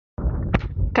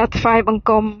ថ្វាយបង្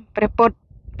គំព្រះពុទ្ធ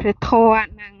ព្រះធម៌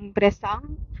និងព្រះសង្ឃ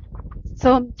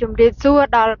សូមជម្រាបសួរ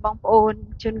ដល់បងប្អូន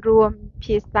ជនរួម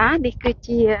ភាសានេះគឺ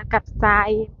ជាកាត់ផ្សាយ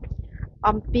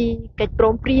អំពីកិច្ចព្រ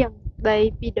មព្រៀងស្ដី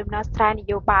ពីដំណើរស្រាយន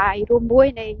យោបាយរួមមួយ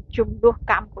នៃជំនួស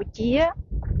កម្ពុជា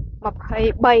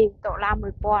23ដុល្លារ1991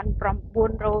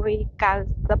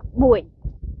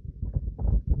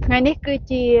ថ្ងៃនេះគឺ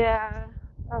ជា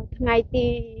ថ្ងៃទី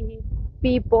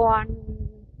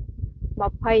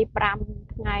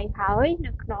2025ថ្ងៃហើយ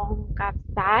នៅក្នុងការ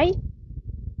ផ្សាយ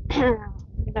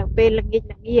នៅពេលល្ងាច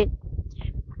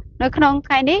នៅក្នុង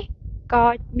ថ្ងៃនេះក៏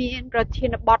មានប្រធាន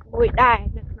បទមួយដែរ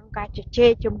នៅក្នុងការជជែ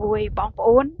កជាមួយបងប្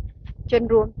អូនជន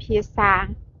រួមភាសា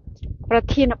ប្រ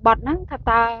ធានបទហ្នឹងថា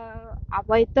តើអ្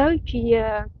វីទៅជា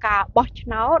ការបោះឆ្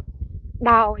នោត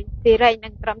ដោយសេរីនិ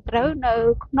ងត្រឹមត្រូវនៅ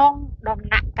ក្នុងដំ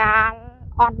ណាក់កាល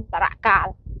អន្តរកាល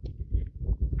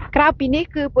ក្រៅពីនេះ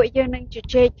គឺពួកយើងនឹងជ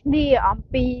ជែកគ្នាអំ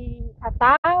ពីថា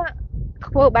តើ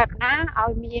ធ្វើបែបណាឲ្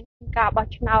យមានការបោះ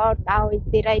ឆ្នោតដោយ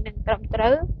សេរីនិងត្រឹមត្រូ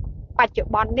វបច្ចុ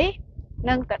ប្បន្ននេះ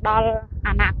និងទៅដល់អ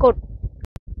នាគត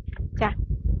ចា៎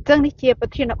ចឹងនេះជាប្រ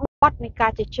ធានបទនៃកា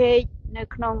រជជែកនៅ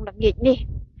ក្នុងល្ងាចនេះ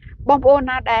បងប្អូន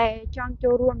ណាដែលចង់ចូ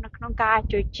លរួមនៅក្នុងការ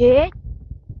ជជែក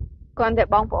គ្រាន់តែ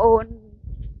បងប្អូន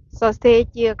សរសេរ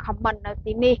ជា comment នៅ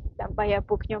ទីនេះដើម្បីឲ្យ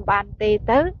ពួកខ្ញុំបានទេ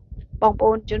ទៅបងប្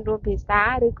អូនជនរួមភាសា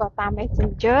ឬក៏តាម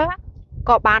Messenger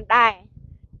ក៏បានដែរ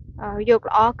យក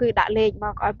ល្អគឺដាក់លេខម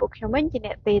កឲ្យពួកខ្ញុំវិញជា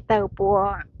អ្នកទេទៅព្រោះ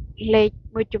លេខ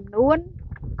មួយចំនួន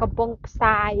កំពុងផ្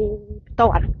សាយផ្ទា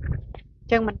ល់អញ្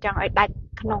ចឹងមិនចង់ឲ្យដាច់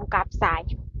ក្នុងការផ្សាយ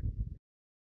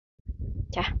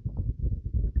ចា៎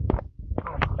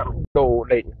ដូរ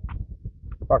លេខ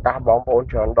ប្រកាសបងប្អូន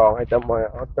ច្រើនដងហើយទៅមក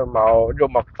យក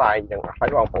មកផ្សាយអញ្ចឹងឲ្យ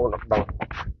បងប្អូនអត់ដឹង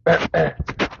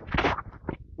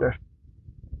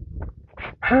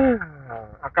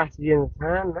អាកាសយានស្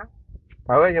ថានណា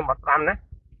ហើយយើងមកតាមណា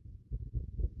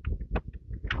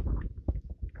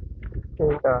ចូ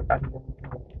លទៅតា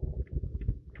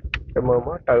ទៅមើលម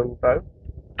កទៅ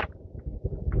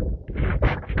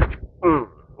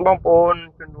បងប្អូន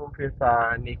ជនរួមភាសា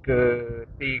នេះគឺ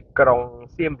ទីក្រុង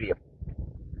សៀមរាប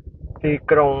ទី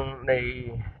ក្រុងនៃ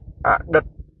អតីត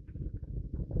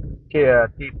ជា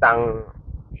ទីតាំង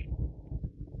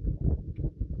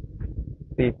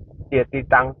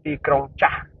ទីក្រុង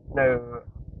ចាស់នៅ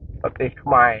ប្រទេសខ្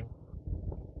មែរ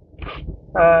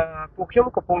ពួកខ្ញុំ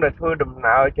កំពុងតែធ្វើដំ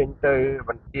ណើរចេញទៅ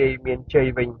បន្ទាយមានជ័យ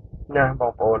វិញណាប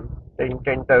ងប្អូន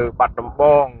ចេញទៅបាត់ដំប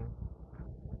ង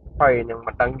ហើយនឹង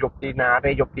មិនដឹងយប់ទីណា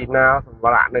ទេយប់ទីណាសម្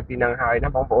រាប់នៅទីហ្នឹងហើយណា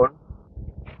បងប្អូន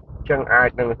ចឹងអាច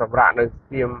នឹងសម្រាប់នៅ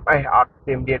សៀមអត់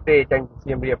សៀមរាបទេចេញ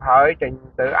សៀមរាបហើយចេញ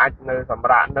ទៅអាចនៅសម្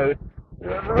រាប់នៅ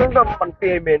បន្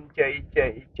ទាយមានជ័យ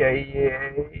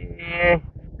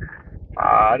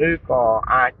ឬក៏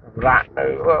អាចសម្រាប់នៅ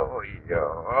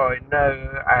នៅ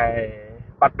ឯ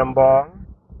បាត់ដំបង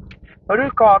ឬ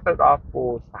ក៏ទៅដល់ពោ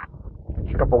ធិ៍សាត់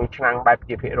កំពង់ឆ្នាំងបែប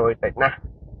ជាភាគរយតិចណា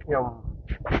ខ្ញុំ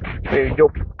ពេលយ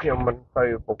ប់ខ្ញុំមិនទៅ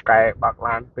ពូកែបាក់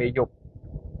ឡានពេលយប់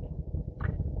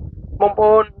បងប្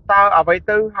អូនតើអ្វី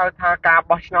ទៅហៅថាការ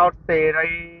បោះឆ្នោតសេរី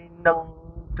និង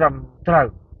ត្រឹមត្រូវ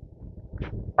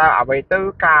តើអ្វីទៅ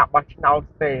ការបោះឆ្នោត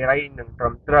សេរីនិងត្រឹ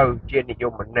មត្រូវជានិយ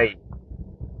មន័យ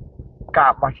កា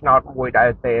របោះឆ្នោតមួយដែល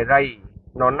សេរី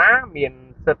នរណាមាន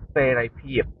សិទ្ធិសេរី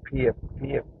ភាព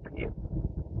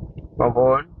បងប្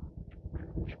អូន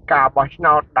ការបោះឆ្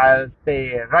នោតដែលសេ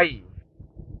រី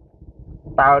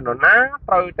តើនរណា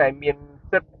ត្រូវតែមាន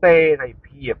សិទ្ធិសេរី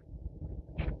ភាព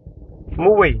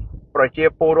មួយប្រជា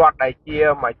ពលរដ្ឋដែលជា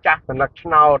ម្ចាស់សន្លឹកឆ្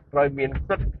នោតត្រូវមាន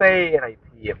សិទ្ធិសេរី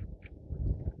ភាព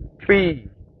ពីរ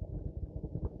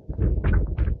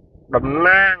តំ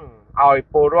ណាងឲ្យ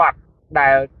ពលរដ្ឋ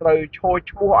ដែលត្រូវឈរ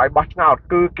ឈ្មោះឲ្យបោះឆ្នោត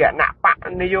គឺគណៈបក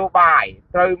នយោបាយ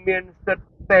ត្រូវមានសិទ្ធិ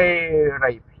សេ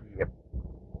រីភាព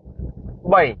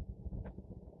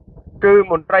3គឺ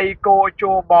មន្ត្រីគោជ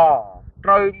ប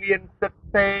ត្រូវមានសិទ្ធិ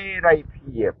សេរី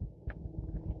ភាព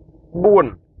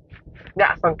4អ្ន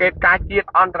កសង្កេតការណ៍ជាតិ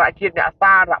អន្តរជាតិអ្នក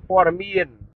សារព័ត៌មាន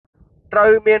ត្រូ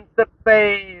វមានសិទ្ធិសេ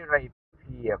រី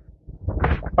ភាព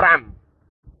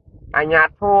5អាជ្ញា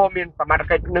ធរមានសមត្ថ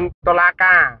កិច្ចនិងតុលា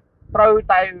ការត្រូវ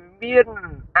តែមាន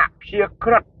អព្យា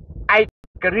ក្រឹតឯ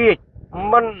ករាជ្យ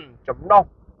មិនចំណុះ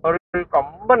ឬក៏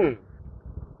មិន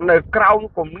នៅក្រោម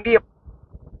គំនាប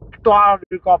ផ្ទាល់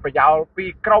ឬក៏ប្រយោលពី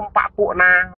ក្រមបកពួក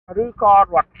ណាឬក៏រ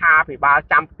ដ្ឋាភិបាល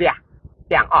ចាំផ្ទះ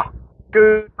ទាំងអស់គឺ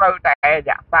ត្រូវតែ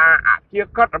រក្សាអព្យា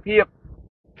ក្រឹតភាព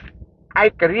ឯ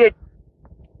ករាជ្យ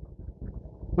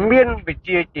មានវិជ្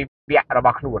ជាជីវៈរប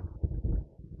ស់ខ្លួន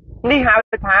នេះហៅ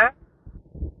ថា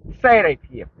សេរី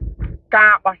ភាពកា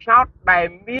របោះឆ្នោតដែល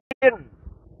មាន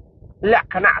ល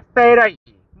ក្ខណៈសេរី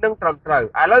និងត្រឹមត្រូវ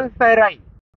ឥឡូវសេរី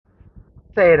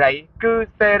សេរីគឺ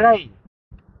សេរី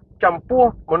ចំពោះ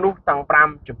មនុស្សទាំង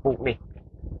5ចម្ពោះនេះ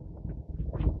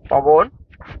បងប្អូន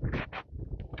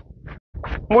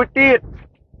មួយទៀត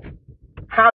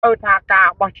ហៅថាការ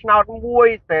បោះឆ្នោតមួយ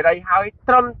សេរីហើយ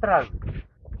ត្រឹមត្រូ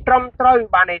វ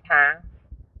បានន័យថា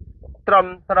ត្រឹម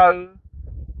ត្រូវ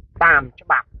តាមច្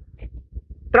បាប់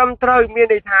ត្រឹមត្រូវមាន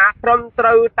ន័យថាត្រឹមត្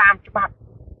រូវតាមច្បាប់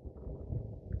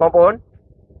បងប្អូន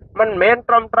មិនមែន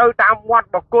ត្រឹមត្រូវតាមវត្ត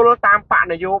បកគលតាមបក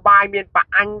នយោបាយមានបក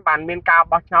អញបានមានការ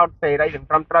បោះឆ្នោតសេរី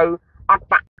ត្រឹមត្រូវអត់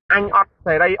បកអញអត់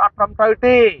សេរីអត់ត្រឹមត្រូវ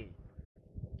ទេ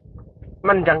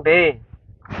មិនអញ្ចឹងទេ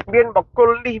មានបកគល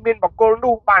នេះមានបកគល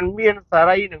នោះបានមានសេ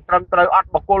រីនឹងត្រឹមត្រូវអត់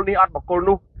បកគលនេះអត់បកគល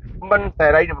នោះមិនសេ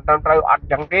រីនឹងត្រឹមត្រូវអត់អ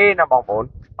ញ្ចឹងទេណាបងប្អូន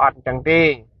អត់អញ្ចឹងទេ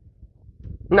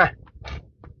ណា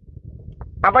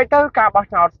អ្វីទៅការបោះ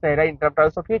ឆ្នោតសេរីត្រឹមត្រូវ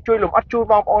សូហ្វៀជួយលំអិតជូន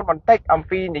បងប្អូនបន្តិចអំ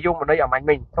ពីនយោបាយអមាញ់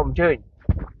មិញសូមអញ្ជើញ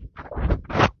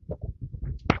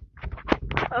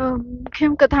ខ្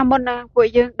ញុំគិតថាមុននឹងពួក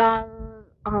យើងដល់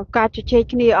ការជជែក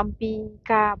គ្នាអំពី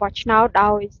ការបោះឆ្នោត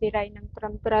ដោយសេរីនិងត្រឹ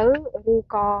មត្រូវឬ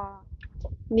ក៏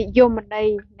និយមន័យ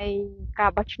នៃការ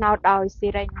បោះឆ្នោតដោយសេ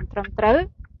រីនិងត្រឹមត្រូវ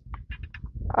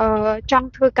ចង់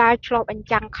ធ្វើការឆ្លុះបញ្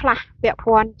ចាំងខ្លះពាក់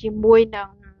ព័ន្ធជាមួយនឹង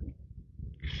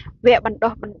វគ្គបណ្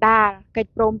ដុះបណ្ដាលកិច្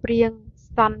ចព្រមព្រៀង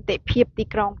សន្តិភាពទី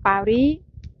ក្រុងប៉ារី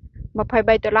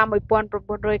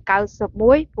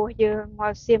23/1991ពោះយើងម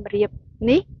កសៀមរាប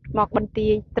នេះមកបន្ទា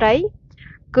យត្រី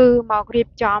គឺមករៀប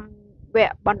ចំវ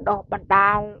គ្គបណ្ដុះបណ្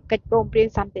ដាលកិច្ចព្រមព្រៀង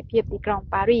សន្តិភាពទីក្រុង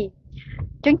ប៉ារី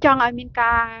ចឹងចង់ឲ្យមាន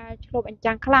ការឆ្លុះបញ្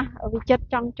ចាំងខ្លះវិចិត្រ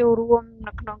ចង់ចូលរួម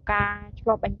នៅក្នុងការឆ្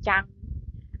លុះបញ្ចាំង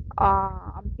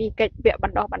អំពីកិច្ចវគ្គប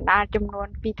ណ្ដុះបណ្ដាលចំនួន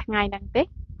2ថ្ងៃហ្នឹងទេ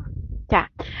ចា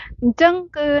អញ្ចឹង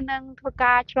គឺនឹងធ្វើ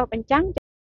ការឆ្លុះបញ្ចាំង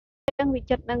ចឹងវិ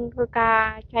ចិត្រនឹងធ្វើការ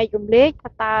ចែករំលែកថា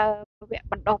តើវគ្គ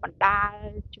បណ្ដុះបណ្ដាល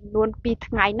ចំនួន2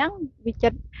ថ្ងៃហ្នឹងវិចិ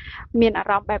ត្រមានអា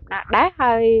រម្មណ៍បែបណាដែរ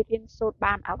ហើយរៀនសូត្រ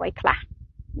បានអ្វីខ្លះ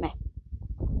ណែ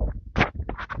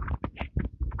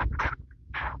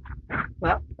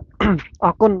បាទអ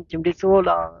រគុណជំរាបសួរ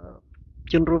ដល់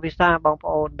ជនរួមភាសាបងប្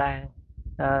អូនដែល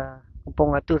កំពុង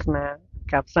ទស្សនា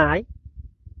ការផ្សាយ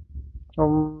ខ្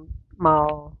ញុំមក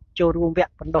ចូលរួមវ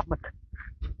គ្គបណ្ដុះបណ្ដាល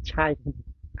ឆាយ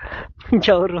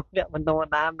ចូលរួមវគ្គបណ្ដុះប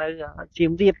ណ្ដាលនៅសៀ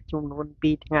មរាបចំនួន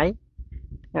2ថ្ងៃ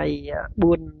ថ្ងៃ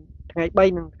4ថ្ងៃ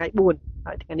3និងថ្ងៃ4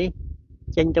ហើយថ្ងៃនេះ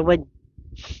ចេញទៅវិញ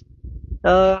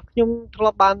ខ្ញុំធ្លា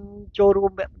ប់បានចូលរួ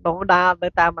មវគ្គបណ្ដុះបណ្ដាលនៅ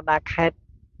តាមបណ្ដាខេត្ត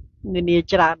នានា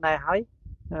ច្រើនដែរហើយ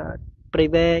ព្រៃ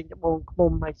វែងត្បូងឃ្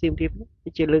មុំហើយសៀមរាបនេះ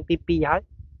ជាលើកទី2ហើយ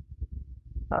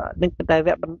នឹងតែវ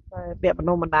គ្គបណ្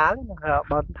ដុះបណ្ដាល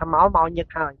បើថាមកញឹក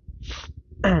ហើយ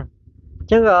អញ្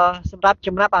ចឹងសម្រាប់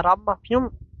ចំណាប់អារម្មណ៍របស់ខ្ញុំ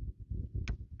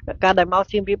ការដែលមក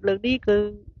សៀមរាបលើកនេះគឺ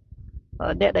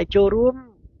អ្នកដែលចូលរួម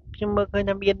ខ្ញុំមើលឃើញ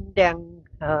ថាមានទាំង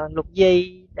លោកយាយ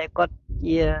ដែលគាត់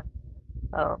ជា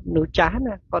មនុស្សចាស់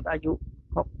ណាគាត់អាយុ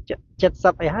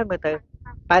70អីហើយមើលទៅ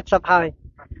80ហើយ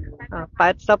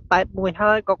80 81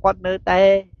ហើយក៏គាត់នៅតែ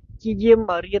ជាយាម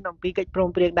មករៀនអំពីកិច្ចព្រម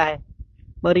ព្រៀងដែរ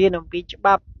មករៀនអំពីច្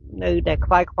បាប់នៅតែ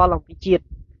ខ្វាយខ្វល់អំពីជាតិ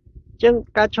អញ្ចឹង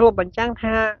ការឆ្លុះបញ្ចាំង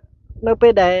ថានៅពេ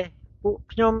លដែលពួក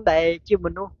ខ្ញុំដែលជាម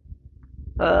នុស្ស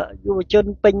យុវជន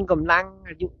ពេញកម្លាំង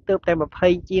អាយុទៅតែ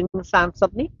20ជាង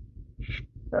30នេះ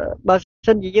បើ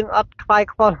សិនជាយើងអត់ខ្វាយ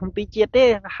ខ្វល់អំពីជាតិទេ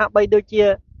ហាក់បីដូចជា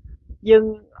យើង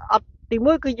អត់ទី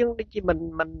មួយគឺយើងដូចជាមិន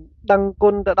ដឹងគុ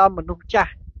ណទៅដល់មនុស្សចា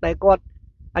ស់ដែលគាត់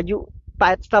អាយុ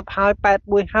80ហើយ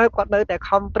81ហើយគាត់នៅតែ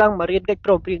ខំប្រឹងមករៀនកិច្ចព្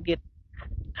រមព្រៀងទៀត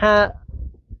ថា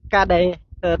ការដែល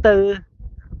ទៅ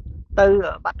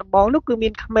បាត់ដំបងនោះគឺមា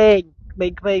នក្មេងម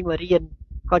ករៀន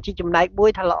ក៏ជាចំណែកមួយ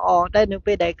ថាល្អដែរនៅ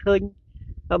ពេលដែលឃើញ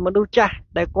មនុស្សចាស់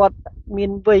ដែលគាត់មា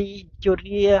នវ័យជ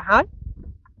រាហើយ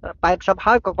80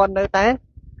ហើយក៏គាត់នៅតែ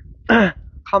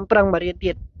ខំប្រឹងមករៀន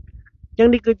ទៀតអញ្ចឹង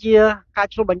នេះគឺជាការ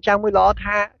ឆ្លុះបញ្ចាំងមួយល្អ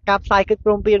ថាការផ្សាយកិច្ចព្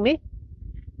រមព្រៀងនេះ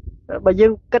បើយើ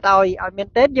ងគិតឲ្យមែន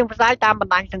ទេយើងផ្សាយតាមប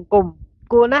ណ្ដាញសង្គម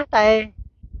គួរណាស់តែ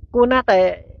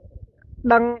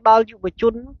ដឹងដល់យុវជ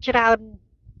នច្រើ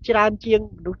នជាង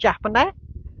មនុស្សចាស់ប៉ុណ្ណា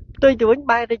ផ្ទុយទៅវិញ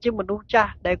បែរទៅជាមនុស្សចា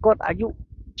ស់ដែលគាត់អាយុ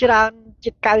ច្រើន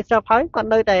ជិត90ហើយគាត់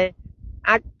នៅតែ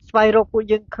អាចស្វែងរកពួក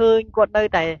យើងឃើញគាត់នៅ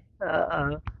តែ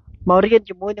មករៀន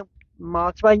ជាមួយនឹងមក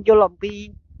ស្វែងយល់អំពី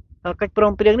កិច្ចព្រ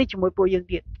មព្រៀងនេះជាមួយពួកយើង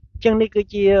ទៀតអញ្ចឹងនេះគឺ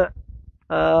ជា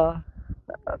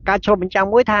ការឆ្លុះបញ្ចាំង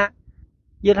មួយថា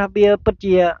យល់ថាវាពិត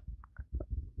ជា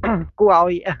គួរ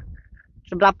ឲ្យ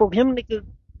សម្រាប់ពួកខ្ញុំនេះគឺ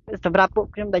សម្រាប់ពួក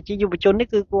ខ្ញុំដែលជាយុវជននេះ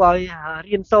គឺគួរឲ្យ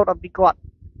រៀនសូត្រអំពីគាត់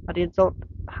រៀនសូត្រ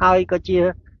ហើយក៏ជា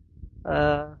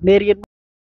មេរៀន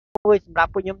មួយសម្រា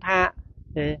ប់ពួកខ្ញុំថា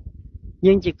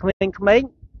យើងជាក្មេង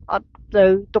អត់ទៅ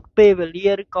ទុកពេលវេ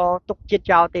លាឬក៏ទុកចិត្ត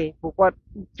ចោលទេព្រោះគាត់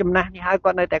ចំណាស់នេះហើយគា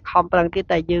ត់នៅតែខំប្រឹងទៀត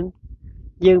តែយើ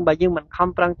ងបើយើងមិនខំ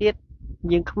ប្រឹងទៀត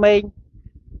យើងក្មេង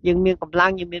dương miên cầm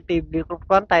lang dương miên tìm việc lúc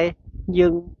con tại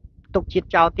dương tục chiết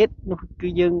chào tiết cứ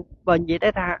dương bền gì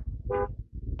đấy tha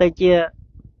từ chia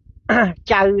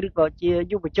chào được gọi chia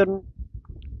du bạch chân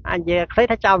anh về thấy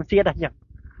thấy chào xia đặt nhỉ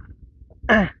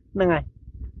nè này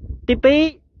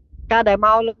tivi ca đại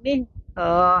mau lực đi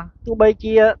tu bây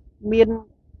chia miên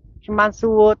man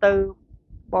xua từ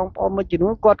bong bong một chuyện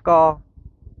quật cò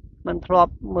mình thọp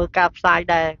mưa cạp sai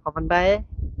đè của mình đấy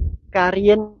cà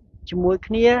riên chỉ muối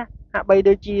kia hạ bây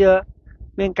đôi chia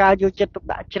miền cao vô chất tục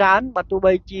đã chán và tu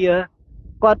bây chia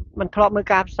quật mình thọp mưa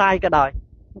cạp sai cả đời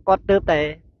quật từ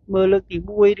tại mưa lực thì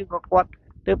vui đi quật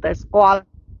từ tại squall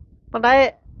mình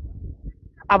đấy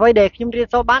bây để khi riêng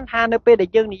sau bán hàng nơi để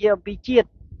dương thì dương bị chiết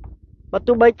và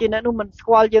tu bây chia nữa mình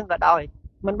squall dương cả đời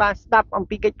mình ban stop ông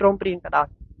pi cái trôm riêng cả đời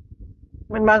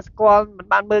mình ban squall mình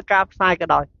ban mưa cạp sai cả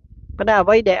đời cái này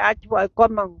vậy để ai chụp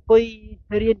con bằng quy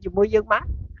riêng chỉ môi dương má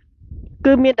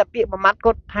cứ miên đặc biệt mà mắt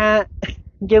cột tha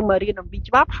dương mà riêng làm bị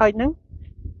bắp hơi nứng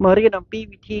mà riêng làm bị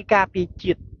thi ca bị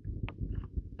chết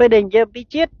bây giờ dương bị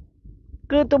chết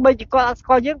cứ tụi bây chỉ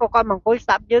con dương còn con bằng quy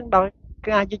sạp dương rồi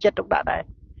cái ai chưa chết được đã đấy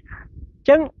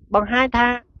chứ bằng hai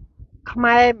tha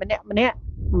Khmer mình nè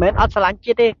mình ở sài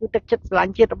chết đi cứ thực chất sài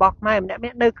chết rồi bọc Khmer mình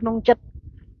nè nơi không chất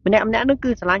mình nè nó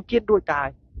cứ sài chết đuổi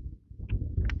tài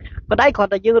và đây còn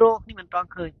là euroนี่มันตรอง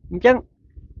เคยจัง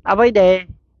เอาไว้เด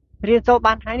เรียนโซ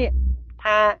บ้านไทยเนี่ย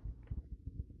ถ้า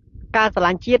การสล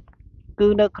านជាតិគឺ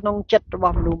នៅក្នុងចិត្តរប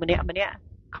ស់មនុស្សម្នាក់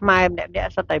ខ្មែរម្នាក់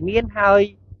សត្វតែមានហើយ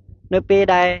នៅពេល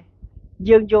ដែល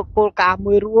យើងយកគោលការណ៍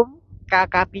មួយរួម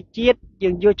ការពីជាតិយើ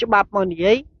ងយកច្បាប់មកនិ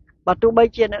យាយបើទោះបី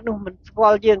ជាអ្នកនោះមិនស្គា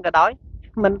ល់យើងក៏ដោយ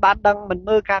មិនបានដឹងមិន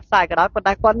មើលការផ្សាយក៏ដោយប៉ុន្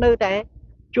តែគាត់នៅតែ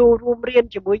ចូលរួមរៀន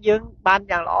ជាមួយយើងបាន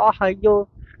យ៉ាងល្អហើយយក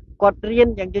គាត់រៀន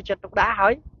យ៉ាងយកចិត្តទុកដាក់ហើ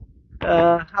យ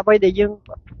អ្វីដែលយើង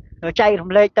ចែករំ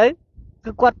លែកទៅ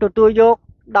គឺគាត់ទទួលយក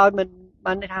ដោយមិន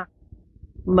បានថា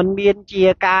មិនមានជា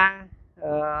ការ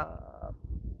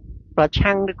ប្រ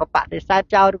ឆាំងឬក៏បដិសេធ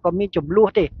ចោលឬក៏មានចំនួន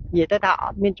ទេនិយាយទៅថាអ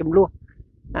ត់មានចំនួន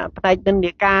ផ្នែកនិន្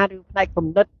នាការឬផ្នែកគំ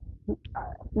និត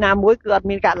ណាមួយគឺអត់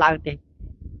មានការឡើងទេ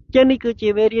ជាងនេះគឺជា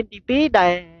មេរៀនទី2ដែ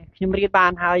លខ្ញុំរៀនបា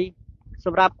នហើយស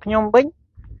ម្រាប់ខ្ញុំវិញ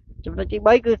ចំណុចទី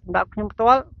3គឺសម្រាប់ខ្ញុំផ្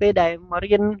ទាល់ពេលដែលមក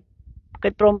រៀនកិ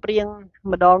ច្ចព្រមព្រៀង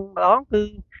ម្ដងគឺ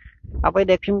អ្វី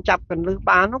ដែលខ្ញុំចាប់កន្លឹះ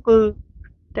បាននោះគឺ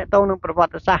តកតងនឹងប្រវ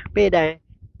ត្តិសាស្ត្រពេលដែល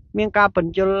មានការប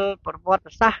ញ្យលប្រវត្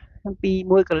តិសាស្ត្រពី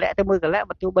មួយកលៈទៅមួយកលៈ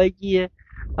បើទោះបីជា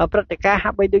ព្រឹត្តិការណ៍ហា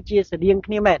ក់បីដូចជាស្តៀង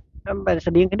គ្នាមែនតែ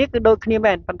ស្តៀងគ្នាគឺដូចគ្នា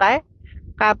មែនប៉ុន្តែ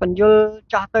ការបញ្យល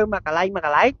ចោះទៅមកកន្លែង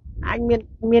អាច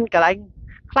មានកន្លែង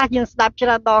ខ្លះយើងស្ដាប់ច្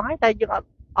រើនដងហើយតែយើង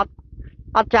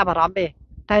អត់ចាប់អារម្មណ៍ទេ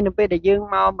តែនៅពេលដែលយើង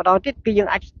មកម្ដងទៀតគឺយើង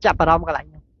អាចចាប់អារម្មណ៍កន្លែង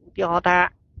នោះឧទាហរណ៍ថា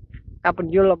ការប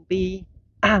ញ្យលអំពី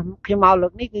ខ្ញុំមកលើ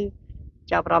កនេះគឺ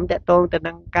ចាប់អារម្មណ៍តកតងទៅ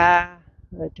នឹងការ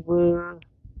ធ្វើ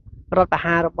រដ្ឋប្រ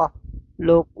ហាររបស់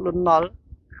លោកលន់នល់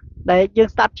ដែលយើង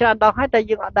ស្ដាប់ច្រើនដងហើយតែ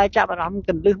យើងអត់ដែលចាប់អារម្មណ៍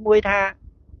កន្លឹះមួយថា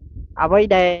អ្វី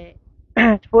ដែល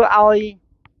ធ្វើឲ្យ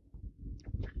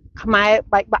ខ្មែរ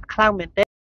បែកបាក់ខ្លាំងមែនទែ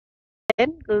ន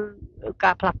គឺ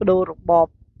ការផ្លាស់ប្ដូររបប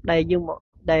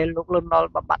ដែលលោកលន់នល់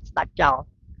បាត់ស្ដាច់ចោល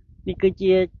នេះគឺ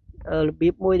ជារបៀ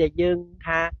បមួយដែលយើង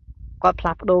ថាគាត់ផ្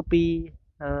លាស់ប្ដូរពី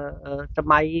ស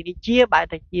ម័យរាជាបែរ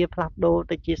ទៅជាផ្លាស់ប្ដូរ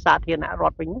ទៅជាសាធារណរ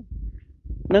ដ្ឋវិញ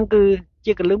ហ្នឹងគឺ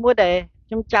ជាកលឹះមួយដែល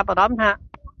ខ្ញុំចាប់អារម្មណ៍ថា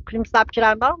ខ្ញុំស្ដាប់ច្រើ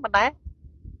នដងប៉ុន្តែ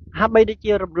ហាក់បីដូច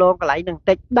ជារំលងកន្លែងហ្នឹង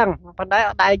តិចដឹងប៉ុន្តែ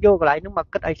អត់ដែលយកកន្លែងហ្នឹងមក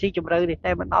គិតឲ្យស៊ីជម្រៅទេ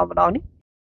តែម្ដងនេះ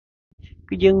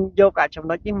គឺយើងយកអាចំ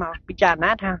ណុចនេះមកពិចារណា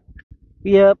ថា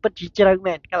វាពិតជាជ្រៅ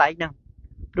មែនកន្លែងហ្នឹង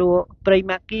ព្រោះព្រៃ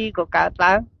ម៉ាគីក៏កើត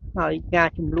ឡើងហើយការ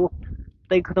ចំនួន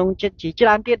ទៅក្នុងចិត្តជាច្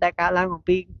រើនទៀតដែលកើតឡើងអំ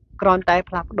ពីគ្រាន់តែ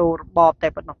ផ្លាស់ប្ដូររបបតែ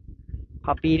ប៉ុណ្ណោះ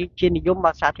ហើយពីរាជានិយមរប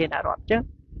ស់សាធារណរដ្ឋអញ្ចឹង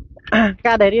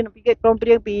ការដែលរៀនអំពីកិច្ចព្រមព្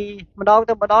រៀងពីម្ដង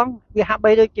ទៅម្ដងវាហាក់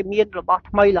បីដូចជាមានរបស់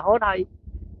ថ្មីរហូតហើយ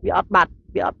វាអត់បាត់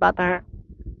ថា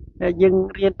យើង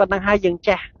រៀនប៉ុណ្ណឹងហើយយើង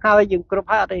ចេះហើយយើងគ្រប់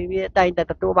ហើយអត់ទេវាតែងតែ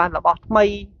ទទួលបានរបស់ថ្មី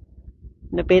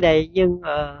នៅពេលដែលយើង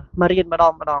មករៀនម្ដ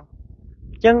ង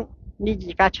អញ្ចឹងនេះ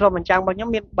ជាការឆ្លុះបញ្ចាំងរបស់ខ្ញុំ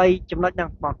មាន3ចំណុចហ្នឹង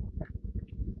បង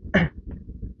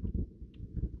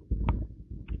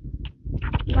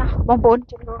បងប្អូន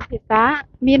ចំនួនភាសា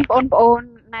មានបងប្អូន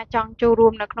ណាចង់ចូលរួ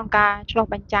មនៅក្នុងការឆ្លុះ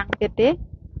បញ្ចាំងទៀតទេ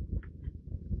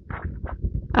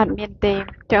អត់មានទេ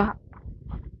ចុះ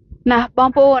ណាបង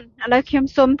ប្អូនឥឡូវខ្ញុំ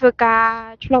សូមធ្វើការ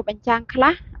ឆ្លុះបញ្ចាំងខ្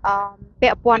លះពា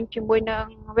ក់ព័ន្ធជាមួយនឹង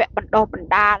វគ្គបណ្ដុះបណ្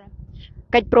ដាល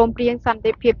កិច្ចព្រមព្រៀងសន្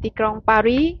តិភាពទីក្រុងប៉ា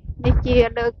រីនេះជា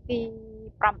លើកទី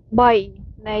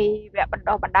8នៃវគ្គបណ្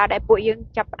ដុះបណ្ដាលដែលពួកយើង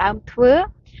ចាប់ផ្ដើមធ្វើ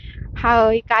ហើ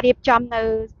យការរៀបចំនៅ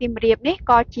សៀមរាបនេះ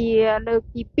ក៏ជាលើក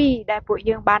ទី2ដែលពួក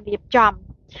យើងបានរៀបចំ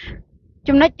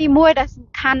ចំណុចទី1ដែលសំ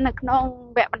ខាន់នៅក្នុង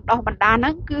វគ្គបណ្ដុះបណ្ដាលហ្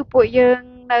នឹងគឺពួកយើង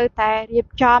នៅតែរៀប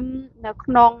ចំនៅ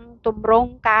ក្នុងទម្រង់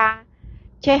ការ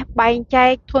ចេះបែងចែ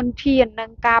កធនធាននិ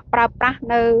ងការប្រើប្រាស់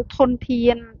នៅធនធា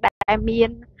នដែលមាន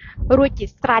រួចជា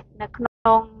ស្រេចនៅក្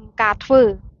នុងការធ្វើ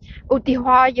ឧទាហ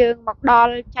រណ៍យើងមកដ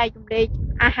ល់ចែករំលែក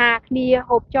អាហារគ្នា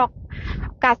ហូបចុក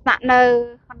ការស្នាក់នៅ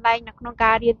កន្លែងនៅក្នុង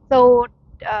ការរៀនសូត្រ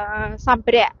សម្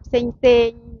ភារៈផ្សេង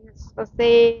សរ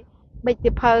សេរមេ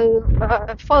តិភៅ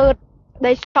ហ្វឺត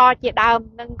ដីសជាដើម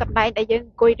និងកន្លែងដែលយើង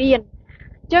អង្គុយរៀន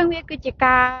អញ្ចឹងវាគឺជា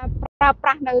ការប្រើប្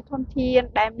រាស់នៅធនធាន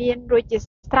ដែលមានរួចជា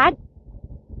ស្រេច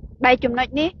ដែលចំណុច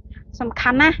នេះសំខា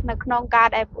ន់ណាស់នៅក្នុងការ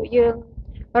ដែលពួកយើង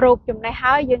រកចំណេះ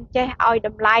ហើយយើងចេះឲ្យត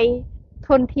ម្លៃធ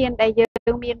នធានដែល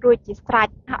យើងមានរួចជាស្រេច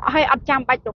ហើយអត់ចាំ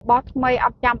បាច់របស់ថ្មីអ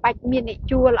ត់ចាំបាច់មានអ្នក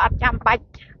ជួលអត់ចាំបាច់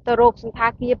ទៅរកសន្តា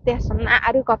គារផ្ទះសំណាក់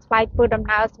ឬក៏ថ្លៃធ្វើដំ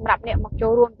ណើរសម្រាប់អ្នកមកចូ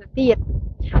លរួមទៅទៀត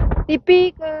ទី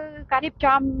2គឺការរៀប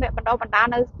ចំវគ្គបណ្ដុះបណ្ដាល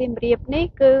នៅសៀមរាបនេះ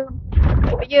គឺ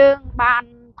ពួកយើងបាន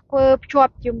ធ្វើភ្ជា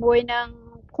ប់ជាមួយនឹង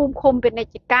ភូមិឃុំពាណិ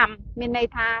ជ្ជកម្មមានន័យ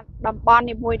ថាតំបន់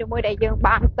នីមួយៗដែលយើង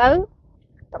បានទៅ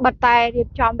បិទតែរៀប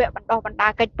ចំវគ្គបណ្ដុះបណ្ដា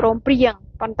លកិច្ចព្រមព្រៀង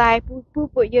ប៉ុន្តែ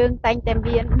ពួកយើងតែងតែ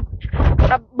មាន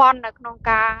តំបន់នៅក្នុង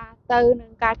ការទៅនឹ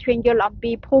ងការឈ្វេងយល់អំ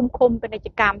ពីភូមិឃុំពាណិជ្ជ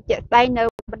កម្មជាក់ស្ដែងនៅ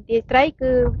បន្ទាយស្រី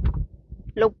គឺ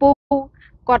លោកពូ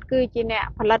គាត់គឺជាអ្នក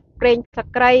ផលិតប្រេងស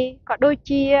ក្តិក៏ដូច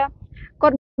ជាគា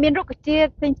ត់មានរុក្ខជាតិ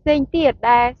ផ្សេងទៀត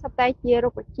ដែលសុទ្ធតែជារុ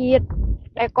ក្ខជាតិ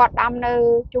ដែលគាត់ដាំនៅ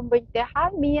ជុំវិញផ្ទះហើ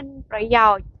យមានប្រយោ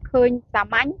ជន៍ឃើញសា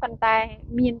មញ្ញប៉ុន្តែ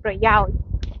មានប្រយោជន៍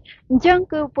អញ្ចឹង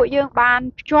គឺពួកយើងបាន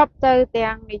ភ្ជាប់ទៅ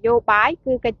ទាំងនយោបាយ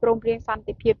គឺកិច្ចព្រមព្រៀងសន្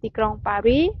តិភាពទីក្រុងប៉ា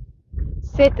រី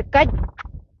សេដ្ឋកិច្ច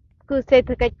គឺសេដ្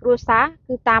ឋកិច្ចគ្រួសារ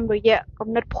គឺតាមរយៈគំ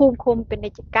និតភូមិឃុំពាណិ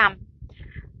ជ្ជកម្ម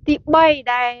ទី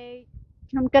3ដែល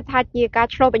ខ្ញុំគិតថាជាការ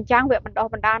ឆ្លុះបញ្ចាំងវគ្គបណ្ដុះ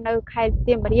បណ្ដាលនៅខេត្ត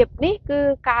សៀមរាបនេះគឺ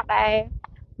ការដែល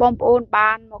បងប្អូន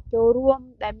បានមកចូលរួម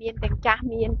ដែលមានទាំងចាស់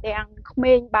មានទាំងក្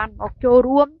មេងបានមកចូល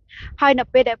រួមហើយនៅ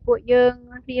ពេលដែលពួកយើង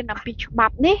រៀនអំពីច្បា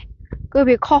ប់នេះគឺ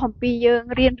វាខុសអំពីយើង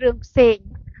រៀនរឿងផ្សេង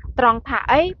ត្រង់ថា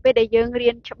អីពេលដែលយើងរៀ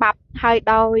នច្បាប់ហើយ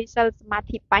ដោយសិលសមា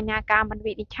ធិបញ្ញាការមិន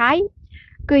វិនិច្ឆ័យ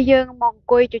គឺយើងមកអង្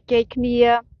គុយជជែកគ្នា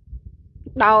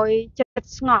ដោយចិត្ត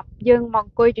ស្ងប់យើងមកអ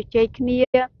ង្គុយជជែកគ្នា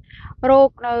រក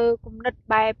នៅគំនិត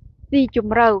បែបទីជ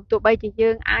ម្រៅទោះបីជាយើ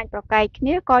ងអាចប្រកែកគ្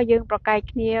នាក៏យើងប្រកែក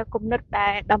គ្នាគំនិតដែ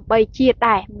លដើម្បីជាតិ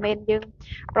ដែរមិនមែនយើង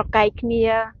ប្រកែកគ្នា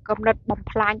គំនិតបំ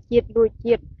ផ្លាញជាតិលួច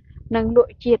ជាតិនិងល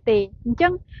ក់ជាតិទេអញ្ចឹ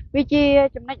ងវាជា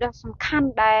ចំណុចដ៏សំខាន់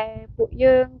ដែលពួក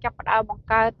យើងចាប់ផ្ដើមបង្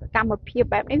កើតសកម្មភាព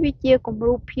បែបនេះវាជាគំ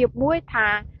រូភាពមួយថា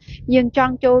យើងច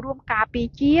ង់ចូលរួមការពារ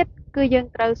ជាតិគឺយើង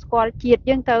ត្រូវស្គាល់ជាតិ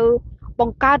យើងត្រូវប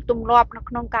ង្កើតទម្លាប់នៅ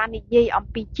ក្នុងការនិយាយអំ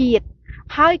ពីជាតិ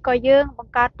ហើយក៏យើងប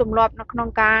ង្កើតទម្លាប់នៅក្នុង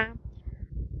ការ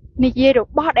និយាយរ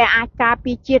បស់ដែលអាចការ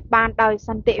ពារជាតិបានដោយស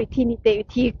ន្តិវិធីនីតិវិ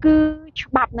ធីគឺច្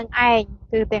បាប់នឹងឯង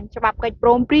គឺទាំងច្បាប់កិច្ចព្រ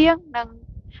មព្រៀងនិង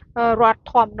រដ្ឋ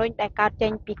ធម្មនុញ្ញដែលកើតចេ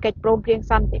ញពីកិច្ចព្រមព្រៀង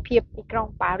សន្តិភាពទីក្រុង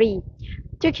ប៉ារី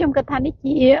ជាខ្ញុំគិតថានេះ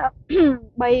ជា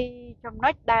3ចំណុ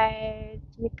ចដែល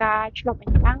ជាការឆ្លុះប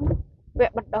ញ្ចាំងវ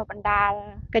គ្គបណ្ដុះបណ្ដាល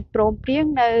កិច្ចព្រមព្រៀង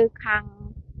នៅខាង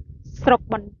ស្រុក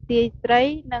បន្ទាយស្រី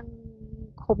និង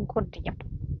ឃុំខុនរៀប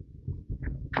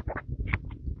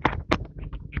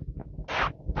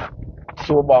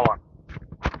សួរបង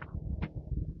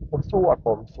អត់សួរអត់ผ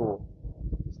มសួ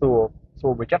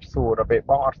របើចិត្តសួរដល់ពេល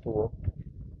បងអត់សួរ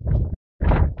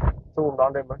ម្ដង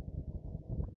ទេមើល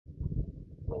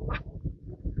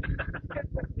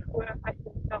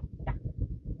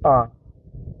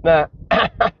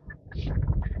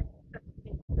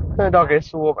ណែដល់គេ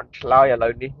សួរមិនឆ្លើយឥឡូ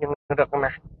វនេះខ្ញុំរឹកណា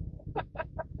ស់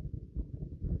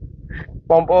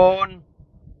បងប្អូន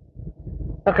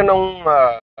នៅក្នុង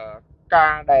កា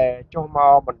រដែលចុះម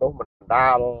កបណ្ដុះបណ្ដា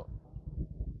ល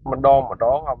ម្ដ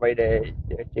ងអ្វីដែល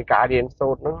ជាការរៀនសូ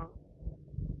ត្រហ្នឹង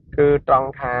គឺត្រង់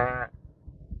ថា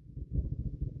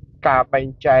ការបែង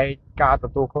ចែកការទ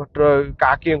ទួលខុសត្រូវ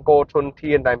ការគៀងគរធន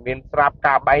ធានដែលមានស្រាប់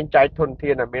ការបែងចែកធនធា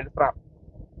នដែលមានស្រាប់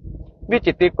វា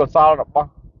ជាទេពកោសល្យរបស់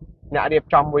អ្នករៀប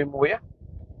ចំមួយ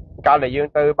កាលដែលយើង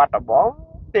ទៅបាត់ដំបង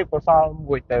ទេពកោសល្យ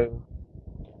មួយទៅ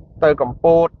កម្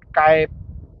ពុជាកែប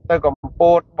ទៅកម្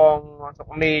ពុជាបងសុក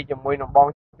នីជាមួយនឹងបង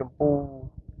ចម្ពូ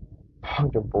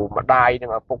ម្ដាយនិ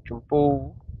ងឪពុកចម្ពូ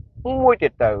មួយទៀ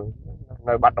តទៅ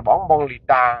នៅបាត់ដំបងបងលី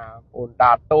តាអូន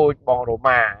តាតូចបងរ៉ូ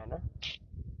ម៉ាណា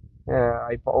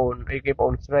ហើយប្អូនអីគេប្អូ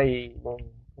នស្រី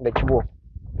នៅឈ្មោះ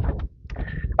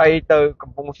ហើយទៅ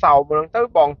កំពង់សោមហ្នឹងទៅ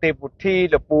បងទេពវុធី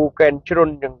លពូកែនជ្រុន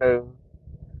ចឹងទៅ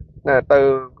ទៅ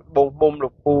បងមុំល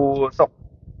ពូសុក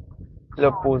ល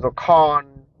ពូសុខន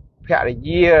ភរិ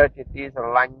យាជាទីស្រ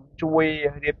ឡាញ់ជួយ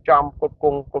រៀបចំគ្រប់គ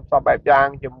ង់គ្រប់សពបែបយ៉ាង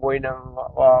ជាមួយនឹង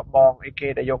បងអីគេ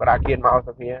ដែលយកក្តារគៀនមក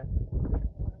សាភា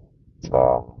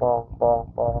បង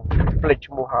ភ្លេច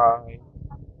ឈ្មោះហើយ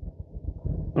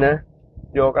ណា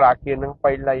យកក្តារគៀននឹង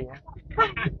បៃលៃ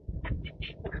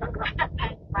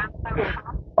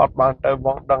อดบางเติมบ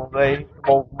องดังเลย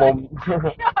บม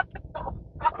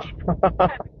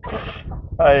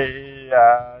ไอ้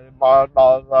มาดอ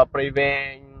ปรีเว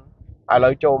งเล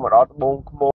ยโจมาดอบุงข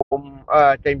ม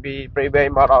เจมบีปรีเวง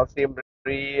มาดอเซียมเ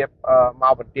รียบมา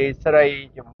บัดเจสไร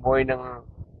จมวยนึง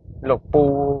หลกปู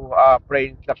เปร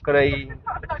นสักไร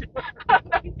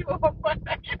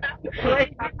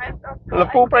หลก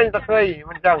ปูเปรนสักไร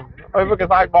มันจังเอ้ยเมื่อกี้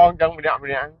สายบองจังมันเ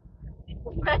นี่ย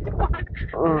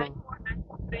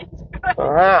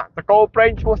ตะโกเปร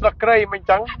นชัวสักไรมัน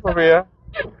จังเพื่อ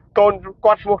โกนก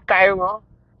อดมัวไก่เหรอ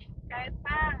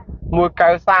มัวไก่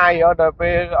ทรายเดี๋ยวไป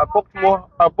ปุ๊ก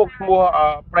มัว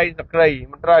เปรนสักไร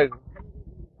มันเรื่อง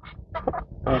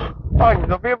ตอน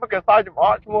จะเพื่อเมื่อกี้สายจุ๋ม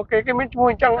มัวcái miếngมัว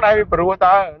จังได้ไปรู้ต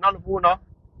านั่นปูเนาะ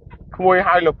ขโมยใ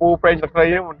ห้หรือปูเปรนสักไร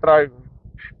มันเรื่อง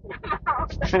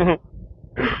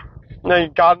ใน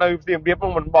การในเสียงเรียบ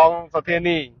มันบองสะเทีย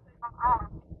นี่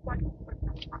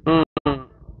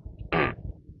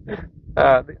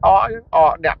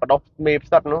เนี่ยกระดกมี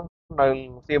สัตว์เนาะหนึ่ง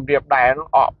เสียมเรียบได้nó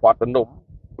ปอดหนุ่ม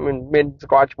mình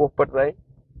coi chụp bật đấy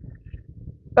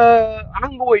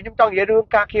ăn ngồi nhưng trong những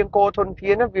ca kiêng cô thôn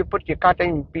thiên nó vì bất chỉ ca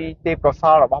tranh vì tệp vào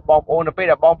sao là bom ôn là bây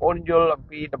giờ bom ôn vô làm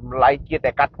vì đầm lại chia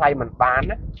để cắt thay mình bán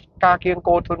á ca kiêng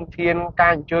cô thôn thiên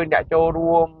ca chơi nhà châu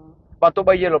ruộng và tôi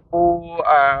bây giờ là pu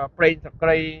brain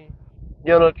spray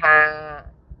giờ là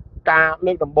ca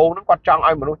lương tầm bố nó còn trong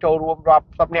ai mà nó châu ruộng rồi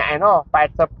sập nhẹ nó phải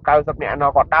sập nhẹ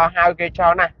nó còn đau hai cái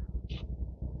cho này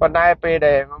còn đây về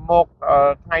để một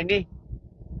ngày đi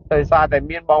thời xa để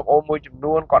miền bom ôm môi chùm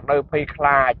luôn còn nơi phi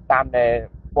khai tam để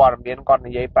qua miền còn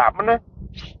giấy phạm á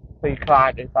phi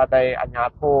khai để xa đây anh nhà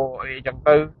thô chẳng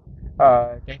tư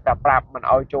chỉ tập phạm mình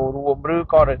ở châu ruộng rư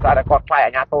con rồi xa để còn khai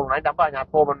anh nhà thô nói đắm vào nhà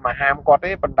thô mình mà ham con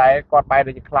đấy bên đây còn bay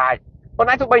được khai con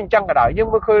nói tụi mình chẳng cả đời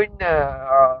nhưng mà khơi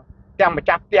chẳng mà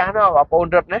chắp giá nó vào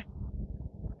ôn rực đấy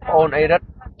ôn ấy rất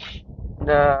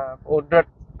ôn rực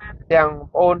chẳng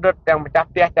ôn rực chẳng mà chắp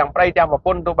giá chẳng bay chẳng mà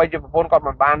phun tụi bây giờ phun còn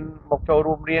mà ban một châu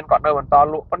ruộng riêng còn nơi mình to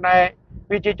lụa bên đây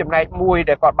vì chỉ chùm này mùi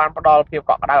để còn ban bắt đầu phiêu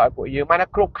cọ ở của dương mà nó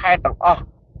group khai tầng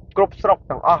group stroke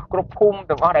tầng group khum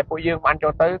tầng để của dương ban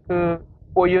cho tới cứ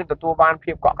của dương từ tua ban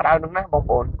phiêu cọ ở đâu nữa bông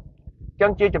ổn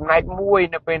chẳng chỉ chùm này mùi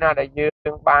nó bên nào để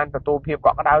dương ban từ tua phiêu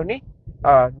cọ ở đâu ní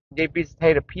dây pi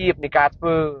thay được phiêu ní cá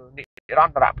phơ ní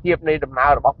ron tạt phiêu ní đầm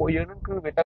nào được của dương nó cứ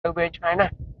về tới về ngay nè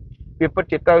việc phân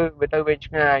chia tới về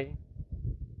ngay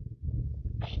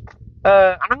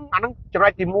anh chụp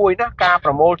lại tìm mùi đó ca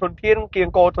promo thuần thiên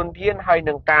kiêng cô thuần thiên hay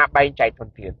nâng ca bay chạy thuần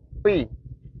thiên vì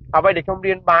ở đây để trong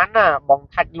liên bán là bằng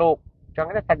thạch lục cho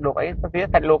cái thạch lục ấy phía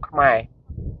thạch lục Khmer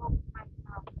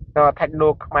thạch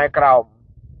lục Khmer cầu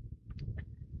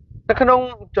nó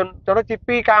không cho nó chỉ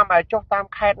pi ca mà cho tam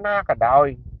khai na cả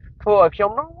đời thưa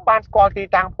trong nó ban quality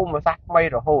tăng phun mà sát mây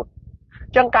rồi hột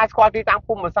chân ca quality tăng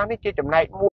phun mà sát ní chia chấm này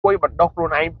mùi bật độc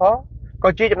luôn anh phó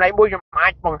còn chia chấm này mùi chấm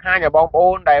ai bằng hai nhà bom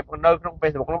ôn để nơi trong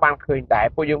Facebook nó ban khơi tại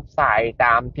cô dương xài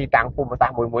tạm thì tăng phun mà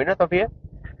sát mùi nó tao phía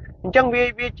chân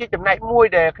vi chia chấm này mùi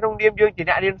để không điềm dương chỉ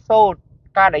lại điên sâu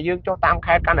ca để dương cho tam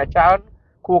khai ca là cháu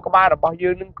khu các ba là bao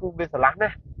dương nhưng khu về sả nè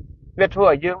Việt thua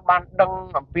ở dương ban đăng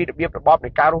làm phi được biết được bóp để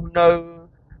ca run nơ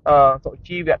sổ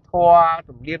chi Việt thua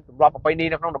tụm liên tụm lọp ở bên đi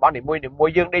nó không được bán để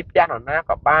mùi dương đây cha nó na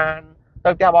cả ban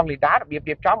tao cha bong lì đá được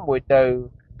biết chóm mùi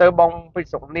từ bong phi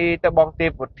sủng ni từ bong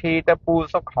tiệp một thi từ pu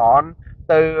sóc hòn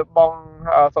từ bong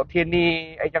sổ thiên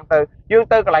ni ấy chẳng từ dương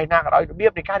từ cái này na cái đó được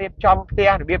biết để ca điệp chóm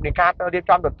tia được biết để ca tao điệp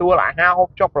chóm được tua lại hao hộp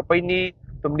chọc ở bên đi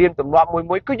tụm liên tụm lọp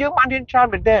mùi cứ dương ban điên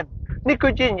chan mình tênนี่คื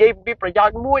อจริงยี่มีประโยช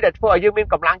น์มุ้ยแต่พวกยืมมี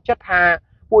กำลังชัดหา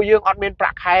พวกยืมอัดเมียนปร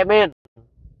ะคายเมน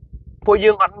พวกยื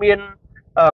มอัดเมียน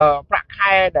ประค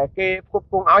ายแต่เกี่ยวกับ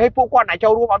พวกเอาให้พวกก้อนไหนเจ้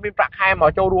ารวมอัดเมียนประคายมา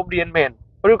เจ้ารวมเรียนเมน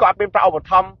หรือก็อัดเมียนประเอามา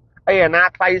ทำไอ้นา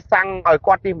ไทยสั่ง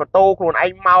ก้อนที่มาโตกลุ่นไอ้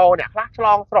เมาเนี่ยคลาชล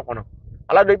องสลบเนาะ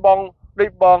แล้วโดยบ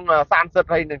องซานเซอร์ไ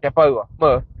ทยหนึ่งจะเปิดเ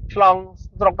มื่อชลอง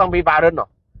สลบต้องมีบาร์เรนเนาะ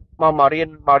มาเรีย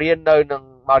นเดินหนึ่ง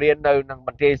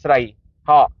บันเทิงใส่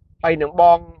ห่อhay nương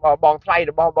bong thay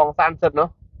được bong san sệt nữa,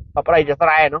 ở đâyจะใ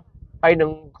ส่เนาะhay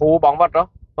nươngคูบองวัดเนาะ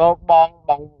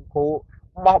bongคู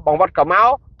bongวัดกับเมา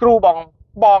ครูบอง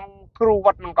ครู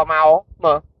วัดนึงกับเมาเห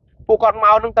มือผู้ก่อนเม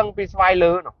านึงตั้งปีสไฟเ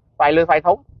ลือเนาะสไฟเลือสไฟท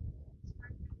ง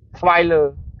สไฟเลือ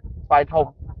สไฟทง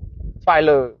สไฟเ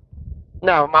ลือ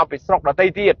น่ะเมาปีสกเราตี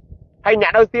เตียดhay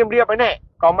nhặt nơi tiêm riệp ấy này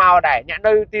có mau đây nhặt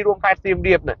nơi ti ruộng khai tiêm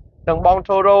riệp này từng bong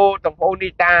choro từng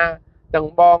bonita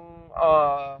từng bong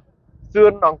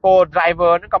dương nòng cô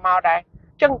driver nó có mau đây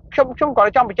chân chung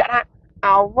còn trong bị chặn ha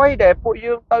ao vây để phụ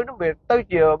dương tới nó về tới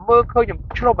giờ mơ khơi nhầm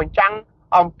cho mình trăng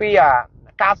ông pia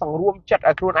ca sòng ruộng chặt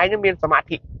ở khuôn ấy nó miên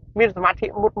smarty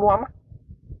một mua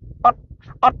á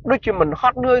đôi chừng mình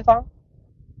hot nơi sao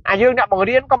dương đã bằng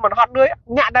riêng còn mình hot lưới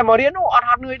nhạ đại mà riêng nó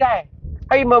hot lưới đây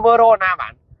hay mơ mơ rô na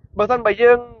bạn bữa thân bà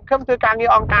dương không thưa càng nghe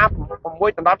on ca còn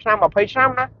môi tầm 10 năm mà phê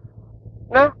năm đó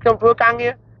nó trong thưa càng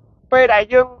nghe phê đại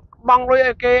dương bong lưới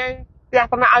ở kia ra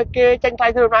con nào kia tranh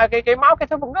thay thường nào cái máu cái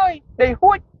thứ một người đầy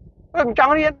hút đừng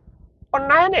trắng riêng con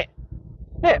nái này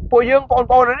nè bùi dương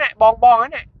con đấy này bong đấy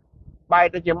này bài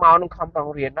từ chiều màu nó không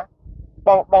bằng riêng đó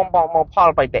bong màu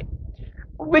phò bài tệ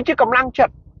vì chứ cầm lăng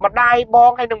chật mà đai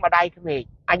bong hay đừng mà đai cái gì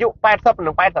อายุ80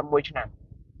 ถึง 81 ឆ្នាំ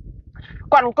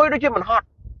គាត់អង្គុយដូចជាមិនហត់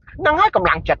នឹងហើយកម្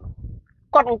លាំងចិត្ត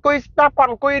គាត់អង្គុយស្ដាប់គា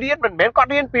ត់អង្គុយរៀនមិនមែនគាត់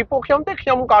រៀនពីពួកខ្ញុំទេខ្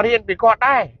ញុំក៏រៀនពីគាត់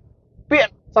ដែរពាក្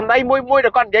យសម្ដីមួយដែ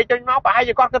លគាត់និយាយចេញមកប្រហែល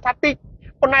ជាគាត់គិតថាតិច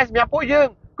ប៉ុន្តែសម្រាប់ពួកយើង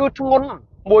គឺធ្ងន់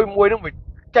មួយនឹង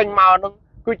ចេញមកនឹង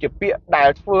គឺជាពាក្យដែល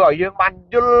ធ្វើឲ្យយើងបាន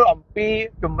យល់អំពី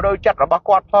ជំរឿចិត្តរបស់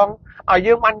គាត់ផងឲ្យ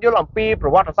យើងបានយល់អំពីប្រ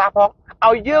វត្តិសាស្ត្រផង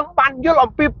ឲ្យយើងបានយល់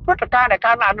អំពីព្រឹត្តិការណ៍ដែល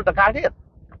កើតឡើងអតីតកាលទៀត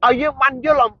ឲ្យយើងបានយ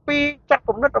ល់អំពីចិត្ត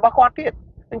គំនិតរបស់គាត់ទៀត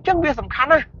អញ្ចឹងវាសំខាន់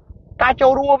ណាស់ការចូ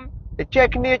លរួមទៅជែក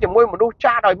គ្នាជាមួយមនុស្ស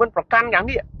ចាស់ដោយមិនប្រកាន់យ៉ាង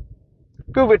នេះ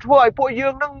គឺវាធ្វើឲ្យពួកយើ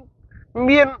ងនឹង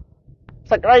មាន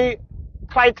សេចក្តី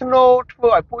ថ្លៃថ្នូរធ្វើ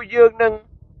ឲ្យពួកយើងនឹង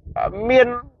មាន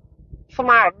ស្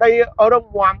មារតីរឹង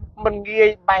មាំមិនងាយ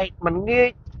បែកមិនងាយ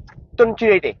ទន់ជ្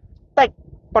រាយទេតិច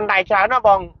ប៉ុន្តែច្រើនណាប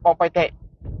ងបៃតេ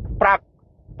ប្រា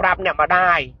ប់អ្នកម្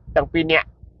ដាយទាំងពីរនាក់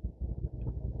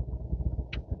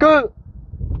គឺ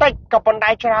តិចក៏ប៉ុន្តែ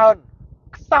ច្រើន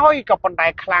ខ្សោយក៏ប៉ុន្តែ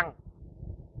ខ្លាំង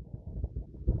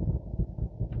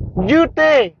យឺត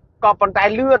ទេក៏ប៉ុន្តែ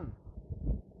លឿន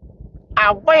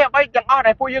អ្វីទាំងអស់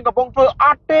ដែលពួកយើងកំពុងធ្វើអ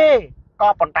ត់ទេក៏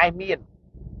ប៉ុន្តែមាន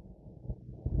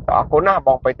អរគុណណាប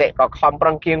ងបៃតេក៏ខំប្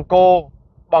រឹងគៀងគោ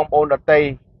បងប្អូនដទៃ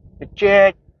ជជែក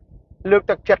លើក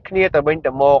ទឹកចិត្តគ្នាទៅវិញ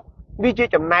ទៅមកវាជា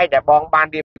ចំណែកដែលបងបាន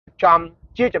រៀបចំ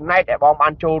ជាចំណែកដែលបងបា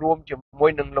នចូលរួមជាមួ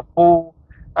យនឹងលោកពូ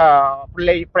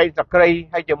លេប្រៃសក្រី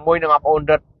ហើយជាមួយនឹងបងប្អូន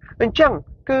រិទ្ធអញ្ចឹង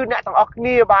គឺអ្នកទាំងអស់គ្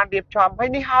នាបានរៀបចំហើយ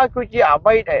នេះហើយគឺជាអ្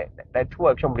វីដែលធ្វើ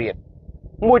ឲ្យខ្ញុំរៀន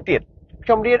មួយទៀតខ្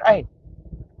ញុំរៀនអី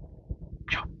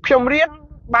ខ្ញុំរៀន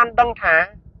បានដឹងថា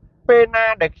ពេលណា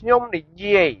ដែលខ្ញុំនិ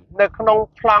យាយនៅក្នុង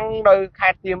ប្លង់នៅខេ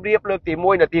ត្តសៀមរាបលើកទី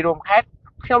1នៅទីរួមខេត្ត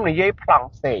ខ្ញុំនិយាយប្លង់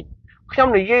ផ្សេងខ្ញុំ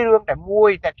និយាយរឿងតែមួយ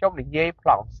តែខ្ញុំនិយាយប្ល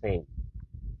ង់ផ្សេង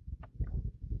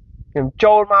ខ្ញុំ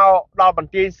ចូលមកដល់ប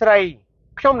ន្ទាយស្រី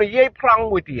ខ្ញុំនិយាយប្លង់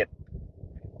មួយទៀត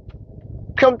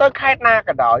ខ្ញុំទៅខេត្តណា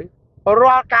ក៏ដោយ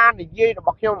រាល់ការនិយាយរប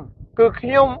ស់ខ្ញុំគឺខ្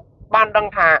ញុំបានដឹង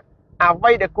ថាអ្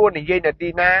វីដែលគួរនិយាយនៅទី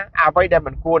ណាអ្វីដែល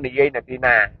មិនគួរនិយាយនៅទី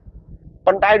ណា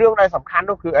ប៉ុន្តែរឿងដែលសំខាន់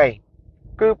នោះគឺអី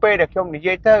គឺពេលដែលខ្ញុំនិ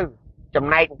យាយទៅចំ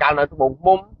ណែកកាលនៅត្បូងឃ្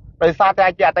មុំដោយសារតែ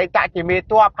ជាអតីតជាមេ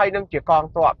ទ័ពហើយនឹងជាកង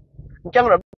ទ័ពអញ្ចឹង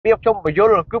របៀបខ្ញុំបញ្យ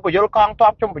ល់គឺបញ្យល់កងទ័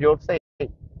ពខ្ញុំបញ្យល់ផ្សេង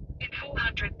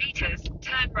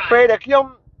ពេលដែលខ្ញុំ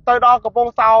ទៅដល់កំព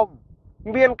ង់សោម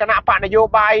មានគណៈបកនយោ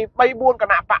បាយ 3-4 គ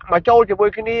ណៈបកមកចូលជាមួយ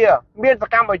គ្នាមានស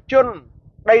កម្មជន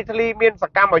ដីធ្លីមានស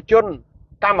កម្មជន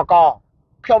កម្មករ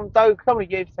ខ្ញុំនិ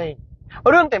យាយផ្សេង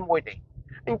រឿងតែមួយទេ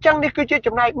អញ្ចឹងនេះគឺជា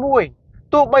ចំណែកមួយ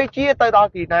ទោះបីជាទៅដ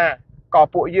ល់ទីណាក៏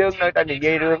ពួកយើងនៅតែនិ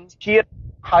យាយរឿងជាតិ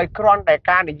ហើយគ្រាន់តែ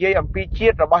ការនិយាយអំពីជា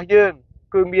តិរបស់យើង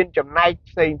គឺមានចំណែក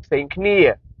ផ្សេងគ្នា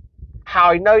ហើ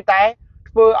យនៅតែ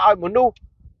ធ្វើឲ្យមនុស្ស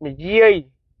និយាយ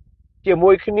ជា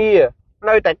មួយគ្នា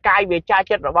នៅតែកាយវាចា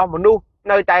ចិត្តរបស់មនុស្ស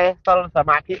នៅតែសិលស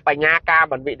មាធិបញ្ញាការ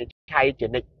មិនវិនិច្ឆ័យជា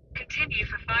និច្ច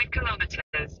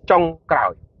ចុងក្រោ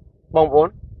យបងប្អូន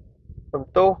សំ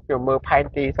ទោសខ្ញុំមើលផែន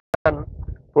ទីសិន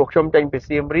ព្រោះខ្ញុំចេញពី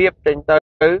សៀមរាបចេញ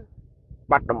ទៅ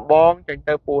បាត់ដំបងចេញ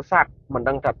ទៅពោធិ៍សាត់មិន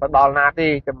ដឹងថាទៅដល់ណាទេ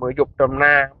តែមើលយប់ត្រឹម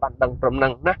ណាបានដឹងត្រឹមហ្នឹ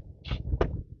ងណា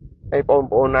ហើយបង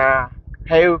ប្អូនណា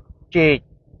ហេវជែក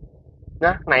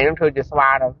ណាថ្ងៃហ្នឹងធ្វើជាស្វា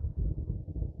ទៅ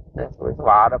ស្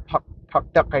វាទៅផឹក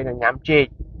ទឹកហើយនឹងញ៉ាំជែក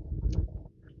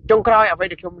ចុងក្រោយអ្វី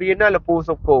ដែលខ្ញុំរៀនណាលោកពូ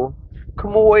សុគូក្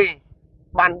មួយ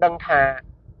បានដឹងថា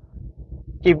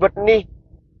ជីវិតនេះ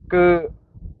គឺ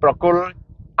ប្រគល់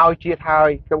ឲ្យជាតិហើយ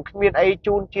ខ្ញុំគ្មានអី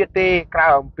ជូនជាតិទេក្រៅ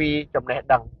អំពីចំណេះ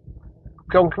ដឹង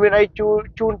ខ្ញុំគ្មានអី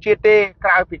ជូនជាតិទេក្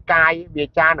រៅពីកាយវា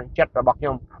ចានិងចិត្តរបស់ខ្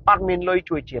ញុំអត់មានលុយ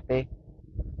ជួយជាតិទេ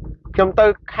ខ្ញុំទៅ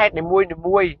ខេត្តនី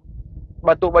មួយ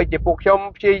បើទោះបីជាពួកខ្ញុំ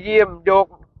ព្យាយាមយក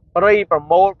រីប្រ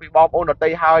មូលពីបងប្អូនដទៃ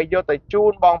ហើយយកទៅជូ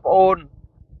នបងប្អូន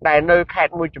ដែលនៅខេត្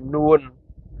តមួយចំនួន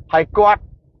ហើយគាត់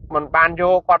មិនបានយ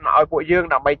កគាត់មកឲ្យពួកយើង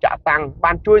ដើម្បីចាក់តាំង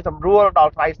បានជួយសម្រួលដ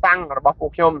ល់ថ្លៃសាំងរបស់ពួ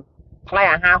កខ្ញុំថ្លៃ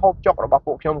អាហារហូបចុករបស់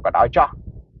ពួកខ្ញុំក៏ដោយចោះ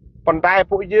ប៉ុន្តែ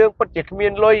ពួកយើងពិតជាគ្មា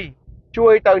នលុយជួ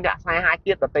យទៅអ្នកស្នេហា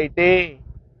ជាតិដទៃទេ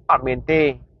អត់មានទេ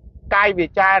កាយវា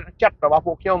ចាចិត្តរបស់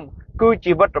ពួកខ្ញុំគឺ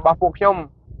ជីវិតរបស់ពួកខ្ញុំ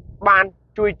បាន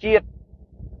ជួយជាតិ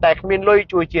តែគ្មានលុយ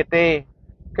ជួយជាតិទេ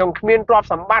ខ្ញុំគ្មានទ្រព្យ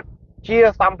សម្បត្តិជា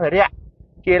សម្ភារៈ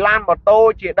ជាឡានម៉ូតូ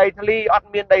ជាដីធ្លីអត់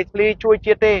មានដីធ្លីជួយ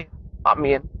ជាតិទេអត់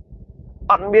មា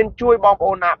នជួយបងប្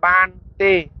អូនណាបាន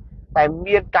ទេតែ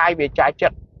មានកាយវាចាចិ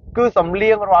ត្ត គឺសំ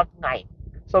លៀងរាល់ថ្ងៃ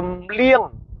សំលៀង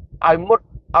ឲ្យមុត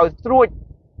ឲ្យស្រួច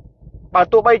បើ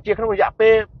ទោះបីជាក្នុងរយៈពេ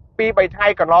ល2-3ថ្ងៃ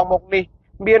កន្លងមកនេះ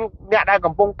មានអ្នកដែល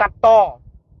កំពុងកាត់ត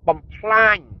បំផ្លា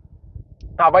ញ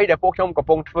អ្វីដែលពួកខ្ញុំកំ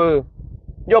ពុងធ្វើ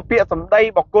យកពាក្យសម្ដី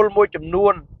បកគលមួយចំនួ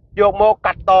នយកមក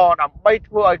កាត់តដើម្បី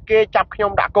ធ្វើឲ្យគេចាប់ខ្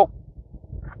ញុំដាក់គុក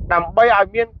ដើម្បីឲ្យ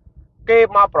មានគេ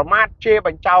មកប្រមាថជេរប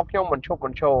ញ្ចោខ្ញុំមិនឈប់មិ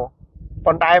នឈរ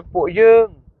ប៉ុន្តែពួកយើង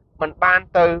មិនបាន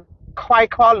ទៅខ្វាយ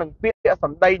ខ្វល់នឹងពាក្យស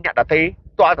ម្ដីអ្នកដទៃ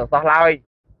ទាល់តែសោះឡើយ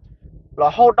រ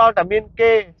ហូតដល់តែមាន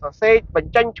គេសរសេរប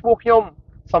ញ្ចេញឈ្មោះខ្ញុំ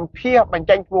សម្ភាសបញ្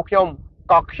ចេញឈ្មោះខ្ញុំ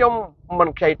ក៏ខ្ញុំមិន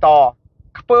ខ្ចីត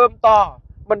ខ្ពើមត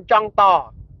មិនចង់ត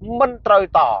មិនត្រូវ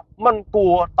តមិនគួ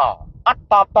រតអត់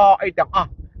តអីទាំងអស់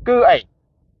គឺអី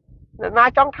ណា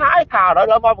ចង់ថាអីថាដ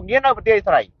ល់មកបង្រៀននៅប្រទេស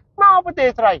ស្រីមកប្រទេស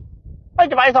ស្រីហើយ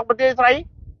ច្បាប់ស្រុកប្រទេសស្រី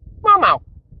មក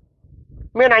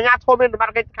មានអាជ្ញាធរមានសមត្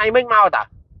ថកិច្ចថ្ងៃមិញមកតា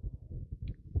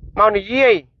មកនិយា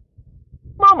យ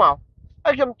មក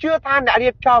ហើយខ្ញុំជឿថាអ្នករៀ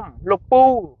បចំលោកពូ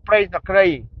ព្រៃសក្រី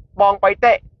បងបៃ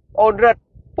តេអូនរិទ្ធ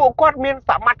ពួកគាត់មាន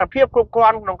សមត្ថភាពគ្រប់គ្រា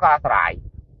ន់ក្នុងការស្រាយ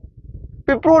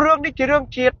ពីព្រោះរឿងនេះជារឿង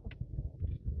ជាតិ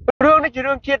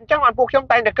អញ្ចឹងបានពួកខ្ញុំ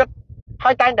តែងតែគិត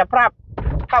ហើយតែងតែប្រាប់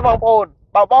ថាបងប្អូន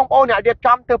បើបងប្អូនអ្នករៀប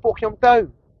ចំទៅពួកខ្ញុំទៅ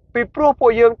ពីព្រោះពួ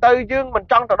កយើងទៅយើងមិន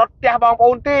ចង់ទៅដុតផ្ទះបងប្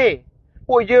អូនទេ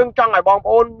ពួកយើងចង់ឲ្យបង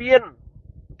ប្អូនមាន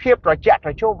ភាពត្រជាក់ត្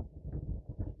រជុំ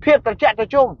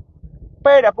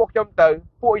ពេលដែលពួកខ្ញុំទៅ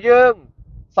ពួកយើង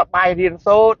សប្បាយរៀន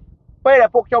សូត្រពេលដែល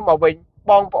ពួកខ្ញុំមកវិញ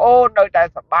បងប្អូននៅតែ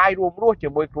សប្បាយរួមរស់ជា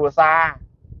មួយគ្រួសារ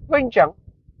វិញអញ្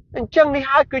ចឹងនេះ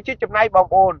ហើយគឺជាចំណាយបង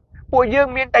ប្អូនពួកយើង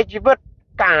មានតែជីវិត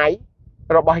កាយ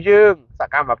របស់យើងស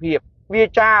កម្មភាពវា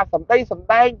ចាសម្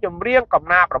ដែងចម្រៀងកំ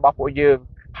ណាព្យរបស់ពួកយើង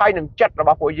ហើយនឹងចិត្តរប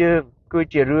ស់ពួកយើងគឺ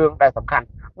ជារឿងដែលសំខាន់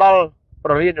ដល់ប្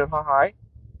រលានយន្តហោះហើយ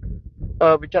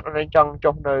វិចិត្រអរិញចង់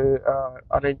ចុះនៅ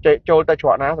អរិញចូលទៅច្រ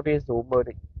កណាទៅវាស៊ូមមើល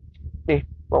នេះ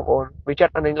បងប្អូនវិចិត្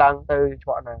រអរិញឡើងទៅច្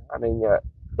រកណាអរិញ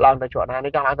ឡើងទៅច្រកណា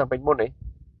នេះចង់ឡើងទៅពេញមុននេះ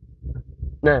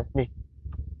នេះ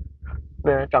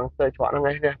ចង់ទៅច្រកហ្នឹង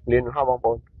ឯងនេះលានយន្តហោះបងប្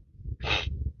អូន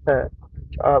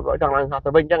ចង់ឡើងហោះទៅ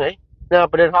វិញអញ្ចឹងហី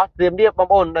ប្រលានយន្តហោះត្រៀមរៀបបង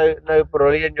ប្អូននៅប្រ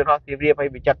លានយន្តហោះត្រៀមរៀបឲ្យ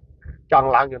វិចិត្រចង់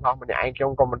ឡើងយន្តហោះម្នាក់ឯងខ្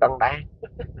ញុំក៏មិនដឹងដែរ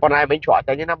ប៉ុន្តែវិញច្រក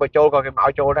តែណាបើចូលក៏គេមកឲ្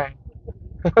យចូលដែរ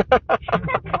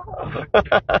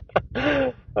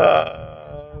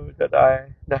ទៅដែរ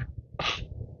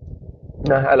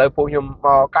ណាឥឡូវពួកខ្ញុំម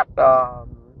កកាត់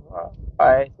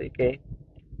បែស្អីគេ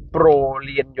ប្រូ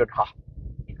លៀនយន្តហោះ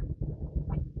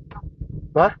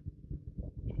ណា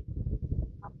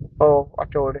អូអ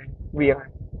ត់ចូលទេវៀង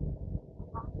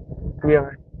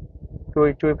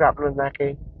ជួយប្រាប់នរណាគេ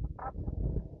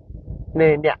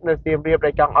នេះអ្នកនៅសៀមរាបដែ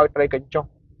លចង់ឲ្យត្រីកញ្ចុះ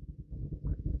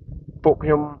ពួកខ្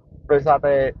ញុំដោយសារ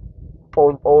តែប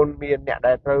ងប្អូនមានអ្នក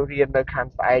ដែលត្រូវរៀននៅខាង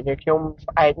ស្អែកហើយខ្ញុំ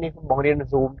ស្អែកនេះបងរៀន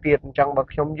Zoom ទៀតអញ្ចឹងបើ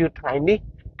ខ្ញុំយឺតថ្ងៃនេះ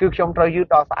គឺខ្ញុំត្រូវយឺត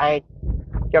ដល់ស្អែក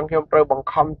អញ្ចឹងខ្ញុំត្រូវបង្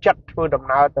ខំចិត្តធ្វើដំ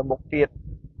ណើរទៅមុខទៀត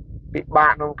ពិបា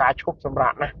កក្នុងការឈប់សម្រា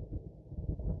កណាស់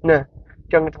អ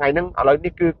ញ្ចឹងថ្ងៃហ្នឹងឥឡូវ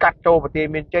នេះគឺកាត់ចូលប្រទេស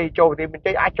មានជ័យ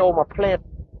អាចចូលមួយផ្លេត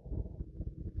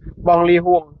បងលី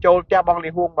ហួងចូលផ្ទះបងលី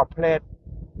ហួងមួយផ្លេត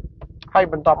ហើយ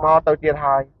បន្ទាប់មកទៅទៀត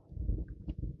ហើយ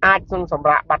អាចនឹងសម្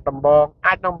រាប់បាត់ដំបង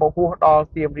អាចនឹងបហួសដល់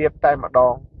សៀមរាបតែម្ដ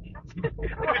ង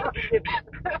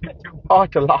អស់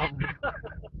ច្រឡំ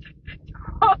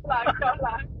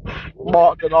ប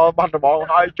កទៅដល់បាត់ដំបង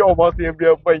ហើយចូលមកសៀមរា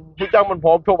បវិញអញ្ចឹងមិនព្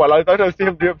រមធប់ឥឡូវទៅសៀ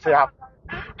មរាបស្រាប់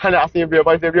ហើយអ្នកសៀមរាប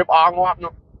អងងាប់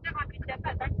នោះ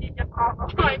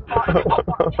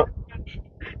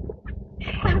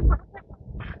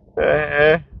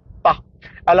តោះ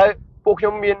ឥឡូវពួកខ្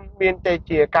ញុំមានតែ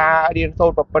ជាការរៀនសូ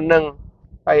ត្រប៉ុណ្ណឹង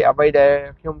ហើយអ្វីដែល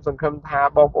ខ្ញុំសង្ឃឹមថា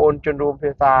បងប្អូនជនរួម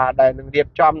ភាសាដែលនឹងរៀប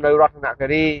ចំនៅរតនគិ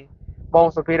រីបង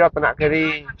សុភីរតនគិរី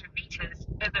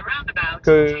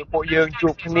គឺពួកយើងជួ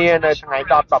បគ្នានៅថ្ងៃ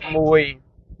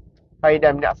10-11ហើយដែ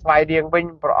លអ្នកស្វាយរៀងវិញ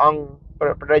ព្រះអង្គព្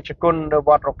រះរាជគុណនៅវ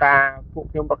ត្តរកាពួក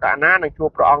ខ្ញុំប្រកាសណានឹងជួប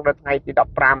ព្រះអង្គនៅថ្ងៃទី15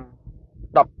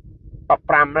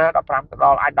ណា15ទៅដ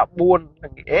ល់អាច14នឹ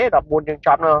ង14យើងច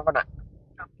ប់ណាប៉ុណ្ណា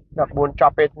14ច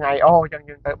ប់ពេលថ្ងៃអញ្ចឹង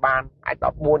យើងទៅបានអាច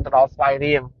14ទៅដល់ស្វាយ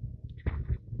រៀង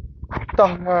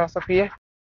តោះសូហ្វី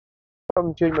សូម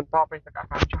អញ្ជើញបន្តបេសកកម្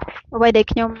មចុះអ្វីដែល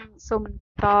ខ្ញុំសូមបន្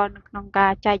តនៅក្នុងកា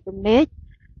រចែកចំណេញ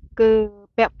គឺ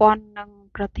ពាក់ព័ន្ធនឹង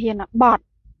ប្រធានបទ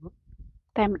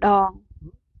តែម្ដង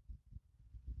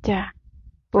ចា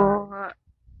ព្រោះ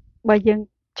បើយើង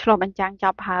ឆ្លុះបញ្ចាំងច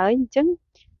ប់ហើយអញ្ចឹង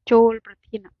ចូលប្រ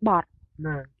ធានបទ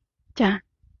ណាចា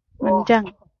មិនអញ្ចឹង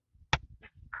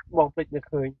បងភ្លេចនឹក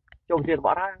ឃើញចូលប្រធានប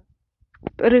ទហើយ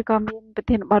ឬក៏មានប្រ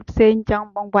ធានបទផ្សេងចង់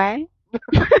បងវ៉ែ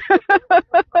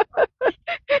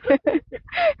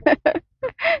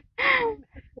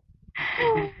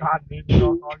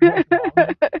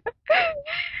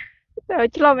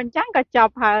ឆ្លង បញ្ចាំងក៏ច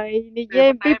ប់ហើយនិយាយ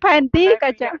ពីផែនទីក៏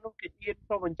ចប់នោះគេទៀនឆ្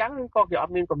លុះបញ្ចាំងឬក៏គេអ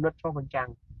ត់មានកំណត់ឆ្លុះបញ្ចាំង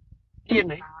ទៀន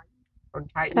ហ៎คน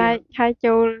ไทยហើយ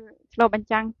ចូលឆ្លុះបញ្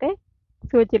ចាំងទេ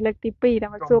សួរជាលើកទី2តែ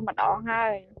មកសួរម្ដងហើ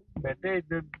យមែនទេ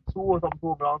សួរសុំសួ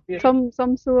រម្ដងទៀត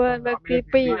សុំសួរលើកទី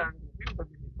2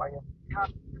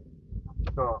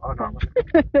ក៏អត់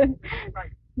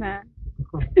ណា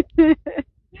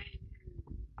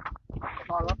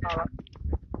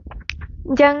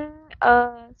អញ្ចឹង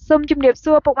សូមជម្រាប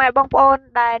សួរពុកម៉ែបងប្អូន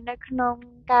ដែលនៅក្នុង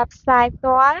ការផ្សាយផ្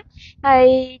ទាល់ហើយ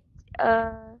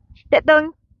តេ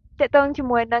តងជា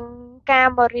មួយនឹងការ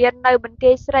មករៀននៅបន្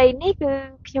ទាយស្រីនេះគឺ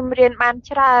ខ្ញុំរៀនបាន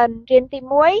ច្រើនរៀនទី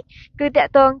1គឺតេ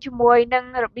តងជាមួយនឹង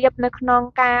របៀបនៅក្នុង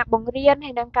ការបង្រៀន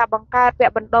ហើយនិងការបង្កើតវ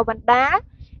គ្គបណ្ដុះបណ្ដាល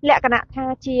លក្ខណៈថា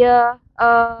ជា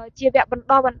វគ្គបណ្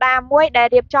ដុះបណ្ដាលមួយដែល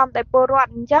រៀបចំដោយពលរដ្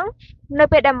ឋអញ្ចឹងនៅ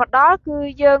ពេលដែលមកដល់គឺ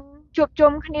យើងជួប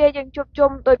ជុំគ្នាយើងជួប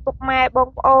ជុំដោយពុកម៉ែបង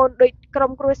ប្អូនដោយក្រុ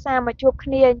មគ្រួសារមកជួបគ្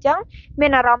នាអញ្ចឹងមា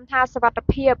នអារម្មណ៍ថាសុវត្ថិ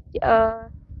ភាព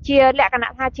ជាលក្ខ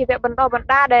ណៈថាជាវគ្គបណ្ដុះបណ្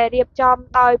ដាលដែលរៀបចំ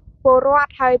ដោយពលរដ្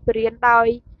ឋហើយបរៀនដោយ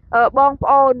បងប្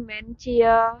អូនមិនមែនជា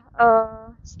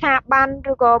ស្ថាប័ន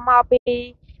ឬក៏មកពី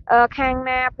ខាង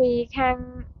ណាពីខាង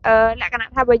លក្ខណៈ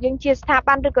ថាបើយើងជាស្ថា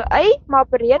ប័នឬក៏អីមក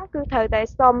បរៀនគឺត្រូវតែ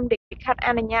សុំលិខិតអ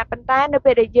នុញ្ញាតប៉ុន្តែនៅ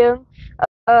ពេលដែលយើង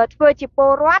ធ្វើជាព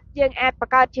លរដ្ឋយើងអាចប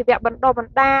ង្កើតជាវគ្គបណ្ដុះប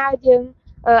ណ្ដាលយើង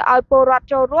ឲ្យពលរដ្ឋ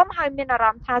ចូលរួមហើយមានអារ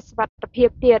ម្មណ៍ថាសុវត្ថិភាព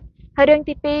ទៀតហើយរឿង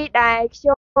ទី2ដែលខ្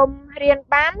ញុំរៀន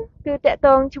បានគឺតកត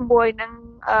ងជាមួយនឹង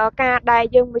ការដែល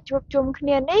យើងមកជួបជុំគ្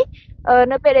នានេះ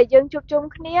នៅពេលដែលយើងជួបជុំ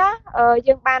គ្នា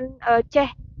យើងបានចេះ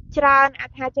ច្រើនអា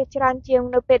ចថាចេះច្រើនជាង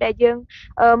នៅពេលដែលយើង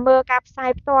មើលការផ្សា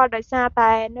យផ្ទាល់ដោយសារ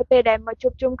តែនៅពេលដែលមកជួ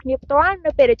បជុំគ្នាផ្ទាល់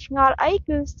នៅពេលដែលឆ្ងល់អី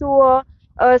គឺសួរ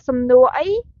សំណួរអី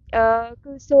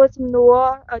គឺសួរសំណួរ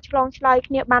ឆ្លងឆ្លើយ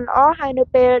គ្នាបានល្អហើយនៅ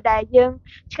ពេលដែលយើង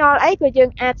ឆ្ងល់អីក៏យើង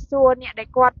អាចសួរអ្នកដែល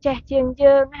គាត់ចេះជាង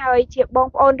យើងហើយជាបង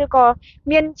ប្អូនឬក៏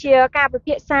មានជាការពិ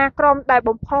ភាក្សាក្រុមដែល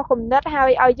បំផុសគំនិតហើ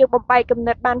យឲ្យយើងបំបែកគំ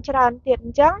និតបានច្រើនទៀតអ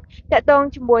ញ្ចឹងតកតង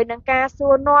ជាមួយនឹងការសួ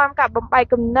រនាំការបំបែក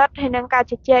គំនិតហើយនឹងការ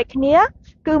ជជែកគ្នា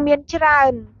គឺមានច្រើ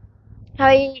ន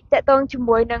ហើយតកតងជា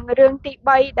មួយនឹងរឿងទី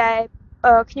3ដែល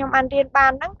ខ្ញុំបានរៀនបា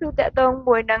នហ្នឹងគឺតកតង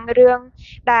មួយនឹងរឿង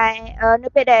ដែលនៅ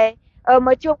ពេលដែលម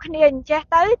កជួបគ្នាអញ្ចេះ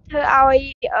ទៅធ្វើឲ្យ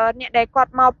អ្នកដែលគា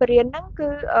ត់មកបរៀនហ្នឹងគឺ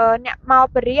អ្នកមក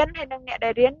បរៀនហើយនិងអ្នកដែ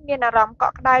លរៀនមានអារម្មណ៍ក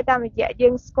ក់ក្ដៅតាមរយៈយើ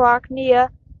ងស្គាល់គ្នា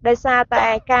ដោយសារតែ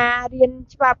ការរៀន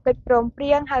ច្បាប់កិច្ចព្រមព្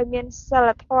រៀងហើយមានសិល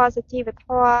ធម៌សុជីវធ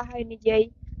ម៌ហើយនិយាយ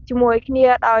ជាមួយគ្នា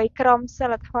ដោយក្រុមសិ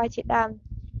លធម៌ជាដើម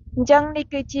អញ្ចឹងនេះ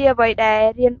គឺជាអ្វីដែល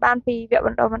រៀនបានពីវគ្គប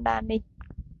ណ្ដុះបណ្ដាលនេះ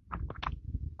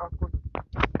អរគុណ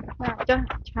ចុះ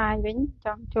ឆាយវិញច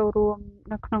ង់ចូលរួម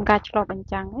នៅក្នុងការឆ្លុះបញ្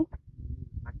ចាំងហ្នឹង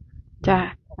ចា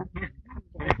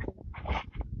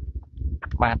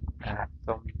បាទ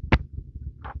សូម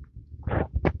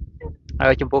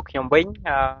ចំពោះខ្ញុំវិញ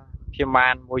ខ្ញុំបា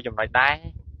នមួយចំណុចដែរ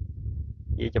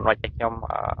ជាចំណុចដែលខ្ញុំ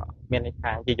មានន័យ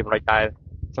ថាជាចំណុចដែល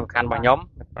សំខាន់របស់ខ្ញុំ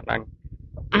ប៉ុណ្ណឹង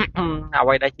អ្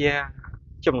វីដែលជា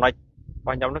ចំណុចរប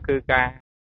ស់ខ្ញុំនោះគឺ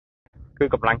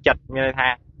កម្លាំងចិត្តមានន័យថា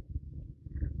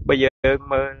បើយើង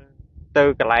មើលទៅ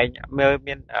កន្លែងមើល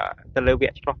មានទៅលើវ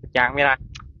គ្គឆ្លុះបញ្ចាំងមានថា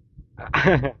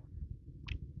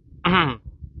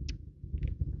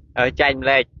ចែកម្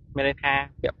លែកមានន័យថា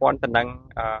ពាក់ព័ន្ធទៅនឹង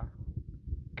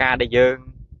ការដែលយើង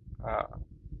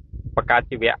បង្កើត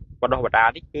ជីវៈបណ្ដុះបណ្ដាល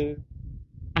នេះគឺ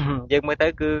យើងមើលទៅ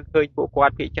គឺឃើញពួកគា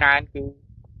ត់ភាគច្រើនគឺ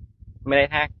មានន័យ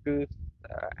ថាគឺ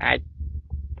អាច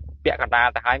ពាក់កណ្ដាល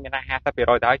ទៅហើយមានថា 50%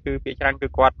 ទៅហើយគឺភាគច្រើនគឺ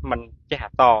គាត់មិនចេះអ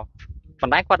ក្សរប៉ុ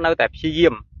ន្តែគាត់នៅតែព្យាយា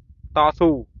មតស៊ូ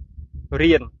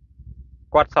រៀន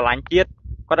គាត់ស្រឡាញ់ជាតិ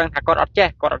គាត់ដឹងថាគាត់អត់ចេះ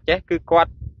គឺគា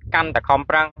ត់កាន់តែខំ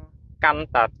ប្រឹងកាន់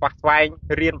តែស្វះស្វែង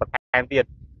រៀនបន្ថែមទៀត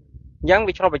អញ្ចឹង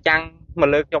វាឆ្លុះបញ្ចាំងមក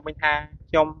លើខ្ញុំវិញថា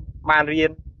ខ្ញុំបានរៀ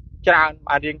នច្រើន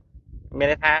បានរៀនមាន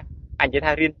ន័យថាអញនិយាយ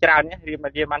ថារៀនច្រើនរៀន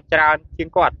បានច្រើនជាង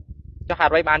គាត់ចុះហេ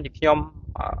តុអ្វីបានជាខ្ញុំ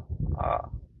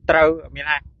ត្រូវមាន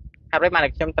ថាហេតុអ្វីបាន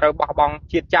ជាខ្ញុំត្រូវបោះបង់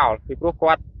ជាតិចោលពីព្រោះ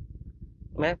គាត់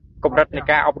ណាកម្រិតនៃ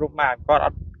ការអប់រំមកគាត់អ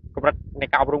ត់កម្រិតនៃ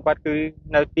ការអប់រំគាត់គឺ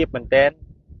នៅទាបមែនទែន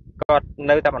គាត់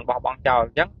នៅតែមិនបោះបង់ចោលអ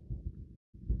ញ្ចឹង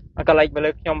ក៏លេចមកលើ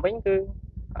ខ្ញុំវិញគឺ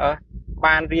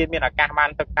បានរៀនមានឱកាសបាន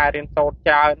សិក្សារៀនសូត្រ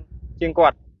ច្រើនជាងគា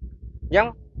ត់អញ្ចឹង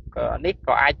នេះ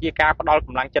ក៏អាចជាការផ្ដល់ក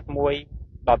ម្លាំងចិត្តមួយ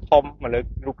ដ៏ធំមកលើ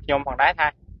រូបខ្ញុំផងដែរថា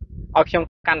ឲ្យខ្ញុំ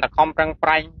កាន់តែខំប្រឹងប្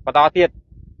រែងបន្តទៀត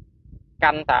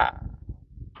កាន់តែ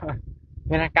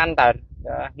មានថាកាន់តែ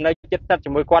នៅចិត្តស្និទ្ធជា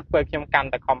មួយគាត់ធ្វើឲ្យខ្ញុំកាន់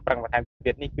តែខំប្រឹងបន្ថែម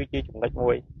ទៀតនេះគឺជាចំណុច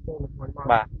មួយ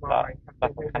បាទ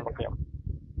សំខាន់របស់ខ្ញុំ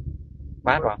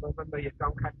បាទបងបើយើងច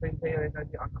ង់ខាត់ផ្សេងៗឲ្យទៅ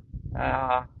ជាអត់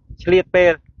ឆ្លៀតពេ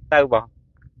លទៅបង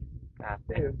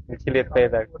ឆ្លៀតពេល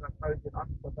ទៅទៅជាអត់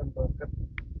បើមិនគិត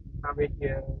ថាវា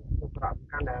ជា សារៈសំ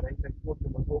ខាន់ដែលទៅជួបជា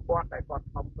មួយពួកគាត់តែគាត់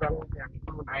ខំប្រឹងទាំងខ្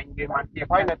លួនឯងវាបានជា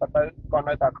ហើយនៅទៅគាត់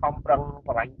នៅតែខំប្រឹងប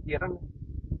រិញ្ញាទៀតហ្នឹង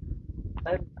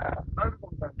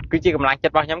គឺជាកម្លាំងចិ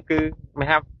ត្តរបស់ខ្ញុំគឺមិន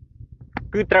ថា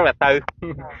គឺត្រូវតែទៅ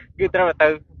គឺត្រូវតែទៅ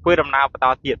ធ្វើដំណើរបន្ត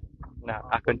ទៀតណា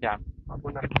អរគុណច្រើនអរគុ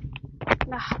ណណាស់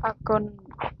អរគុណ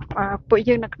ពួក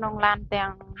យើងនៅក្នុងឡានទាំ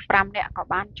ង5នាក់ក៏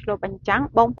បានឆ្លុះបញ្ចាំង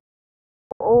បង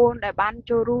ប្អូនដែលបាន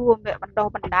ចូលរួមវគ្គបណ្ដុះ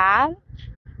បណ្ដាល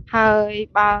ហើយ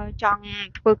បើចង់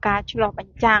ធ្វើការឆ្លុះប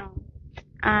ញ្ចាំង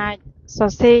អាចស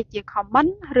រសេរជា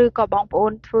comment ឬក៏បងប្អូ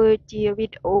នធ្វើជាវី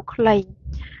ដេអូខ្លី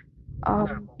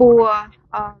ពួក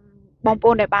បងប្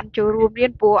អូនដែលបានចូលរួមរៀ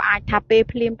នពួកអាចថាពេល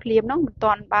ភ្លាមហ្នឹងមិន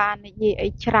ទាន់បាននិយាយអី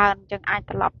ច្រើនអញ្ចឹងអាច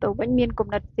ត្រឡប់ទៅវិញមានគំ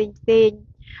និតផ្សេង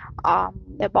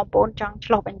ដែលបងប្អូនចង់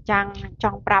ឆ្លុះបញ្ចាំងច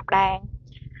ង់ប្រាប់ដែរ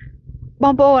ប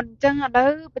ងប្អូនអញ្ចឹងឥឡូ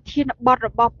វប្រធានបទរ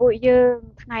បស់ពួកយើង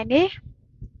ថ្ងៃនេះ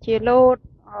ជាលោត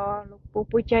លោកពូ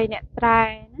ពូជ័យអ្នកត្រែ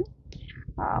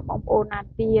ណាបងប្អូនណា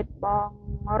ទៀតបង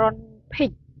រុនភិ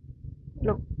ក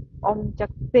លោកអ៊ំចឹ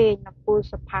កសេងលោកពូ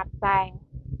សុផាតសែង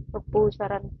លោកពូស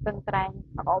រិនស្ទឹងត្រែង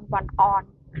លោកអ៊ំវ៉ាន់អន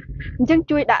អញ្ចឹង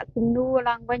ជួយដាក់សំណួរ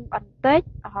ឡើងវិញបន្តិច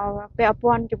ពាក់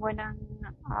ព័ន្ធជាមួយនឹង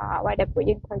អ្វីដែលពួក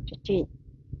យើងត្រូវជជែក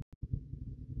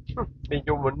និយ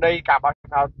មន័យការបោះឆ្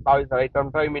នោតដោយសេរីត្រឹម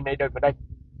ត្រូវមានន័យដូចម្ដេច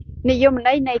និយម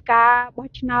ន័យនៃការបោះ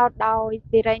ឆ្នោតដោយ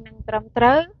សេរីនិងត្រឹមត្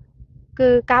រូវគឺ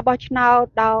ការបោះឆ្នោត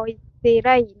ដោយសេ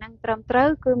រីនិងត្រឹមត្រូវ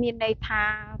គឺមានន័យថា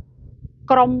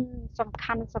ក្រុមសំ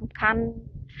ខាន់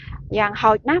យ៉ាង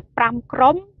ហោចណាស់5ក្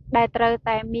រុមដែលត្រូវ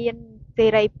តែមានសេ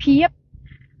រីភាព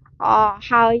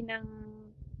ហើយនឹង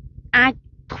អាច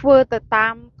ធ្វើទៅតា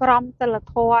មក្រមសីល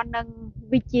ធម៌និង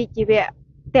វិជ្ជាជីវៈ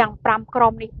ទាំង5ក្រុ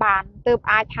មនេះបានទើប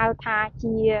អាចហៅថា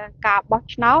ជាការបោះ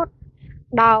ឆ្នោត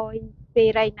ដោយសេ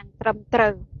រីនិងត្រឹមត្រូ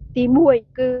វទី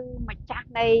1គឺម្ចាស់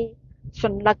នៃស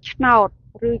ញ្ញលឹកឆ្នោត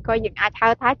ឬក៏យើងអាចហៅ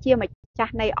ថាជាម្ចា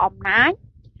ស់នៃអំណាច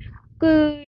គឺ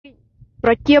ប្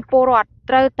រជាពលរដ្ឋ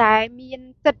ត្រូវតែមាន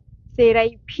សិទ្ធិសេរី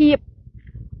ភាព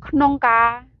ក្នុងការ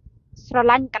ស្រ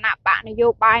ឡាញ់គណៈបកនយោ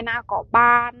បាយណាក៏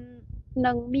បាន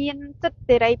នឹងមានសិទ្ធិ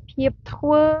សេរីភាពធ្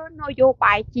វើនយោ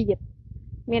បាយជាតិ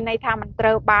មានន័យថាមិនត្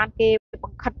រូវបានគេប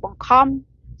ង្ខិតបង្ខំ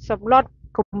សម្លុត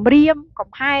គំរាមកំ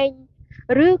ហែង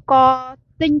ឬក៏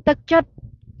ទិញទឹកចិត្ត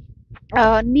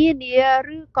នានា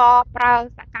ឬក៏ប្រើ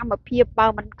សកម្មភាពបើ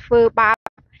មិនធ្វើបាប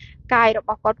កាយរប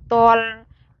ស់គាត់ផ្ទាល់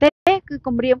ទេគឺ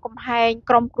គំរាមកំហែង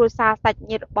ក្រុមគ្រួសារសាច់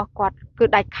ញាតិរបស់គាត់គឺ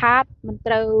ដាច់ខាតមិន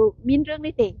ត្រូវមានរឿង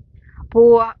នេះទេព្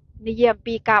រោះនិយាយអំ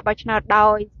ពីការបោះឆ្នោតដោ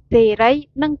យសេរី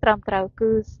និងត្រឹមត្រូវគឺ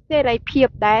សេរីភាព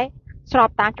ដែលស្រប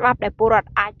តាមច្បាប់ដែលពលរដ្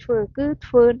ឋអាចធ្វើគឺ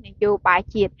ធ្វើនយោបាយ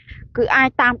ជាតិគឺអាច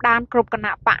តាមដានគ្រប់គ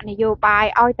ណៈបកនយោបាយ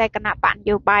ឲ្យតែគណៈបកន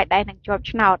យោបាយដែលនឹងជាប់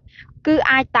ឆ្នោតគឺ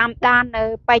អាចតាមដាននៅ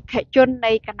បេក្ខជន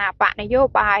នៃគណៈបកនយោ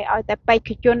បាយឲ្យតែបេក្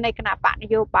ខជននៃគណៈបកន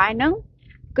យោបាយហ្នឹង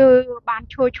គឺបាន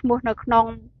ចូលឈ្មោះនៅក្នុង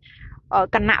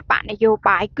គណៈបកនយោ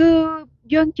បាយគឺ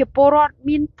យើងជាពលរដ្ឋ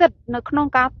មានសិទ្ធិនៅក្នុង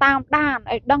ការតាមដាន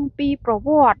ឲ្យដឹងពីប្រវ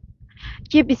ត្តិ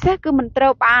ជាពិសេសគឺមិនត្រូ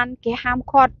វបានគេហាម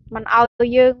ឃាត់មិនឲ្យ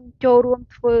យើងចូលរួម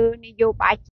ធ្វើនយោ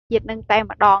បាយជាតិនឹងតែ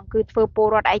ម្ដងគឺធ្វើពល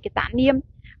រដ្ឋឯកតនាម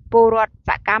ពលរដ្ឋ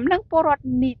សកម្មនិងពលរដ្ឋ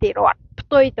នីតិរដ្ឋផ្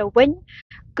ទុយទៅវិញ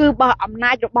គឺបើអំ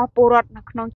ណាចរបស់ពលរដ្ឋនៅ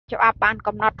ក្នុងច្បាប់បាន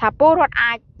កំណត់ថាពលរដ្ឋ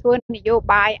អាចធ្វើនយោ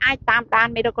បាយអាចតាមដាន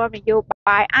មេដឹកនាំនយោ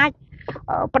បាយអាច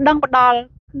បណ្ដឹងផ្ដល់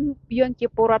គឺយើងជា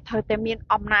ពលរដ្ឋត្រូវតែមាន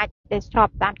អំណាចដែលស្រប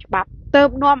តាមច្បាប់ទើប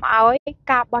នាំឲ្យ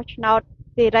ការបោះឆ្នោត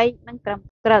សេរីនិងត្រឹម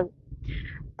ត្រូវ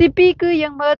ទី2គឺយើ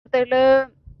ងមើលទៅលើ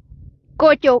កោ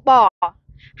ជប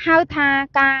ហៅថា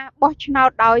ការបោះឆ្នោត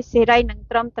ដោយសេរីនិង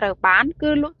ត្រឹមត្រូវបានគឺ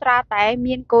លុះត្រាតែ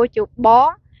មានកោជប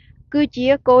គឺជា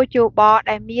កោជប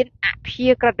ដែលមានអព្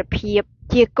យាក្រឹតភាព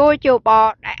ជាកោជប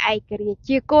ដែលឯករាជ្យ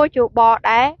ជាកោជប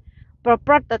ដែលប្រ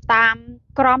ព្រឹត្តទៅតាម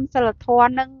ក្រមសីលធ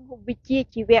ម៌និងវិជ្ជា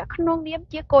ជីវៈក្នុងនាម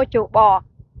ជាកោជប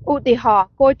ឧទាហរណ៍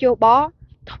កោជប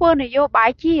ធ្វើនយោបា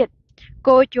យជាតិ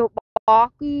កោជប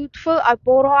គឺធ្វើឲ្យព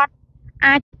លរដ្ឋ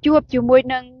អាចជួបជាមួយ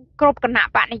នឹងគ្រប់គណៈ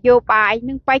បកនយោបាយ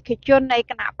និងបេក្ខជននៃ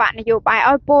គណៈបកនយោបាយ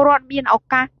ឲ្យពលរដ្ឋមានឱ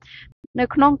កាសនៅ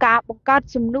ក្នុងការបង្កើត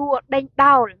សំណួរដេញ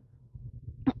ដោល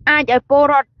អាចឲ្យពល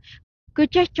រដ្ឋគឺ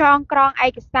ចេះចងក្រងឯ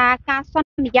កសារការស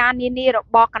ន្យានានារ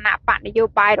បស់គណៈបកនយោ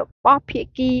បាយរបស់ភា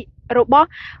គីរបស់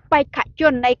បេក្ខជ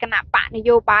ននៃគណៈបកន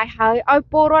យោបាយហើយឲ្យ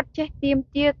ពលរដ្ឋចេះទាម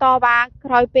ទារតវ៉ា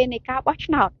ក្រោយពេលនៃការបោះ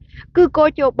ឆ្នោតគឺកោ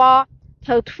ជប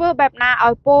ត្រូវធ្វើបែបណា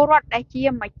ឲ្យពលរដ្ឋដែលជា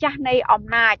ម្ចាស់នៃអំ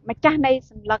ណាចម្ចាស់នៃ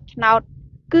សញ្ញលឹកឆ្នោត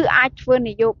គឺអាចធ្វើន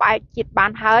យោបាយជាតិបា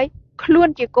នហើយខ្លួន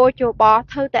ជាកោជប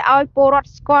ត្រូវតែឲ្យពលរដ្ឋ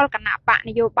ស្គាល់គណៈបក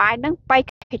នយោបាយនិងបេក្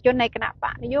ខជននៃគណៈប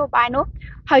កនយោបាយនោះ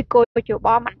ហើយកោជប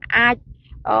มันអាច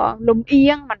លំអៀ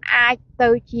ងมันអាចទៅ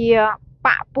ជាប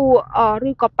កពួក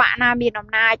ឬក៏បកណាមានអំ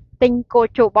ណាចទិញកោ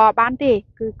ជបបានទេ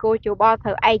គឺកោជបត្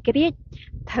រូវឯករាជ្យ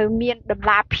ត្រូវមានតម្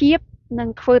លាភាព និង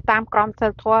ធ្វើតាមក្រមសី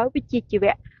លធម៌វិជ្ជាជី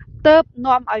វៈទើប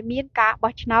នាំឲ្យមានការ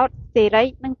បោះឆ្នោតសេរី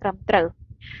និងត្រឹមត្រូវ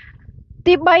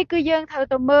ទី3គឺយើងត្រូវ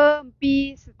ទៅមើលអំពី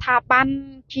ស្ថាប័ន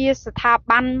ជាស្ថា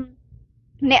ប័ន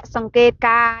អ្នកសង្កេត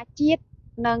ការណ៍ជាតិ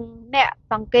និងអ្នក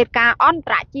សង្កេតការណ៍អន្ត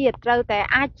រជាតិត្រូវតែ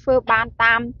អាចធ្វើបាន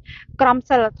តាមក្រម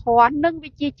សីលធម៌និង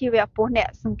វិជ្ជាជីវៈពោះអ្នក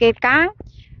សង្កេតការណ៍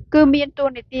គឺមានតួ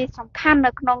នាទីសំខាន់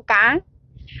នៅក្នុងការ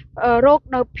រក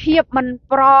នៅភាពមិន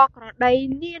ប្រក្រតី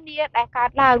នានាដែលកើត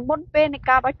ឡើងមុនពេលនៃ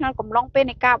ការបោះឆ្នោតកំឡុងពេល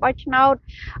នៃការបោះឆ្នោត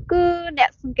គឺអ្នក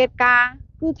សង្កេតការណ៍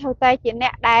គឺត្រូវតែជាអ្ន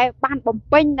កដែលបានបំ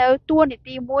ពេញនៅតួនា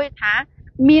ទីមួយថា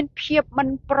មានភាពមិន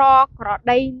ប្រក្រ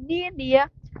តីនានា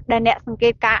ដែលអ្នកសង្កេ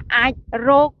តការណ៍អាចរ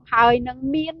កហើយនឹង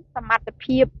មានសមត្ថ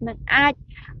ភាពនឹងអាច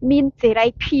មានសេរី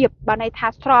ភាពបើន័យថា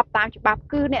ស្របតាមច្បាប់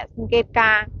គឺអ្នកសង្កេត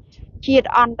ការណ៍ជាតិ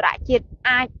អន្តរជាតិ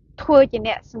អាចធ្វើជា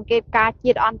អ្នកសង្កេតការណ៍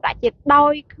ជាតិអន្តរជាតិដោ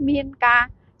យគ្មានការ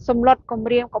សម្លុតគំ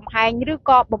រាមកំហែងឬ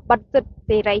ក៏បំបិទសិទ្ធិ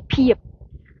សេរីភាព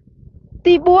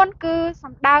ទី4គឺ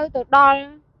សំដៅទៅដល់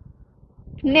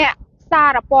អ្នកសា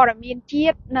រព័ត៌មានជា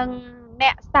តិនិងអ្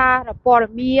នកសារព័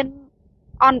ត៌មាន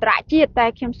អន្តរជាតិតែ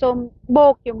ខ្ញុំសូមបូ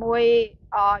កជាមួ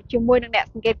យនឹងអ្នក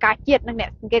សង្កេតការណ៍ជាតិនិងអ្នក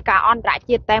សង្កេតការណ៍អន្តរ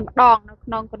ជាតិតែម្ដងនៅក្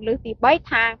នុងគន្លឹះទី3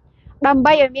ថាដើម្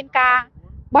បីឲ្យមានការ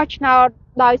បោះឆ្នោត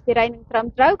ដោយសេរីនិងត្រឹម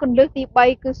ត្រូវគន្លឹះទី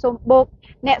3គឺសូមបូក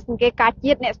អ្នកសង្កេតការណ៍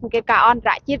ជាតិអ្នកសង្កេតការណ៍អន្ត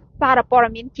រជាតិសារព័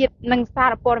ត៌មានជាតិនិងសា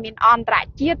រព័ត៌មានអន្តរ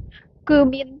ជាតិគឺ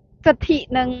មានសិទ្ធិ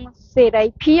និងសេរី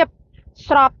ភាព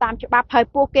ស្របតាមច្បាប់ហើយ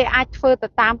ពួកគេអាចធ្វើទៅ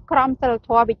តាមក្រមសីលធ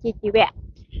ម៌វិជ្ជាជីវៈ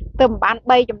ទៅមិនបាន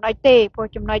3ចំណុចទេព្រោះ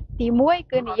ចំណុចទី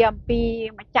1គឺនិយាយអំពី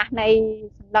ម្ចាស់នៃ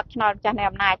សម្លឹកឆ្នោតម្ចាស់នៃ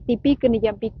អំណាចទី2គឺនិយា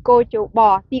យអំពីគោលយោប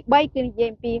ល់ទី3គឺនិយាយ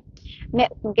អំពីអ្នក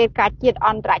សង្កេតការណ៍ជាតិអ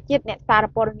ន្តរជាតិអ្នកសារ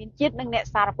ព័ត៌មានជាតិនិងអ្នក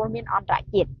សារព័ត៌មានអន្តរ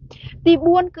ជាតិទី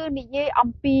4គឺនិយាយអំ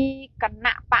ពីគ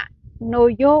ណៈបកន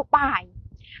យោបាយ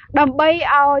ដើម្បី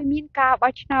ឲ្យមានការ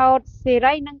បោះឆ្នោតសេ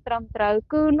រីនិងត្រឹមត្រូវ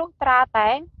គឺលុះត្រាតែ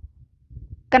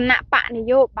គណៈបកន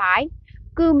យោបាយ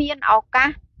គឺមានឱកាស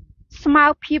ស្មើ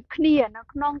ភាពគ្នានៅ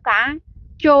ក្នុងការ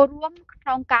ចូលរួមក្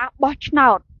នុងការបោះឆ្នោ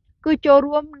តគឺចូល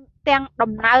រួមទាំង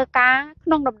ដំណើរការក្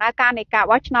នុងដំណើរការនៃការ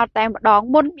បោះឆ្នោតតែម្ដង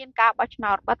មុនមានការបោះឆ្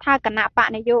នោតបើថាគណៈបក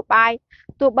នយោបាយ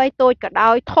ទោះបីតូចក៏ដោ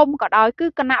យធំក៏ដោយគឺ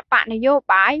គណៈបកនយោ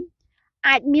បាយ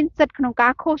អាចមានសិទ្ធិក្នុងកា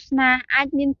រឃោសនាអាច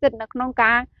មានសិទ្ធិនៅក្នុង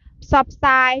ការផ្សព្វផ្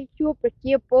សាយជួបប្រ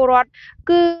ជាពលរដ្ឋ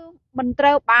គឺមិនត្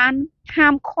រូវបានហា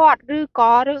មឃាត់ឬ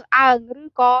ក៏រើសអើងឬ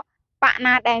ក៏បក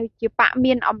ណាដែលជាបក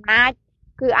មានអំណាច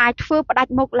គឺអាចធ្វើផ្ដា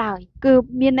ច់មុខឡើយគឺ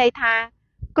មានន័យថា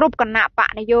គ្រប់គណៈបក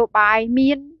នយោបាយ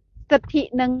មានសិទ្ធិ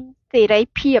និងសេរី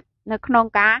ភាពនៅក្នុង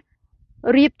ការ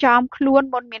រៀបចំខ្លួន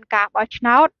មុនមានការបោះឆ្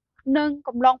នោតនិង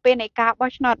កំឡុងពេលនៃការបោះ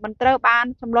ឆ្នោតមិនត្រូវបាន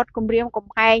សម្លុតគំរាមកំ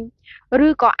ហែងឬ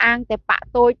ក៏អាងតែបក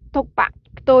តូចទុកបក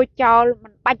តូចចោលមិ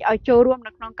នបាច់ឲ្យចូលរួម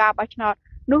នៅក្នុងការបោះឆ្នោត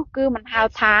នោះគឺមិនហៅ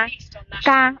ថា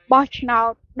ការបោះឆ្នោ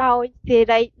តដោយសេ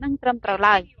រីនិងត្រឹមត្រូវ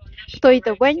ឡើយផ្ទុយ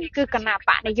ទៅវិញគឺគណៈប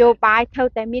កនយោបាយត្រូវ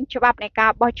តែមានច្បាប់នៃកា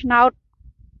របោះឆ្នោត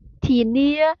ធា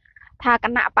នាថាគ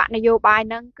ណៈបកនយោបាយ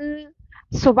នឹងគឺ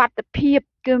សុវត្ថិភាព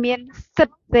គឺមានសិ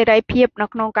ទ្ធិសេរីភាពនៅ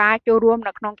ក្នុងការចូលរួម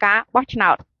នៅក្នុងការបោះឆ្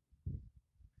នោត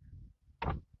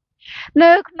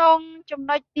នៅក្នុងចំ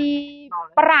ណុចទី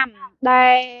5ដែ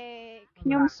លខ្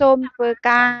ញុំសូមធ្វើ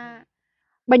ការ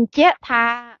បញ្ជាក់ថា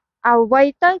អ្វី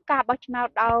ទៅការបោះឆ្នោត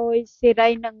ដោយសេរី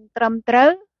និងត្រឹមត្រូ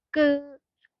វគឺ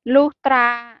លុះត្រា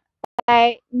តែ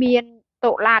មាន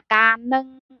តុលាការនិង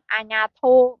អាជ្ញាធ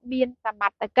រមានសម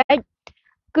ត្ថកិច្ច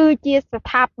គឺជាស្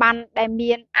ថាប័នដែល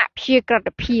មានអព្យាក្រឹត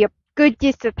ភាពគឺជា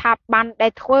ស្ថាប័នដែ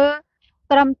លធ្វើ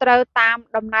ត្រឹមត្រូវតាម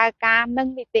ដំណើរការនិង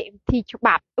នីតិវិធីច្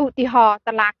បាប់ឧទាហរណ៍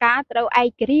តុលាការត្រូវឯ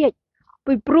ករាជ្យ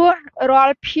ពីព្រោះរា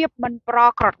ល់ភាពមិនប្រ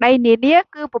ក្រតីនានា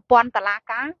គឺប្រព័ន្ធតុលា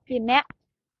ការជាអ្នក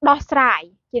ដោះស្រាយ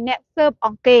ជាអ្នកស៊ើបអ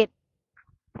ង្កេត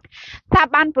ស្ថា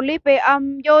ប័នប៉ូលីស PM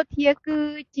យោធាគឺ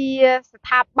ជាស្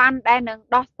ថាប័នដែលនឹង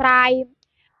ដោះស្រាយ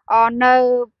នៅ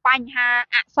បញ្ហា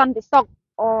អសន្តិសុខ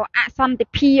អសន្តិ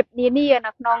ភាពនានា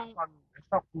នៅក្នុង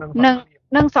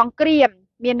នឹងសង្គ្រាម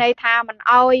មានន័យថាមិន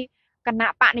អោយគណៈ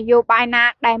បកនយោបាយណា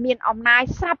ដែលមានអំណាច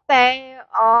ស្រាប់តែ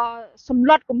សម្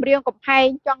លុតគម្រាមកំហែង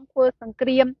ចង់ធ្វើសង្គ្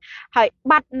រាមហើយ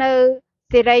បាត់នៅ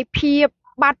សេរីភាព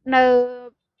បាត់នៅ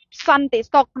សន្តិ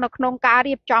សុខនៅក្នុងការ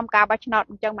រៀបចំការបោះឆ្នោត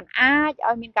អញ្ចឹងมันអាច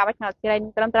ឲ្យមានការបោះឆ្នោតសេរីនិ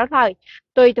ងត្រឹមត្រូវហើយ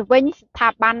ផ្ទុយទៅវិញស្ថា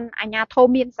ប័នអាជ្ញាធរ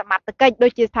មានសមត្ថកិច្ចដូ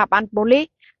ចជាស្ថាប័នប៉ូលីស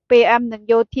PM និង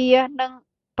យោធានិង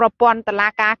ប្រព័ន្ធតុលា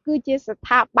ការគឺជាស្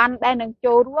ថាប័នដែលនឹង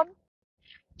ចូលរួម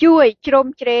ជួយជ្រោម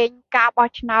ជ្រែងការបោះ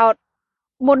ឆ្នោត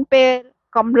មុនពេល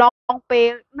កំឡុងពេ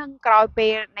លនិងក្រោយពេ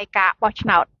លនៃការបោះឆ្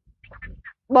នោត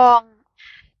បង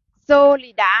សូ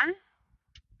លីដា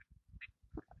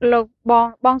លោក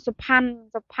បងសុផា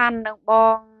ន់និងប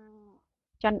ង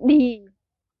ចន្ទឌី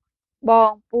ប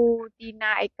ងពូទី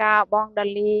ណាឯកាបងដា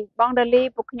លី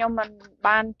ពួកខ្ញុំមិន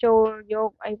បានចូលយ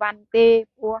កអីវ៉ាន់ទេ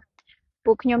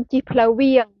ពួកខ្ញុំជិះផ្លូវ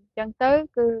វាងអញ្ចឹងទៅ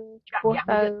គឺឆ្ពោះ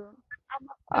ទៅ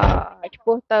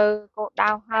គោលដៅ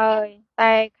ហើយ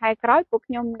តែខែក្រោយពួក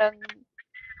ខ្ញុំនឹង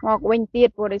មកវិញទៀត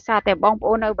ព្រោះដោយសារតែបងប្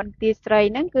អូននៅបន្ទាយស្រី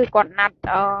ហ្នឹងគឺគាត់ណាត់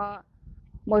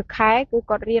មួយខែគឺ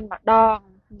គាត់រៀនម្ដង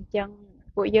អញ្ចឹង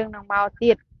ពួកយើងនឹងមក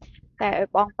ទៀតតែឲ្យ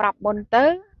បងប្រាប់មុនទៅ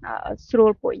ស្រួ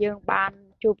លពួកយើងបាន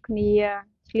ជួបគ្នា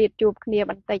ឆ្លៀតជួបគ្នា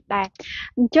បន្តិចដែរ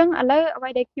អញ្ចឹងឥឡូវអ្វី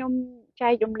ដែលខ្ញុំចែ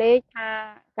ករំលែកថា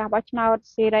ការបោះឆ្នោត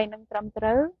សេរីនឹងត្រឹមត្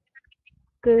រូវ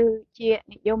គឺជា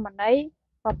និយមន័យ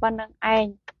ប៉ុណ្្នឹងឯង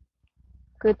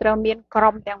គឺត្រូវមានក្រុ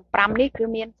មទាំង5នេះគឺ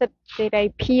មានសិទ្ធិសេរី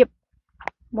ភាព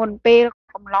មុនពេល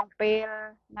កំឡុងពេល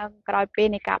និងក្រោយពេល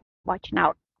នៃការបោះឆ្នោ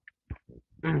ត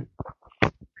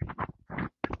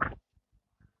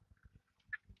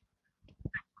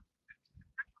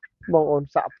បងអូន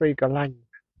សាក់ព្រីកន្លាញ់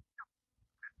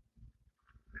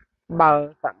បើ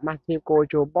សមាជិកគោ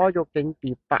ជបយកចេញ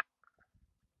ពីបក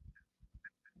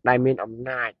ដែលមានអំ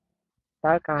ណាច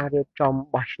តើការរៀបចំ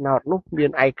បោះឆ្នោតនោះមាន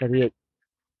ឯករាជ្យ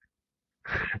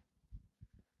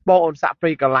បងអូនសាក់ព្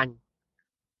រីកន្លាញ់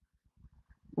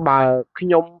បើខ្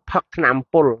ញុំផឹកថ្នាំ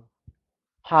ពុល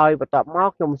ហើយបន្ទាប់មក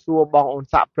ខ្ញុំសួរបងអូន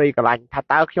សាក់ព្រីកន្លាញ់ថា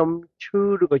តើខ្ញុំឈឺ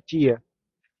ឬក៏ជា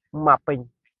មកពេញ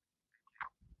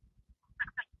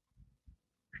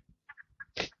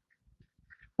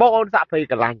បងអូនសាក់ព្រី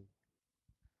កន្លាញ់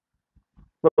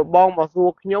បើបងមកសួរ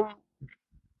ខ្ញុំ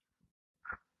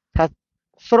ថា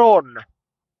ស្រូន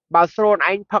បើស្រូន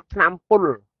ឯងផឹកថ្នាំពុល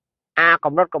ក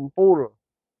ម្រិតកំពូល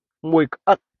មួយក្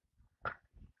អឹក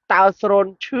តើស្រូន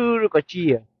ឈឺឬក៏ជា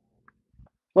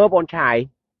មើលបងឆាយ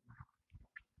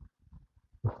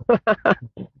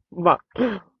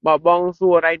បើបងសួ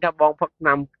រឯងថាបងផឹកថ្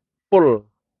នាំពុល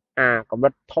កម្រិ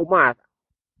តធំ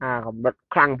កម្រិត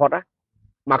ខ្លាំងផុតណា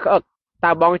មកក្អឹក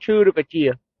តើបងឈឺឬក៏ជា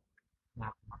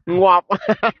ងាប់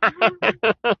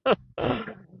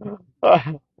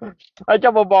ហើយ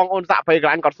ចាំបងអូនសាក់ព្រៃកន្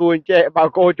លាញ់គាត់សួរអញ្ចេះបើ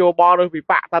គោជបឬពិ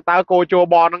បាកតើគោជ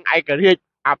បនឹងឯករាជ្យ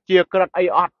អាប់ជាក្រិតអី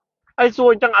អត់ហើយសួរ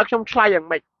អញ្ចឹងឲ្យខ្ញុំឆ្លើយយ៉ាង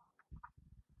ម៉េច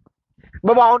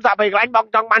បើបងអូនសាក់ព្រៃកន្លាញ់បង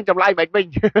ចង់បានចម្លើយមិនវិញ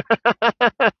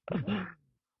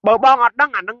បើបងអត់ដឹ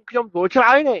ងអានឹងខ្ញុំស្រួលឆ្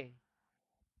លើយទេ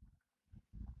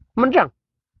មិនចឹង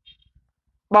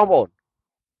បងប្អូន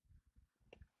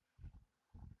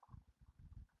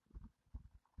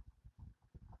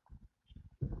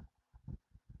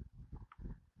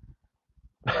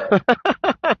ឥ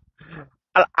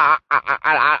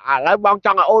ឡូវបងច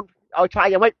ង់ឲ្យអូនឲ្យឆ្លើយ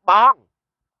យ៉ាងម៉េចបង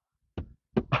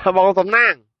សំណា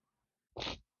ង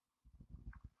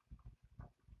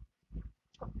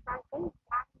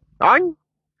អញ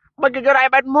មិនគេរ៉ៃ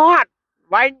បែបមាត់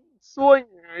វាយសួរ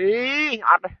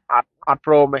អត់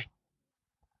ព្រមទេ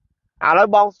ឥឡូវ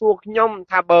បងសួរខ្ញុំ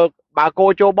ថាបើគោ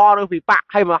ជបឬពិបាក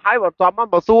ហើយមកហើយបន្ទាប់ម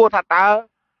កសួរថាតើ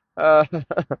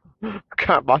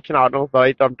ការបោះឆ្នោតនោះស្រី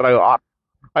ត្រឹមត្រូវអត់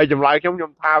ហើយចម្លើយខ្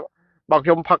ញុំថាបើខ្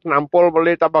ញុំផឹកថ្នាំពុលមក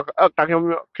លេតែបើក្អឹកតែខ្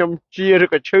ញុំជាឬ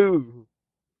ក៏ឈឺ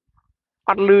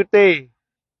អត់លឺទេ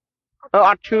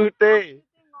អត់ឈឺទេ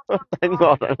តែង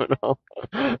ត់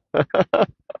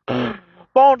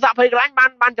បងសាក់ភ័យកន្លាញ់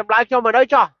បានចម្លើយខ្ញុំមកនៅ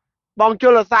ចុះបងជ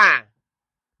លសា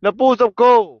នៅពូសុក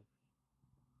គោ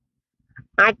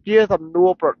អាចជាសំណួរ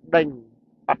ប្រដេញ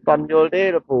អត់តន់យល់ទេ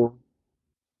លោកពូ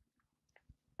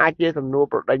អាចជាសំណួរ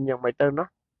ប្រដេញយ៉ាងម៉េចទៅណោះ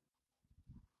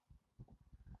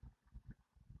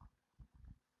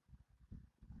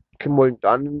ជាមួយមិន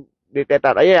តាន់និយាយតែ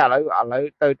អីឥឡូវ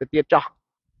ទៅទៀតចោះ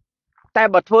តែ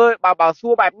បើសួ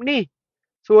របែបនេះ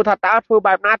សួរថាតើធ្វើ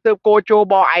បែបណាទើបគោជ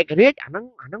បឯករាជ្យអាហ្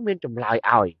នឹងមានចម្លើយ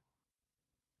ឲ្យ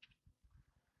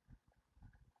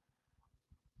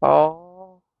អូ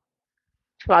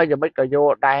ឆ្លើយយ៉ាងម៉េចក៏យ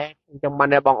ល់ដែរអញ្ចឹងមិន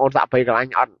ដែរបងអូនសាក់ភ័យកន្លា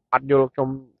ញ់អត់យល់ខ្ញុំ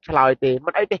ឆ្លើយទេ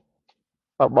មិនអីទេ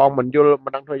បើបងមិនយល់មិ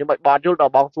នដឹងធ្វើយ៉ាងម៉េចបងយល់ដ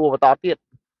ល់បងសួរបន្តទៀត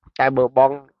តែបើប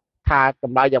ងថាច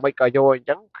ម្លើយយ៉ាងម៉េចក៏យល់អញ្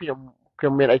ចឹងខ្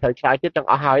ញុំមានអីត្រូវឆ្លើយទៀតទាំង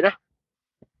អស់ហើយណាឥ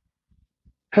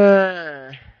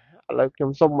ឡូវខ្ញុំ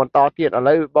សុំបន្តទៀតឥ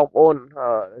ឡូវបងប្អូន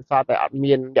សារតែអត់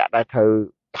មានអ្នកដែលត្រូវ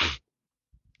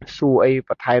សួរអីប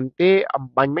ន្ថែមទេអំ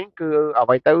បញ្ញមិញគឺអ្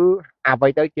វី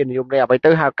ទៅជានិយមនេះអ្វីទៅ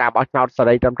ហៅការបោះឆ្នោតសេ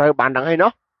រីត្រឹមត្រូវបានដឹងហើយเนา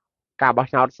ะការបោះ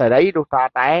ឆ្នោតសេរីនោះ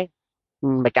តែ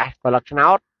ម្ចាស់ផលិតឆ្នោ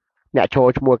តអ្នកចូល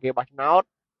ឈ្មោះគេបោះឆ្នោត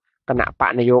គណៈប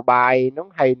កនយោបាយនោះ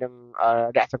ហើយនឹង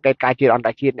អ្នកសង្កេតការជាតិអន្ត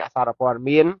រជាតិអ្នកសារព័ត៌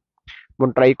មានម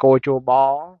ន្ត្រីគោជប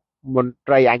មន្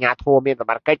ត្រីអាជ្ញាធរមានស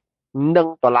មត្ថកិច្ចនិង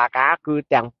តុលាការគឺ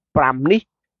ទាំង5នេះ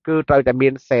គឺត្រូវតែមា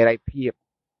នសេរីភាព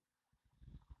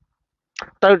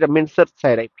ត្រូវតែមានសិទ្ធិ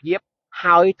សេរីភាព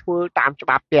ហើយធ្វើតាមច្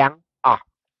បាប់ទាំងអស់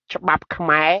ច្បាប់ខ្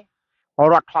មែរ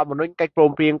រដ្ឋធម្មនុញ្ញកិច្ចព្រ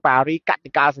មព្រៀងប៉ារីក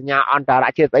តិកាសញ្ញាអន្តរ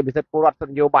ជាតិស្តីពីសិទ្ធិពលរដ្ឋសិទ្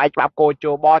ធិនយោបាយច្បាប់កោជ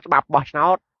បច្បាប់បោះឆ្នោ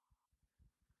ត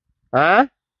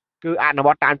គឺអនុវ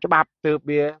ត្តតាមច្បាប់ទើប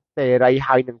វាសេរី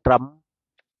ហើយនឹងត្រឹម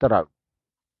ត្រូវ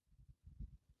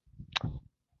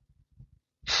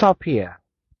Sophia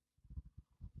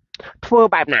ធ្វើ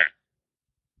បែបណា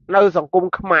នៅសង្គម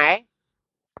ខ្មែរ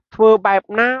ធ្វើបែប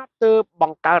ណាទើបប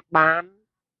ង្កើតបាន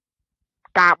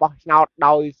ការបោះឆ្នោត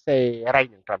ដោយសេរី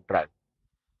និងត្រឹមត្រូវ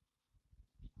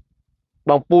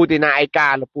បងពូទីណាឯកា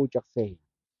លពូចុកសេ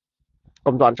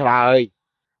កុំតន់ឆ្លើយ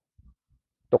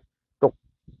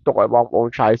ទុកឲ្យបងប្អូន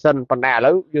ឆ្លើយសិនប៉ុន្តែឥ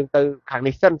ឡូវយើងទៅខាង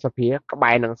នេះសិនសភាក្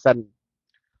បែរនឹងសិន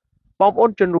បងប្អូ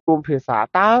នជនរួមភាសា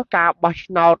តើការបោះ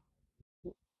ឆ្នោត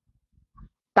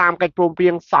តាមកិច្ចព្រមព្រៀ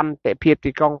ងសន្តិភាព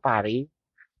ទីក្រុងប៉ារី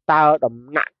តើដំ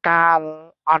ណាក់កាល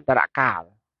អន្តរកាល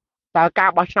តើការ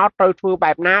បោះឆ្នោតត្រូវធ្វើ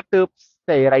បែបណាទើប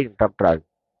សេរីនិងត្រឹមត្រូវ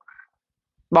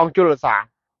បងជលសា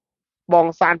បង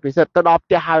សានពិសិដ្ឋទៅដល់ផ្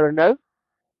ទះហើយនៅ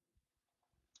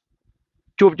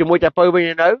ជួបជាមួយតែពៅវិញ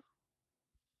នៅ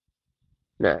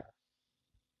ណា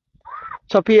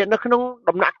សុភានៅក្នុង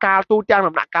ដំណាក់កាលទូទាំង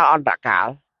ដំណាក់កាលអន្តរកាល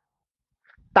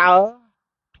តើ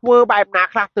ធ្វើបែបណា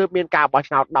ខ្លះទើបមានការបោះ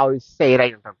ឆ្នោតដោយសេរី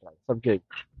និងត្រឹមត្រូវសូមជឿ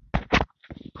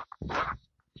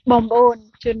បងប្អូន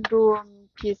ជនរួម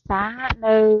ភាសា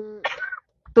នៅ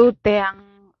ទូទាំង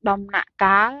ដំណាក់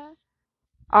កាល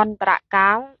អន្តរកា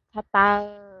លថាតើ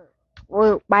ធ្វើ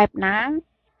បែបណា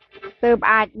ទើប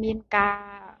អាចមានការ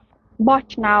បោះ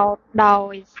ឆ្នោតដោ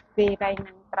យសេរី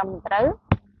និងត្រឹមត្រូវ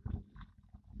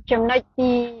ចំណុច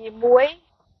ទី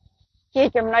1ជា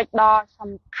ចំណុចដ៏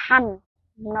សំខាន់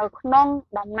នៅក្នុង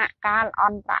ដំណាក់កាលអ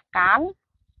ន្តរកាល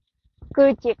គឺ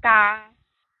ជាការ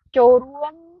ចូលរួ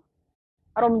ម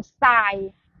រំសាយ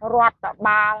រដ្ឋ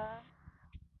បាល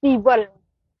ស៊ីវិល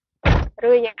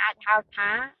ឬយើងអាចហៅថា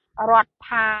រដ្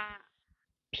ឋា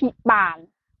ភិបាល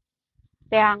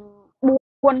ទាំង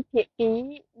4ភាគី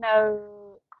នៅ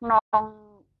ក្នុង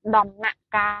ដំណាក់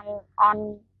កាលអន្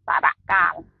តរកា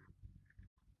ល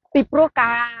ពីព្រោះ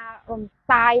ការរំ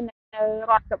សាយនៅ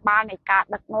រដ្ឋបាលនៃការ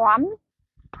ដឹកនាំ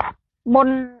មុន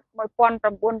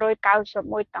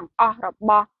1991ទាំងអស់រ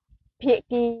បស់ភា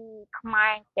គីខ្មែ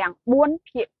រទាំង4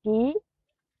ភាគី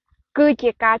គឺ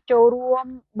ជាការចូលរួម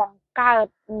បង្កើត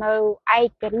នៅឯ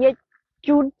ករាជ្យ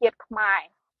ជូនជាតិខ្មែរ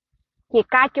ជា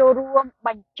ការចូលរួមប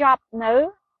ញ្ចប់នៅ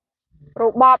រ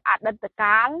បបអតីត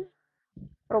កាល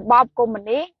របបកុម្មុយ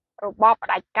នីសរបបផ្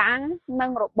ដាច់ការនិ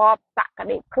ងរបបសក្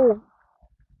តិភូមិ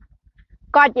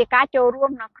ក៏ជាការចូលរួ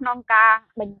មនៅក្នុងការ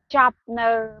បញ្ចប់នៅ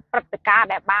ព្រឹត្តិការណ៍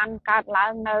ដែលបានកើតឡើ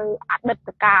ងនៅអតីត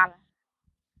កាល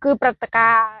គឺព្រឹត្តិកា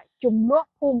រណ៍ជំនួស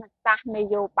ភូមិសាស្ត្រន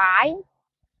យោបាយ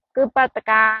គឺព្រឹត្តិ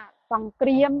ការណ៍សង្គ្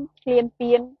រាមឈ្លាន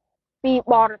ពានពី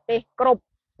បរទេសគ្រប់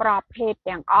ប្រភេទ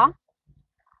ទាំងអស់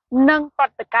និងព្រឹ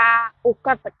ត្តិការណ៍ឧក្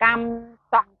រិដ្ឋកម្ម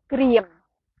សង្គ្រាម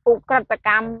ឧក្រិដ្ឋក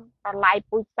ម្មប្រល័យ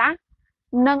ពូជសាសន៍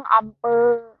និងអំពើ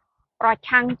ប្រ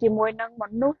ឆាំងជាមួយនឹងម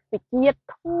នុស្សជាតិ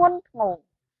ធ្ងន់ធ្ងរ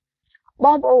ប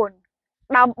ងប្អូន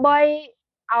ដើម្បី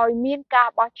ឲ្យមានការ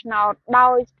បោះឆ្នោតដោ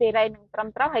យសេរីនិងត្រឹម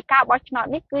ត្រូវហើយការបោះឆ្នោត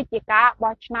នេះគឺជាការ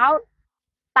បោះឆ្នោត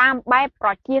តាមបែបប្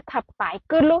រជាធិបតេយ្យ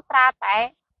គឺលុះត្រាតែ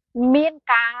មាន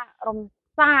ការរំ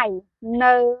សាយ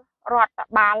នៅរដ្ឋ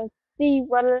បាលស៊ី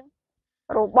វិល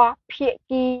របស់ភា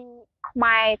គីខ្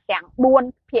មែរទាំង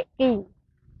4ភាគី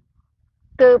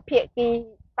គឺភាគី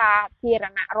សាធារ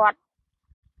ណរដ្ឋ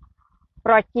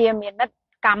ប្រជាមានិត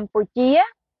កម្ពុជា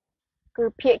គឺ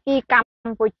ភាគីក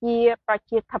ម្ពុជាប្រ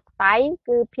ជាធិបតេយ្យ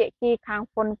គឺភាគីខាង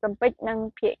ហ៊ុនស៊ិនប៉ិចនិង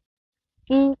ភា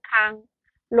គីខាង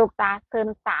លោកតាសឿន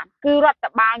សានគឺរដ្ឋ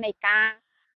បាលនៃការ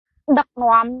ដឹក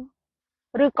នាំ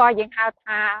ឬក៏យើងហៅ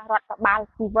ថារដ្ឋបាល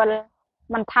ស៊ីវិល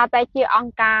មិនថាតែជាអ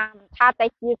ង្គការមិនថាតែ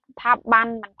ជាស្ថាប័ន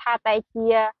មិនថាតែជា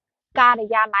ការិ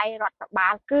យាល័យរដ្ឋបា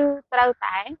លគឺត្រូវ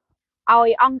តែឲ្យ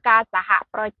អង្គការសហ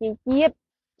ប្រជាជាតិ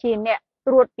ជាអ្នក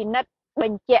ត្រួតពិនិត្យប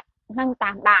ញ្ជាក់និង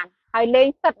តាមដានហើយលែង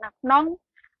ស្ថិតនៅក្នុង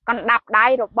កណ្ដាប់ដៃ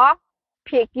របស់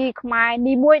ភាគីខ្មែរ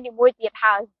នីមួយទៀត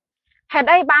ហើយហេតុ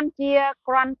អីបានជា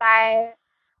គ្រាន់តែ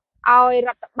ឲ្យរ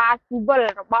ដ្ឋបាលស៊ីវិល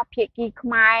របស់ភាគីខ្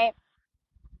មែរ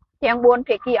ទាំង4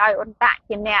ភាគីឲ្យអន្តៈ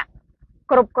ជាអ្នក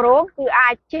គ្រប់គ្រងគឺអា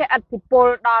ចជះឥទ្ធិពល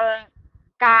ដល់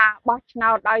ការបោះឆ្នោ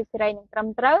តដោយសេរីនិងត្រឹម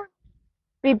ត្រូវ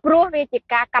ពីព្រោះវាជា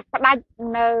ការកាត់ផ្ដាច់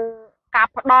នៅការ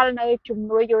ផ្ដល់នៅជំ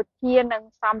នួយយោធានិង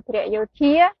សម្ភារៈយោ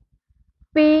ធា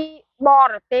ពីប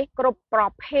រទេសគ្រប់ប្រ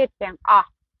ភេទទាំងអស់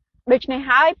ដូច្នេះ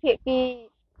ហើយភាគី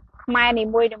ខ្មែរនី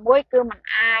មួយគឺមិន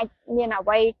អាចមានអ្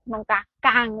វីក្នុងការ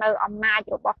កាងនៅអំណាច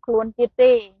របស់ខ្លួនទៀត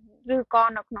ទេឬក៏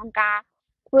នៅក្នុងការ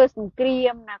ធ្វើសង្គ្រា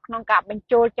មនៅក្នុងការបញ្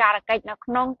ចូលចារកិច្ចនៅ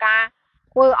ក្នុងការ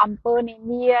ធ្វើអំពើនា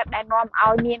នាដែលនាំឲ្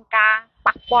យមានការ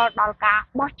ប៉ះពាល់ដល់ការ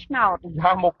បោះឆ្នោត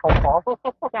ថាមុខធំផង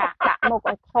ចាដាក់មុខ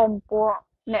ឲ្យធំពួក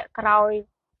អ្នកក្រោយ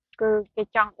គឺគេ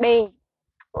ចង់ដេក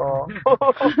អូ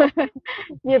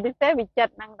វាពិសេសវិចិ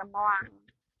ត្រហ្នឹងតែមក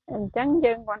អញ្ចឹង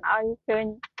យើងគាត់ឲ្យឃើញ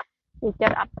វិចិ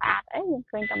ត្រអត់ស្អាតអីយើង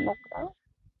ឃើញតែមុខទៅ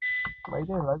mấy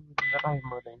thế là gì nó đây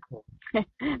mơ đây thôi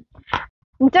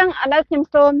អញ្ចឹងឥឡូវខ្ញុំ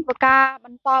សូមប្រកាសប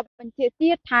ន្តបញ្ជាក់ទៀ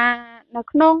តថានៅ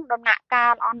ក្នុងដំណាក់កា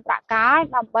លអន្តរកាល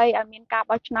ដើម្បីឲ្យមានការ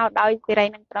បោះឆ្នោតដោយសេរី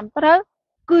និងត្រឹមត្រូវ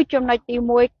គឺចំណុចទី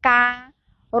1ការ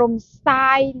រំសា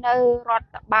យនៅរដ្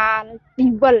ឋបាលស៊ី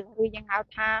វិលឬយ៉ាងហៅ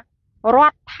ថារ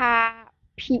ដ្ឋា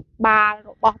ភិបាល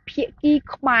របស់ភាគី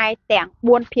ខ្មែរទាំង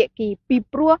4ភាគីពី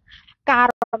ព្រោះការ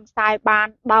រំសាយបាន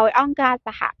ដោយអង្គការស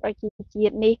ហប្រជាជា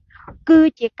តិនេះគឺ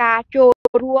ជាការចូល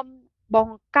រួមប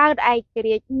ង្កើតឯក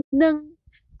រាជ្យនិង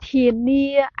ធានា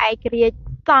ឯករាជ្យ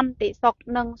សន្តិសុខ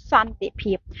និងសន្តិ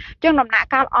ភាពអញ្ចឹងដំណាក់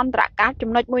កាលអន្តរកាលចំ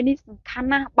ណុចមួយនេះសំខាន់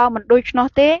ណាស់បើមិនដូច្នោះ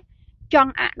ទេច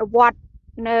ង់អនុវត្ត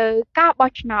នៅការបោះ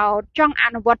ឆ្នោតចង់អ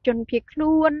នុវត្តជនភៀសខ្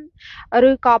លួន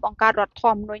ឬក៏បង្កើតរដ្ឋធ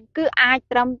ម្មនុញ្ញគឺអាច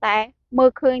ត្រឹមតែមើល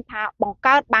ឃើញថាបង្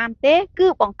កើតបានទេគឺ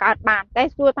បង្កើតបានតែ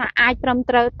សួរថាអាចត្រឹម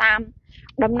ត្រូវតាម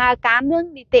ដំណើរការនឹង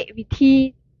នីតិវិធី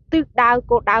ទិសដៅ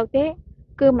គោលដៅទេ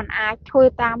គឺมันអាចធ្វើ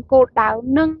តាមគោលដៅ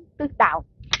និងទិសដៅ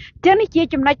ចឹងនេះជា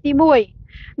ចំណុចទី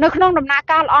1នៅក្នុងដំណាក់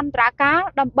កាលអន្តរកាល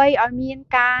ដើម្បីឲ្យមាន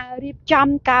ការរៀបចំ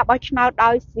ការបោះឆ្នោត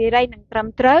ដោយសេរីនិងត្រឹម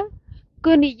ត្រូវ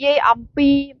គឺនិយាយអំពី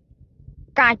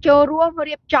ការចូលរួម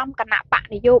រៀបចំគណៈបក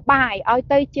នយោបាយឲ្យ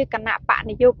ទៅជាគណៈបក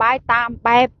នយោបាយតាម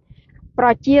បែបប្រ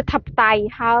ជាធិបតេយ្យ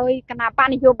ហើយគណៈបក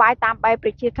នយោបាយតាមបែបប្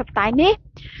រជាធិបតេយ្យនេះ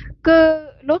គឺ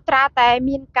លុះត្រាតែ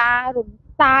មានការរំ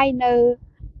សាយនៅ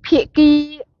ភាគី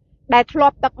ដែលធ្លា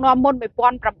ប់ដឹកនាំមុន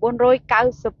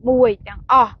1991ទាំង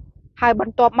អស់ហើយប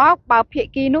ន្ទាប់មកបើភា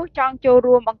គីនោះចង់ចូល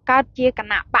រួមបង្កើតជាគ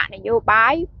ណៈបកនយោបា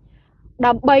យ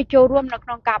ដើម្បីចូលរួមនៅក្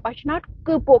នុងការបោះឆ្នោត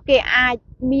គឺពួកគេអាច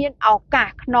មានឱកាស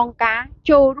ក្នុងការ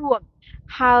ចូលរួម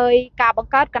ហើយការប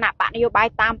ង្កើតគណៈបកនយោបាយ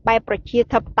តាមបែបប្រជា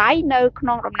ធិបតេយ្យនៅក្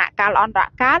នុងដំណាក់កាលអន្តរ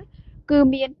កាលគឺ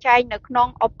មានចែងនៅក្នុង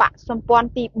ឧបសម្ព័ន្ធ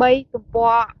ទី3ទំព័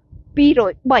រ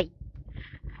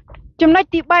203ចំណុច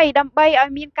ទី3ដើម្បីឲ្យ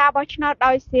មានការបោះឆ្នោត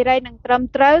ដោយសេរីនិងត្រឹម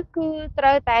ត្រូវគឺត្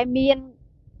រូវតែមាន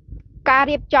ការ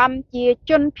រៀបចំជា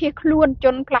ជនភៀសខ្លួនជ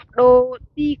នផ្លាស់ប្ដូរ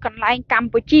ទីកន្លែងក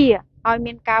ម្ពុជាឲ្យ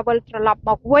មានការវិលត្រឡប់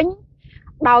មកវិញ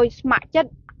ដោយស្ម័គ្រចិត្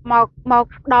តមក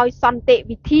ដោយសន្តិ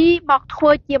វិធីមកធ្វើ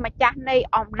ជាម្ចាស់នៃ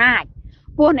អំណាច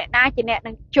ព្រោះអ្នកណាជាអ្នក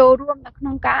នឹងចូលរួមនៅក្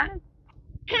នុងការ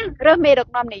រើសមេដឹក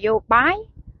នាំនយោបាយ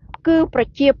គឺប្រ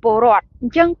ជាពលរដ្ឋអ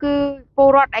ញ្ចឹងគឺពល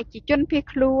រដ្ឋដែលជាជនភៀស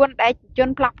ខ្លួនដែលជាជន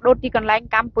ផ្លាស់ប្ដូរទីកន្លែង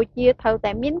កម្ពុជាត្រូវ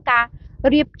តែមានការ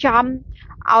រៀបចំ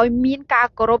ឲ្យមានការ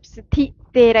គោរពសិទ្ធិ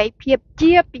សេរីភាព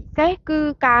ជាពិសេសគឺ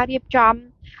ការរៀបចំ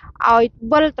ឲ្យ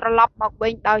វិលត្រឡប់មកវិ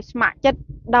ញដោយស្ម័គ្រចិត្ត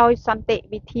ដោយសន្តិ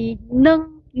វិធីនិង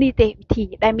នីតិវិធី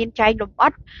ដែលមានចែងលម្អិ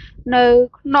តនៅ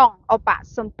ក្នុងឧប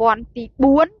សម្ព័ន្ធទី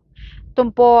4ទំ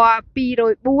ព័រ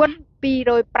204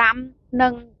 205និ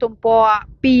ងទំព័រ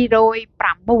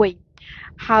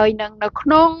206ហើយនឹងនៅក្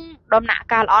នុងដំណាក់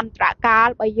កាលអន្តរកាល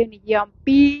បើយើងនិយាយអំ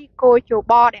ពីគោលជ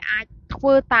បដែលអាចធ្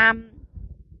វើតាម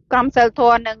ក្រមសីលធ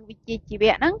ម៌និងវិជ្ជាជី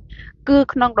វៈហ្នឹងគឺ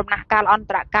ក្នុងដំណាក់កាលអន្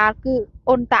តរកាលគឺ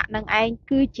អ៊ុនតាក់នឹងឯង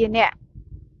គឺជាអ្នក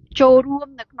ចូលរួម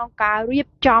នៅក្នុងការរៀប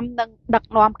ចំនិងដឹក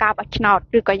នាំការបោះឆ្នោត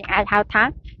ឬក៏យើងអាចហៅថា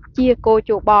ជាគោល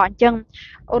ជបអញ្ចឹង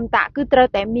អ៊ុនតាក់គឺត្រូវ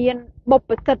តែមានបុព្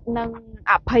វសិទ្ធិនិង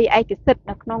អភ័យឯកសិទ្ធិ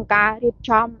នៅក្នុងការរៀប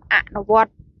ចំអនុវត្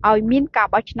តឲ្យមានការ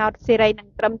បោះឆ្នោតសេរីនិង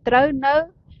ត្រឹមត្រូវនៅ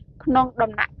ក្នុង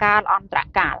ដំណាក់កាលអន្តរ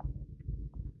កាល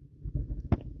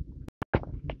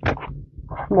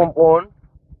បងប្អូន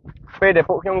ពេលដែល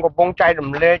ពួកខ្ញុំកំពុងចែក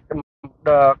រំលែក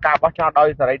ការបោះឆ្នោតដោយ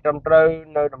សេរីត្រឹមត្រូវ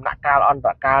នៅដំណាក់កាលអន្ត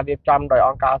រកាលរៀបចំដោយអ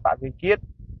ង្គការសហប្រជាជាតិ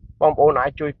បងប្អូនអា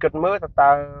ចជួយគិតមើល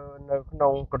តើនៅក្នុ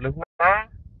ងកលឹះណា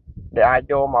ដែលអាច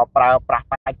យកមកប្រើប្រាស់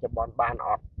បច្ចុប្បន្នបានអ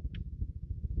ត់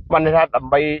បានន័យថាដើ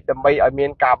ម្បីឲ្យមាន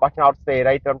ការបោះឆ្នោតសេ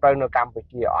រីត្រឹមត្រូវនៅកម្ពុ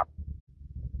ជាអត់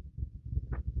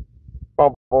ប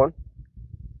ងប្អូន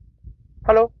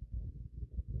Hello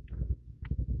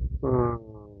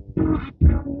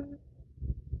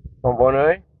បងប្អូន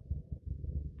អើយ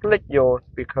คลิกយក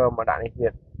speaker មកដាក់នេះទៀ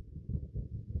ត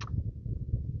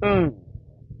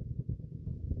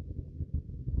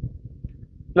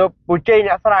លោកពូជ័យ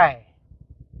អ្នកស្រែ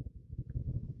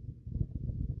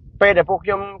ពេលដែលពួកខ្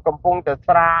ញុំកំពុងតែ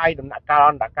ស្រាយដំណាក់កាល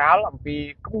អន្តរកាលអំពី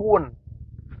ក្បួន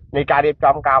នៃការរៀប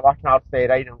ចំការបោះឆ្នោតសេ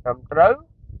រីនិងត្រឹមត្រូវ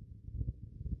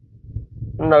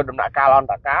នៅដំណាក់កាលអន្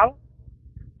តរកាល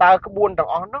តើក្បួនទាំង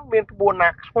អស់នោះមានក្បួន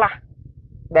ណាខ្លះ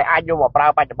ដែលអាចយកមកប្រើ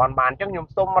បច្ចុប្បន្នបានអញ្ចឹងខ្ញុំ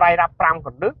សូមរាយរាប់5ក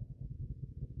ន្លឹះ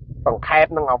សង្ខេប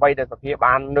នឹងអ្វីដែលសភា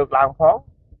បានលើកឡើងផង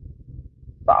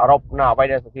សរុបនៅអ្វី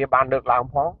ដែលសភាបានលើកឡើង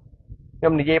ផង ខ្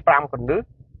ញុំនិយាយ5កន្លឹះ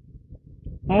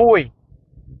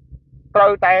1ត្រូ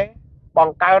វតែប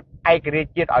ង្កើតឯករាជ្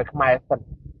យជាតិឲ្យខ្មែរសិន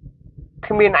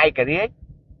គ្មានឯករាជ្យ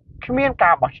គ្មាន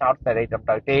ការបោះឆ្នោតសេរីត្រឹម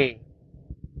ត្រូវទេ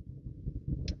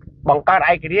បង្កើត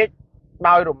ឯករាជ្យ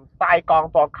ដោយរំសាយកង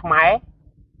ទ័ពខ្មែរ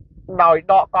ដោយ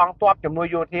ដកកងទ័ពជំនួយ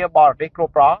យោធាបរទេសគ្រ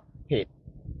ប់ប្រភេទ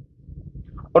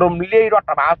រំលាយរដ្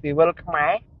ឋបាលស៊ីវិលខ្មែ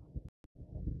រ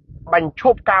បញ្ឈ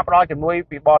ប់ការផ្ដល់ជំនួយ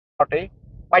ពីបរទេស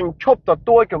បញ្ឈប់ទ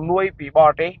ទួលជំនួយពីប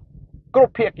រទេសគ្រ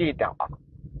ប់ភាគីទាំងអស់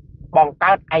បង្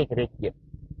កើតឯករាជ្យជាតិ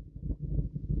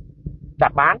ចា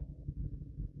ប់បាន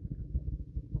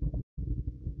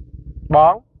ប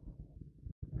ង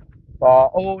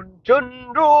អូនជន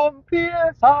រួមភា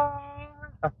សា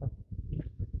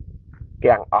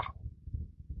ទាំងអស់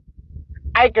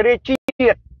ឯករាជ្យជា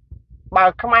តិបើ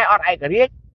ខ្មែរអត់ឯករា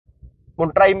ជ្យម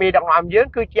ន្ត្រីមេដឹកនាំយើង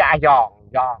គឺជាអាយ៉ង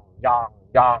យ៉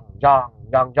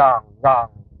ង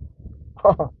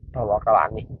តើបកឡើង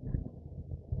នេះ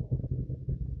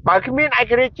បើគ្មានឯ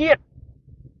ករាជ្យជាតិ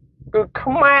គឺ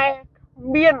ខ្មែរ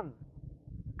មាន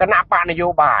គណៈបកនយោ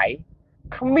បាយ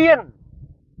គ្មាន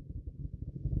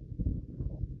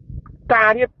ការ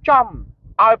រៀបចំ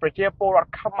ឲ្យប្រជាពលរដ្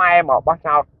ឋខ្មែរមកបោះឆ្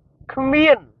នោតគ្មា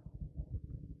ន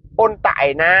អ៊ុនតាឯ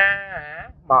ណា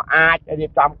មកអាចរៀ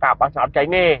បចំការបោះឆ្នោតចេញ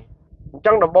ទេអញ្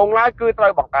ចឹងដំបូងឡើយគឺត្រូ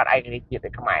វបង្កើតឯករាជ្យជាតិ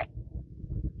ឲ្យខ្មែរ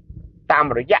តាម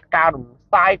រយៈការរំ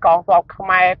សាយកងទ័ពខ្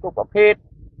មែរគ្រប់ប្រភេទ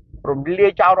រំលា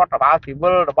យចោលរដ្ឋបាលស៊ីវិ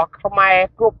លរបស់ខ្មែរ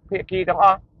គ្រប់ភាគីទាំងអ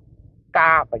ស់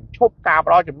ការបញ្ឈប់ការ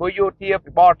ផ្ដល់ជំនួយយោធា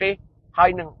ពីបរទេសហើយ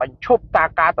នឹងបញ្ឈប់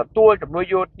ការទទួលជំនួយ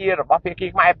យោធារបស់ភាគី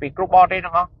ខ្មែរពីគ្រប់បរទេស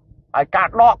ទាំងអស់ហើយការ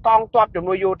ដកកងទ័ពជំ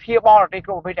នួយយោធាបរទេសគ្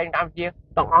រប់ប្រភេទទាំងកម្ពុជា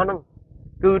ទាំងអស់ហ្នឹង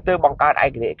គឺទៅបង្កើតឯ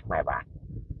ករាជ្យខ្មែរបាន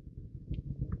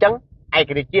អញ្ចឹងឯ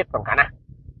ករាជ្យជាតិសំខាន់ណាស់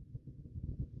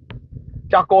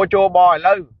ចោះគោជោបឥ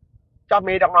ឡូវចោះ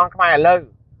មេដឹកនាំខ្មែរឥឡូវ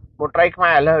មន្ត្រីខ្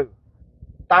មែរឥឡូវ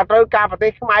តើត្រូវការប្រទេ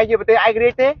សខ្មែរជាប្រទេសឯករា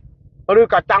ជ្យទេឬ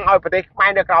ក៏ចង់ឲ្យប្រទេសខ្មែរ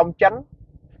នៅក្រោមចិន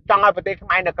ចង់ឲ្យប្រទេសខ្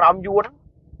មែរនៅក្រោមយួន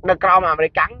នៅក្រោមអាមេរិ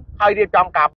កហើយរៀបចំ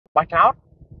ការបោះឆ្នោត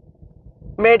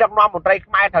មេដឹកនាំមន្ត្រី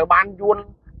ខ្មែរត្រូវបានយួន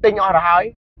ទិញអស់ទៅហើយ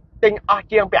ទិញអស់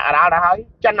ជាងពាក់កណ្ដាលទៅហើយ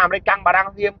ចិនអាមេរិកបារាំង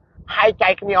សៀមហើយចែ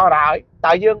កគ្នាអស់ទៅហើយ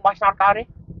តើយើងបោះឆ្នោតកើតទេ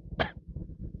1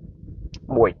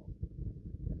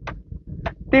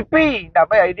ទី2ដើម្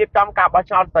បីឲ្យរៀបចំការបោះ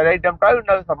ឆ្នោតសេរីត្រឹមត្រូវ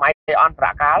នៅសម័យអន្តរ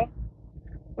កាល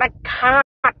ដាច់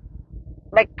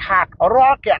ខាតរា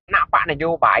ល់គណៈបកនយោ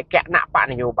បាយ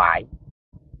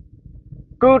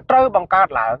គឺត្រូវបង្កើត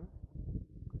ឡើង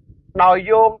ដោយ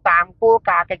យោងតាមគោល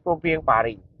ការណ៍កិច្ចព្រមព្រៀងប៉ា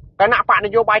រីសគណៈបកន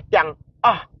យោបាយទាំងអ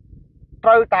ស់ត្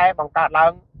រូវតែបង្កើតឡើ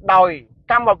ងដោយ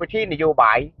កម្មវិធីនយោ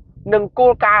បាយនិងគោ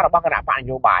លការណ៍របស់គណៈបកន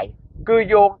យោបាយគឺ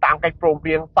យោងតាមកិច្ចព្រមព្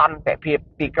រៀងសន្តិភាព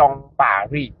ទីក្រុងប៉ា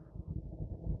រីស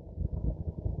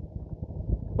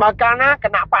បើកាលណាគ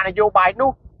ណៈបកនយោបាយ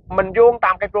នោះមិនយោង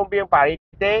តាមកិច្ចព្រមព្រៀងប៉ារីស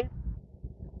ទេ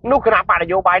នោះគណៈបកន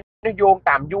យោបាយនេះយោង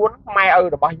តាមយួនម៉ែឪ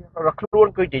របស់ខ្លួន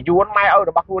គឺជាយួនម៉ែឪ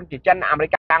របស់ខ្លួនជាចិនអាមេរិ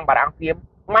កបារាំងសៀម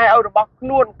ម៉ែឪរបស់ខ្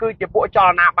លួនគឺជាពួកចល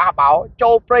នាបះបោចូ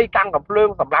លព្រៃកាន់កំភ្លើង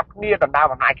សម្រាប់គ្នាដណ្ដើម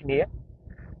អំណាចគ្នា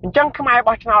អញ្ចឹងខ្មែរ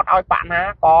បោះឆ្នោតឲ្យបកណា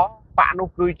ក៏បកនោះ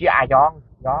គឺជាអាយ៉ង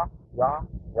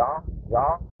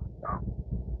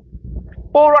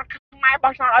ពលរដ្ឋខ្មែរ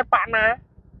បោះឆ្នោតឲ្យបកណា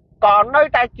ក៏នៅ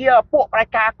តែជាពួកប្រជា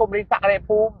ការកុម្មុយនីសសក្តិ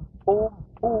ភូមិ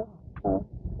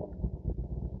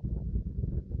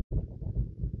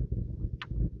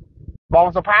បង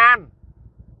សុផាន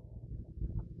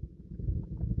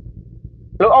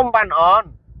លោកអ៊ំបានអន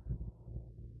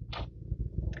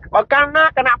បើកាលណា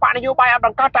គណៈបកនយោបាយអត់ប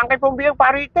ង្កើតតាមកិច្ចព្រមព្រៀងប៉ា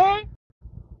រីសទេ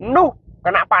នោះគ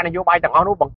ណៈបកនយោបាយទាំងអស់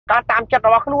នោះបង្កើតតាមចិត្តរ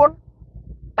បស់ខ្លួន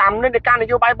តាមនិន្នាការន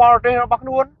យោបាយបរទេសរបស់ខ្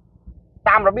លួន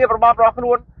តាមរបៀបរបបរបស់ខ្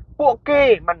លួនពួកគេ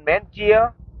មិនមែនជា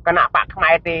គណៈបកខ្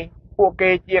មែរទេពួកគេ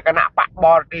ជាគណៈបកប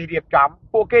រទេសរៀបចំ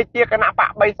ពួកគេជាគណៈប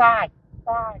កបិសាច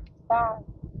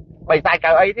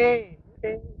កៅអីទេ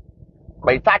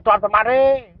បិសាចទាន់សម្បត្តិទេ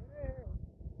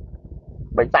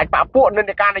បិសាចបកពួកនិន្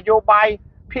នាការនយោបាយ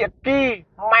ភាគី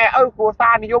ម៉ែឪគ្រួសា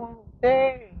រនិយមទេ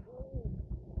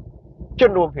ជ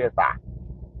នរួមភាសា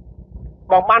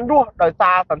បងបានរស់ដោយ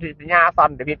សារសន្ធិសញ្ញាស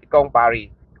ន្តិភាពទីក្រុងប៉ារីស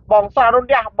បងសាររុន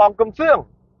រះបងគឹមសឿង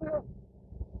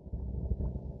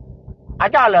អា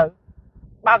ចឥឡូវ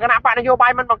បើគណៈបកនយោបា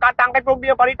យមិនបង្កើតតាមកិច្ចព្រមព្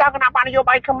រៀងប៉ារីសតើគណៈបកនយោ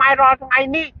បាយខ្មែររាល់ថ្ងៃ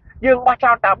នេះយើងបោះឆ្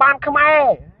នោតតើបានខ្មែរ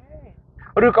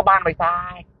ឬក៏បានបិសា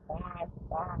ច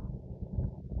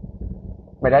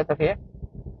មិនដែរទៅទេ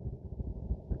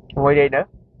មួយទេណា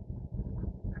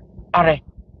អរេ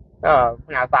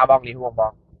ញ៉ាសាបងលីហួរប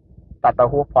ងតើទៅ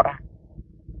ហួរផុតហ่ะ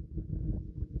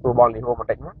ទូបងលីហួរបន្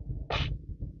តិចមក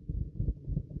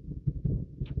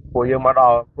ពួកយើងមកដ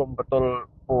ល់ព្រំបតុល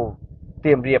ពូ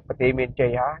ទៀមរៀបប្រទេសមានជ័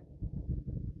យហើ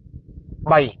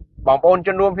យ3បងប្អូនជ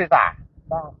នរួមភាសា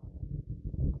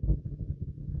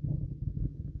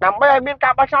ដើម្បីឲ្យមានកា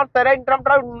របោះឆ្នោតសេរីត្រឹម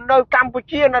ត្រូវនៅកម្ពុ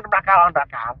ជានៅដំណាក់កាលអន្តរ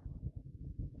កាល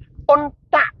អ៊ុន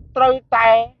តាក់ត្រូវតែ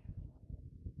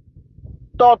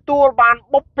ទទួលបាន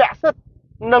បុព្វសិទ្ធិ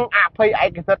និងអភ័យឯ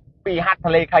កសិទ្ធិពីហត្ថ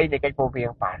លេខីនៃកិច្ចព្រមព្រៀ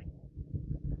ងប៉ារីស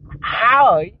ហើ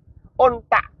យអ៊ុន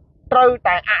តាក់ត្រូវ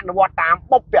តែអនុវត្តតាម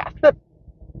បុព្វសិទ្ធិ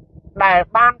ដែល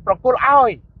បានប្រគល់ឲ្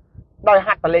យដោយហ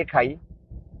ត្ថលេខី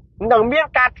និងមាន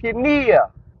ការធានា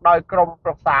ដោយក្រមប្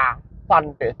រឹក្សាស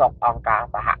ន្តិសុខអង្គការ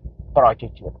សហប្រជា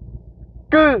ជាតិ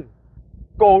គឺ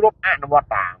គោរពអនុវត្ត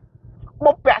តាម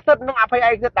បុព្វសិទ្ធិនិងអភ័យឯ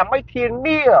កសិទ្ធិដើម្បីធា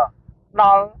នាដ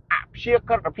ល់អព្យា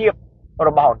ក្រឹតភាពរ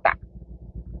បស់អ៊ុនតាក់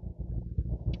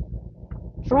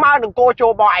ស្មើនឹងគោជ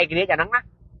បឯករាជ្យអាហ្នឹងណា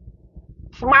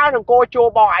ស្មើនឹងគោជ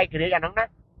បឯករាជ្យអាហ្នឹងណា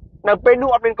នៅពេលនោះ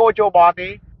អត់មានគោជបទេ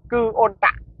គឺអ៊ុន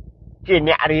តាក់ជា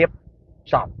អ្នករៀប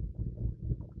ចំ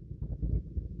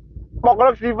បុគ្គ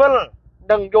លិកស៊ីវិល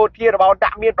និងយោធារបស់អ៊ុនតា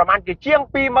ក់មានប្រមាណជាជាង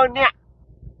 20000 នាក់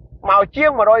មកជាង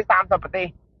130ប្រទេស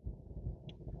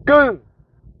គឺ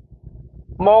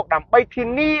មកដើម្បីធា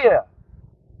នា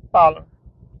ដល់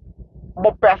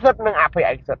បុព្វសិទ្ធិនិងអភ័យ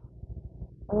ឯកសិទ្ធិ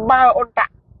បើអ៊ុនតា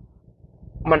ក់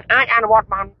มันអាចអនុវត្ត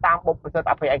បានតាមបុព្វសិទ្ធិ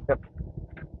អភ័យឯកសិទ្ធិ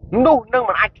នោះនឹង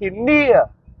มันអាចធានា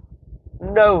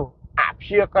នៅអព្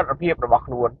យាក្រឹតភាពរបស់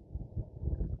ខ្លួន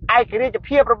ឯករាជ្យ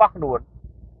ភាពរបស់ខ្លួន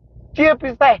ជា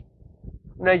ពិសេស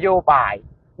នយោបាយ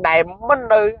ដែលមិន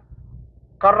នៅ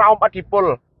ក្រោមឥទ្ធិពល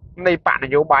នៃបកន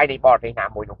យោបាយនៃបរទេសណា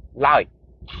មួយនោះឡើយ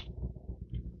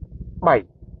3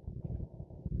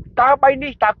តើ3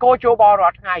នេះតើគោជបរា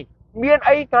ល់ថ្ងៃមាន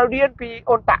អីត្រូវរៀនពី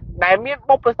អ៊ុនតាក់ដែលមាន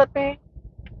បុព្វសិទ្ធិទេ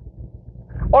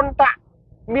អ៊ុនតាក់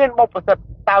មានបុព្វសិទ្ធិ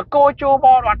តើគោជប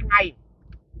រាល់ថ្ងៃ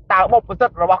តើបុព្វសិ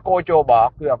ទ្ធិរបស់គោជប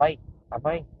គឺអ្វី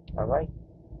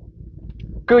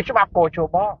គឺច្បាប់គោជ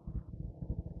ប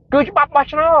គឺច្បាប់បោះ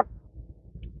ឆ្នោត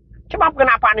ច្បាប់គ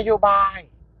ណៈបកនយោបាយ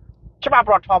ច្បាប់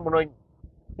រដ្ឋធម្មនុញ្ញ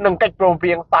និងកិច្ចព្រមព្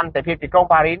រៀងសន្តិភាពទីក្រុង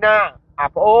ប៉ារីសណា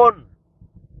ប្អូន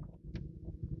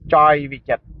ចយវិ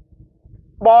ចិត្រ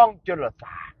បងជល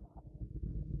សា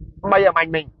បីអាមា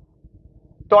ញ់មិញ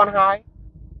តន់ហើយ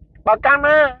បើកាល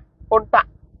ណាអ៊ុនតាក់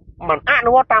មិនអ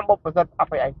នុវត្តតាមបុព្វសិទ្ធិអ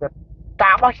ភ័យឯកសិទ្ធិ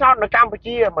ការបោះឆ្នោតនៅកម្ពុ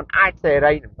ជាមិនអាចសេ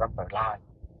រីនឹងត្រឹមត្រូវឡើយ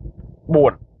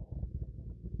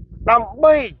4ដើម្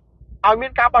បីឲ្យមា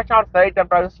នការបោះឆ្នោតសេរីត្រឹម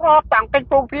ត្រូវស្របតាមកិច្ច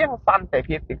ព្រមព្រៀងសន្តិ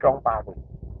ភាពទីក្រុងប៉ារីស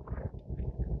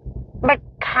ដាច់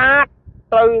ខាត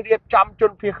ត្រូវរៀបចំជ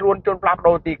នភៀសខ្លួនជនផ្លាស់ប្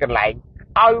ដូរទីកន្លែង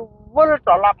ឲ្យវិល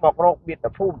ត្រឡប់មករកមា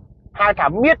តុភូមិហៅថា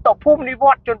មាតុភូមិនិវ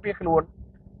ត្តជនភៀសខ្លួន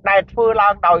ដែលធ្វើឡើ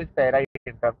ងដោយសេរី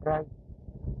ត្រឹមត្រូវ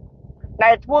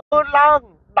ដែលធ្វើឡើង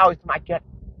ដោយស្ម័គ្រចិត្ត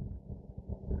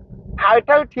ហើយ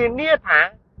ត្រូវធានាថា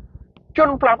ជន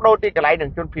ផ្លាស់ប្ដូរទីកន្លែងនិ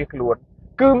ងជនភៀសខ្លួន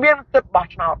គឺមានសិទ្ធិបោះ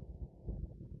ឆ្នោត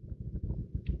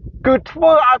គឺធ្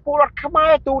វើឲ្យពលរដ្ឋខ្មែ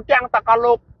រទូទាំងសកល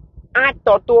លោកអាចទ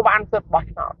ទួលបានសិទ្ធិបោះ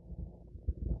ឆ្នោត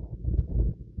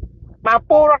បើ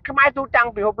ពលរដ្ឋខ្មែរទូទាំង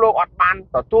ពិភពលោកអត់បាន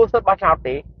ទទួលសិទ្ធិបោះឆ្នោត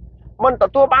ទេមិនទ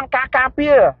ទួលបានការការពា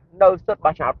រនៅសិទ្ធិ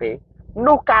បោះឆ្នោតទេ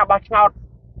នោះការបោះឆ្នោត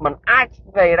មិនអាច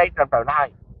សេរីត្រឹមត្រូវឡើយ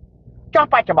ចុះ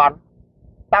បច្ចុប្បន្ន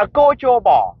តើគោជប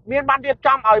មានបានរៀប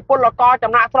ចំឲ្យពលករ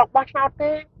ចំណាក់ស្រុកបោះឆ្នោត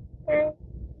ទេ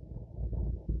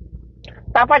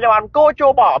តើបច្ចុប្បន្នគោជ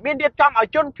បមានរៀបចំឲ្យ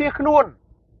ជនភៀសខ្លួន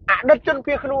អតីតជន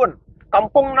ភៀសខ្លួនកំ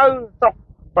ពុងនៅស្រុក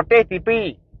ប្រទេសទី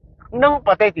2និង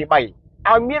ប្រទេសទី3ឲ្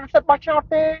យមានសិទ្ធិបោះឆ្នោត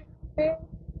ទេ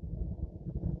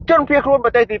ជនភៀសខ្លួនប្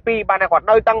រទេសទី2បានតែគាត់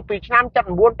នៅតាំងពីឆ្នាំ79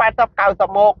 80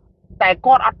 90មកតែ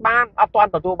គាត់អត់ទាន់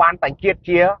ទទួលបានសញ្ជាតិ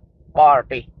ជាបរ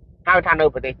ទេសហៅថានៅ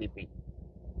ប្រទេសទី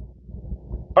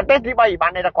2ប្រទេសទី3បា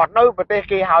នតែគាត់នៅប្រទេស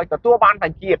គេហើយទទួលបានស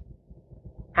ញ្ជាតិ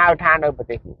ហៅថានៅប្រ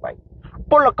ទេសទី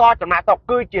3ពលករចំណាក់ស្រុក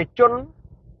គឺជាជន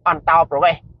អន្តោប្រ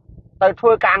វេសន៍ទៅធ្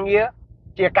វើការងារ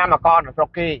ជាកម្មករនៅស្រុក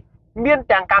គេមាន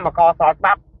ទាំងកម្មករស្របច្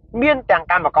បាប់មានទាំង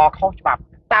កម្មករខុសច្បាប់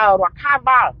តើរដ្ឋាភិ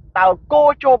បាលតើគោ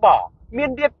ជបមាន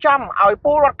រៀបចំឲ្យព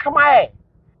លរដ្ឋខ្មែរ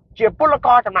ជាពលក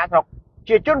រចំណាក់ស្រុក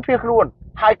ជាជនភៀសខ្លួន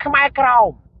ហើយខ្មែរក្រោម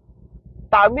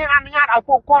តើមានអនុញ្ញាតឲ្យ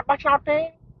ពួកគាត់បោះឆ្នោតទេ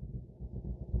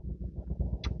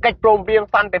កិច្ចព្រមព្រៀង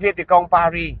សន្តិភាពទីក្រុងប៉ា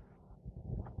រីស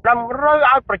តម្រូវ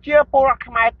ឲ្យប្រជាពលរដ្ឋ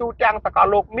ខ្មែរទូទាំងសកល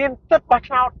លោកមានសិទ្ធិបោះ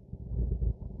ឆ្នោត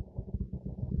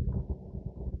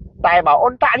តែបើអ៊ុ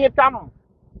នតាក់រៀបចំ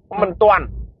មិនទាន់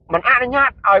មិនអនុញ្ញា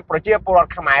តឲ្យប្រជាពលរដ្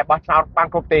ឋខ្មែរបោះឆ្នោតបាន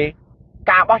គ្រប់ទេ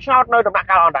ការបោះឆ្នោតនៅដំណាក់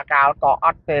កាលអន្តរកាលក៏អ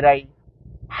ត់សេរី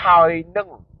ហើយនឹង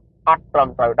អត់ត្រឹម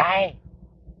ត្រូវដែរ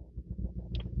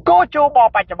គោជប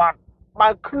បច្ចុប្បន្នបើ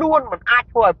ខ្លួនមិនអាច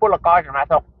ធ្វើឲ្យពលករចំណាក់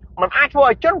ស្រុកមិនអាចធ្វើ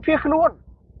ឲ្យជនភៀសខ្លួន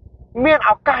មាន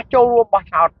ឱកាសចូលរួមបោះ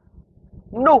ឆ្នោត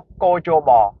នោះគោជប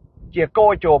ជាគោ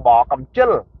ជបកំជិល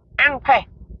អង្គផេះ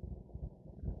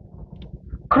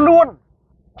ខ្លួន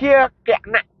ជាគ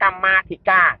ណៈកម្មាធិ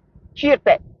ការជា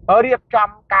តិរៀបចំ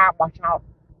ការបោះឆ្នោត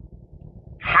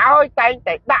ហើយតែង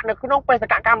តែដាក់នៅក្នុងបេស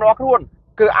កកម្មរបស់ខ្លួន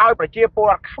គឺឲ្យប្រជាពល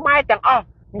រដ្ឋខ្មែរទាំងអស់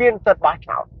មានសិទ្ធិបោះឆ្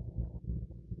នោត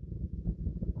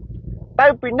ទៅ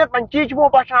ពិនិត្យបញ្ជីឈ្មោះ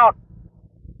បោះឆ្នោត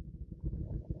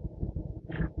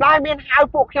ដែលមានហៅ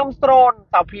ពួកខ្ញុំស្រោន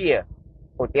សោភា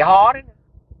ឧទាហរណ៍នេះ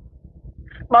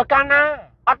បើកាលណា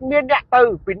អត់មានអ្នកទៅ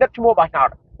ពិនិត្យឈ្មោះបោះឆ្នោត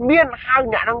មានហៅ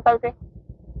អ្នកហ្នឹងទៅទេ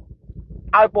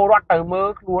ឲ្យពលរដ្ឋទៅមើល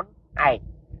ខ្លួនឯង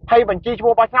ហើយបញ្ជីឈ្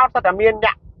មោះបោះឆ្នោតសិតតែមានអ្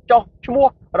នកចុះឈ្មោះ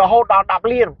រហូតដល់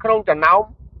10លានក្នុងចំណោម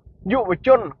យុវជ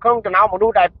នក្នុងចំណោមមនុ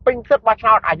ស្សដែលពេញសិទ្ធិបោះឆ្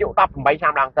នោតអាយុ18ឆ្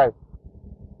នាំឡើងទៅ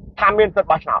ថាមានសិទ្ធិ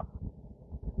បោះឆ្នោត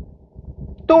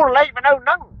ទូរលេខមកនៅហ្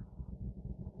នឹង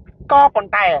ក៏ប៉ុ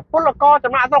ន្តែពលករ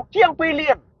ចំណាក់ស្រុកជាង2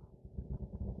លាន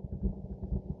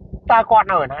តើគាត់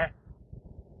នៅណា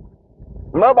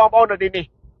មើលបងប្អូននៅទីនេះ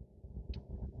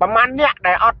ប្រហែលអ្នក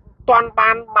ដែលអត់ទាន់បា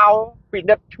នមកពិ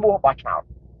និត្យឈ្មោះបោះឆ្នោត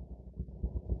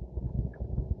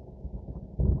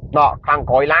ដល់ខាង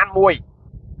ក្រោយឡានមួយ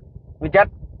វិចិត្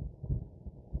រ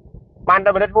បានទៅ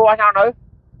ពិនិត្យឈ្មោះបោះឆ្នោតនៅ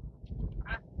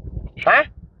ហ៎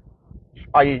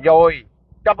អើយយយ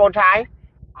ចុះបងឆាយ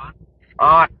អ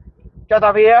ត់ចុះ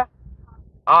តាវា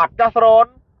អត់ចុះស្រោន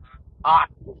អ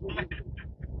ត់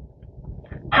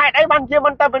ហេតុអីបានជាមិ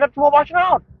នទៅពិនិត្យឈ្មោះបោះឆ្នោ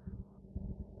ត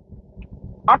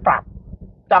អត់ប្រាប់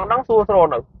ចង់ដឹងសួរស្រោន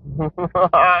នៅ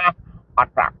អ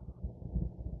ត់ប្រាប់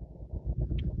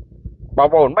បង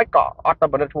ប្អូនមិនក៏អត់ទៅ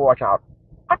ពិនិត្យឈ្មោះបោះឆ្នោត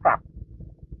អត់ប្រាប់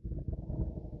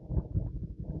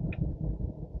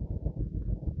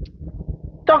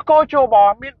ចុះកោជប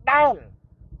មានដែរ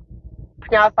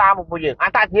ផ្ញើសារមកពួកយើងអ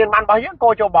ត្តសញ្ញាណបានរបស់យើងកោ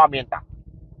ជបមានតា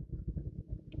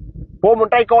ពលម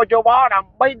ន្ត្រីកោជបដើ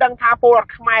ម្បីដឹងថាពលរដ្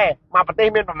ឋខ្មែរមកប្រទេស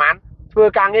មានប្រមាណធ្វើ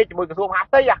ការងារជាមួយក្រសួងមហា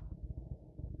ផ្ទៃ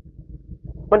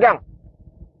មិន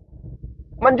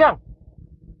ចឹង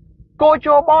កោជ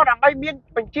បដើម្បីមាន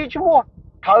បញ្ជីឈ្មោះ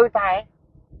ត្រូវតែ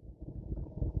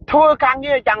ធ្វើការ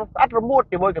ងារយ៉ាងស្អិតរមួត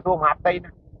ជាមួយក្រសួងមហាផ្ទៃ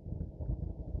ណា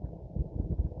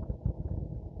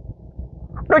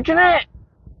ដូច្នេះ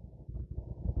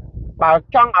បើ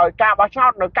ចង់ឲ្យការបោះឆ្នោ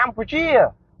តនៅកម្ពុជា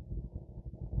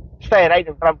សេរី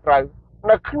និងត្រឹមត្រូវ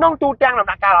នៅក្នុងទូទាំងដំ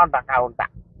ណាក់កាលអន្តរជាតិ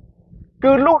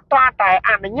គឺលុះត្រាតែ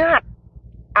អនុញ្ញាត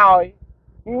ឲ្យ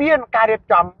មានការរៀប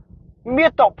ចំមា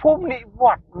តុភូមិនិវ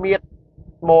ត្តមាតុ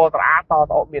មោស្រអាត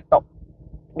តមាតុ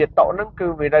ហ្នឹងគឺ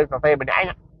វានៅសរសេរម្នាក់ឯង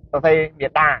សរសេរមេ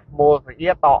តាមោស្រអា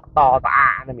តស្អា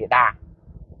នៅមេតា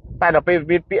តែដល់ពេល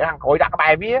មានពាក្យខាងក្រោយដាក់ក្បែ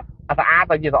រវាអាស្អា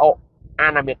ទៅជាសអអា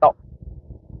ណាមេតុ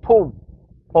ភូមិ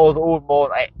ពោស្អ៊ូមោ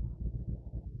ស្អេ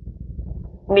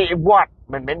និវត្ត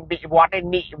មិនមែនវិវត្តទេ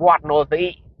និវត្តណូស៊ី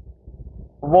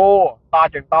វោត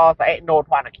ចង្តស្អេណូ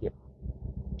ថ្វានគៀប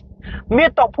មា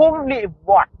តុភូមិនិ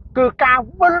វត្តគឺការ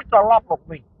វិលត្រឡប់មក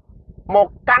វិញមក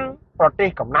កាន់ប្រទេស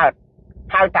កំណើត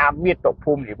ហៅថាមាតុ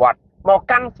ភូមិនិវត្តមក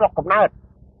កាន់ស្រុកកំណើត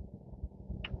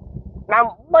ដើ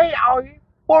ម្បីឲ្យ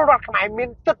ពលរដ្ឋខ្មែរមាន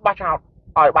សិទ្ធិបោះឆ្នោត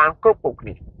ឲ្យបានគ្រប់គ្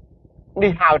នា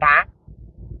នេះហៅថា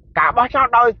ការបោះឆ្នោត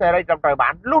ដោយសេរីត្រឹមត្រូវបា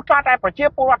នលុះត្រាតែប្រជា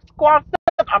ពលរដ្ឋស្គាល់សិ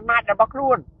ទ្ធិអំណាចរបស់ខ្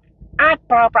លួនអាច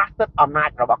ប្រើប្រាស់សិទ្ធិអំណាច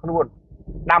របស់ខ្លួន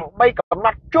ដើម្បីកំណ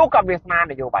ត់ជោគវាសនា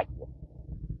នយោបាយជាតិ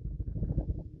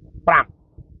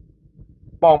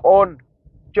5បងប្អូន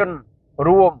ជន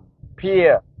រួមភា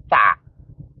សា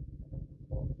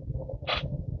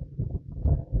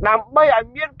ដើម្បីឲ្យ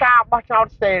មានការបោះឆ្នោត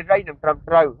សេរីនិងត្រឹម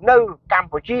ត្រូវនៅកម្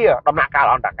ពុជាដំណាក់កាល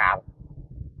អន្តរកាល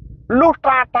លុះ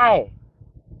ត្រាតែ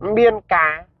មានកា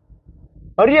រ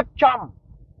រៀបចំ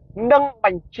និងប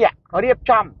ញ្ជាក់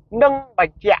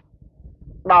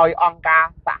ដោយអង្គការ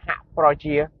សហប្រ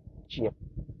ជាជាតិ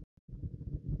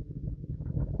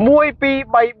1 2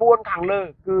 3 4ខាងលើ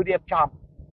គឺរៀបចំ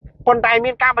ប៉ុន្តែ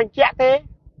មានការបញ្ជាក់ទេ1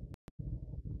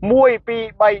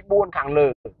 2 3 4ខាងលើ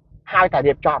ហៅថា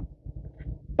រៀបចំ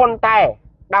ប៉ុន្តែ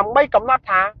ដើម្បីកំណត់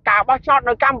ថាការបោះឆ្នោត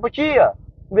នៅកម្ពុជា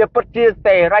វាពិតជា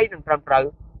សេរីនិងត្រឹមត្រូវ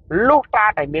លុះត្រា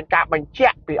តែមានការបញ្ជា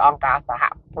ក់ពីអង្គការសហ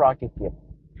ប្រជាជាតិ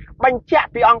បញ្ជាក់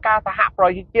ពីអង្គការសហប្រ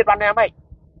ជាជាតិបានយ៉ាងម៉េច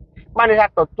បានន័យថា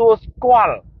ទទួលស្គា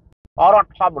ល់រដ្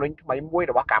ឋធម្មនុញ្ញថ្មីមួយ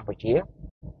របស់កម្ពុជា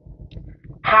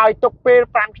ហើយទុកពេល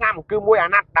5ឆ្នាំគឺមួយអា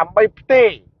ណត្តិដើម្បីផ្ទេរ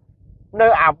នៅ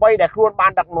អ្វីដែលខ្លួនបា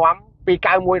នដឹកនាំពី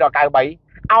91ដល់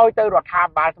93ឲ្យទៅរដ្ឋា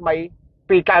ភិបាលថ្មី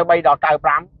ពី93ដល់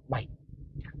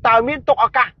95តើមានទុកឱ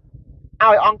កាស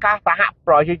ឲ្យអង្គការសហ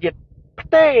ប្រជាជាតិផ្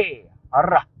ទេ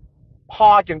រផ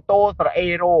លចង្តោស្រអេ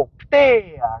រ៉ូផ្ទេ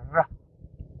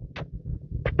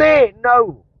នៅ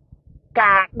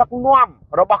ការដឹកនាំ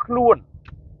របស់ខ្លួន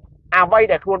អ្វី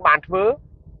ដែលខ្លួនបានធ្វើ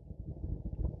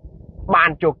បាន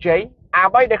ជោគជ័យ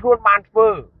អ្វីដែលខ្លួនបានធ្វើ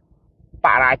ប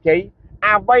រាជ័យ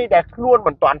អ្វីដែលខ្លួន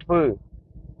មិនទាន់ធ្វើ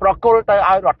ប្រគល់ទៅ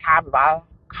ឲ្យរដ្ឋាភិបាល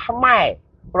ខ្មែរ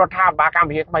រដ្ឋាភិបាលកម្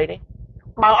ពុជាថ្មីនេះ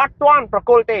បើអត់ទាន់ប្រ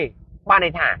គល់ទេបានន័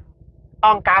យថាអ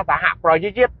ង្គការសហប្រជា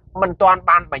ជាតិ មិនទាន់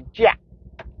បានបញ្ជាក់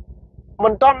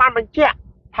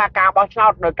ថាការបោះឆ្នោ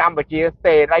តនៅកម្ពុជា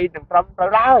សេរីនឹងត្រឹមត្រូ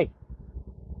វឡើយ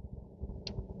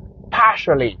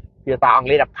partially ភាសាអង់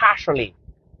គ្លេសថា partially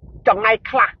ចំណែក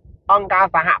ខ្លះអង្គការ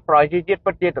សហប្រជាជាតិ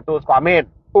ពិតជាទទួលស្គាល់មែន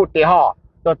ឧទាហរណ៍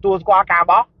ទទួលស្គាល់ការ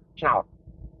បោះឆ្នោត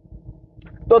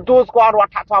ទទួលស្គាល់រដ្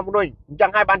ឋធម្មនុញ្ញអញ្ចឹ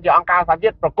ងហើយបានជាអង្គការសហជា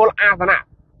តិប្រគល់អាសនៈ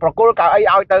ប្រគល់កៅអី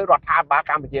ឲ្យទៅរដ្ឋាភិបាល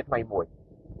កម្ពុជាថ្មីមួយ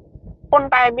ប៉ុន្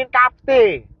តែមានការផ្ទេរ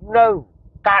នៅ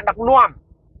ការដឹកនាំ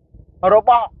រប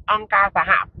ស់អង្គការស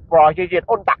ហប្រជាជាតិ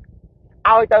អ៊ុនតាក់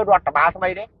ឲ្យទៅរដ្ឋបាលថ្មី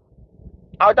ទេ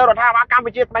ឲ្យទៅរដ្ឋាភិបាលកម្ពុ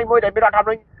ជាថ្មីមួយដែលមានរដ្ឋធម្ម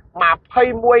នុញ្ញ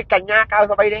21កញ្ញា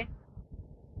93ទេ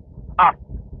អត់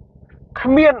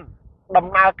គ្មានដំ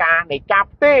ណើរការនៃការ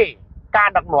ផ្ទេរការ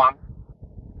ដឹកនាំ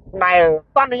ដែល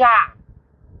សន្យា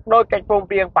ដោយកិច្ចព្រម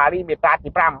ព្រៀងប៉ារីសមាត្រាទី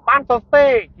5បានសរសេ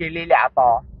រជាលិលាអក្ស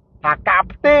រថាការ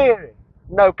ផ្ទេរ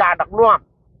នៅការដឹកនាំ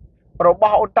រប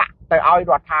ស់អ៊ុនតាក់ទៅឲ្យ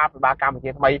រដ្ឋាភិបាលកម្ពុជា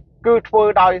ថ្មីគឺធ្វើ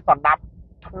ដោយសន្តិភាព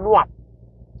ធ្នាប់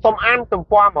សូមអានទំ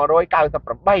ព័រ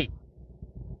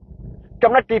198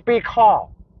ចំណុចទី2ខ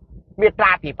មាត្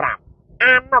រាទី5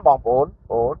អានណាបងប្អូន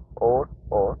អូន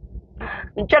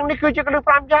អញ្ចឹងនេះគឺជាគន្លឹះ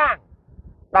5យ៉ាង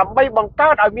ដើម្បីបង្កើ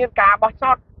តឲ្យមានការបោះឆ្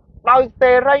នោតដោយ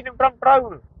សេរីនិងត្រឹមត្រូវ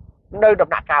នៅដំ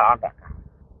ណាក់កាលអន្តរកាល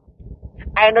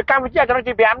ឯនៅកម្ពុជាចំណុច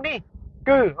ទី5នេះ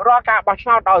គឺរាល់ការបោះឆ្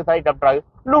នោតដោយសេរីត្រឹមត្រូវ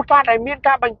លុះត្រាតែមាន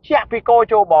ការបញ្ជាក់ពីកោ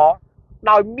ជប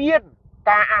ដោយមាន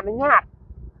ការអនុញ្ញាត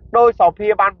ដោយសភា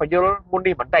បានបញ្យល់មុន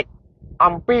នេះបន្តិច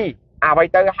អំពីអ្វី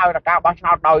ទៅហៅថាការបោះឆ្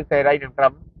នោតដោយសេរីនិងត្រឹ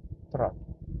មត្រូវ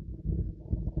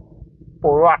ព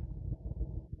លរដ្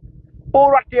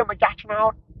ឋជាម្ចាស់ឆ្នោ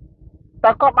ត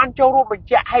តើគាត់បានចូលរួមបញ្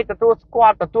ជាក់ឲ្យទទួលស្គា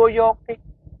ល់ទទួលយកទេ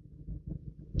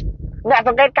អ្នកស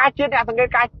ង្កេតការជាតិអ្នកសង្កេត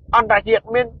ការអន្តរជាតិ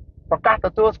មានប្រកាសទ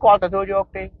ទួលស្គាល់ទទួលយក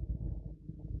ទេ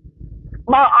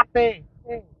បើអត់ទេ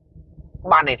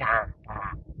បានន័យថា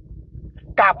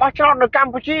ការបោះឆ្នោតនៅក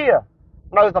ម្ពុជា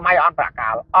នៅសម័យអន្តរកា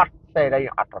លអត់សេរី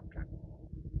អត់ត្រឹមត្រូវ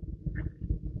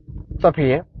សភា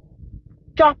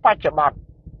ចុះបច្ចុប្បន្ន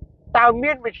តើ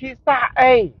មានវិធីសាស្ត្រ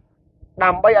អីដើ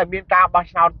ម្បីឲ្យមានការបោះ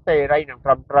ឆ្នោតសេរីនិងត្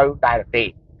រឹមត្រូវដែរទេឥ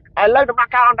ឡូវដំណា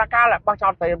ក់កាលអន្តរកាលបោះឆ្នោ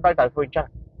តសេរីត្រូវធ្វើចឹង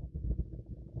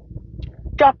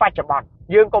ចុះបច្ចុប្បន្ន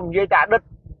យើងកុំនិយាយតែអតីត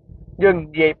យើង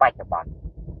និយាយបច្ចុប្បន្ន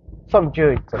សូមអញ្ជើ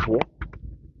ញសភា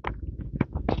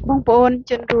បងប្អូន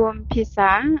ជនរួមភា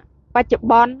សាបច្ចុប្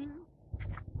បន្ន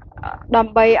ដើ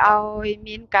ម្បីឲ្យ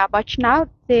មានការបោះឆ្នោត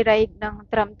សេរីនិង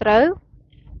ត្រឹមត្រូវ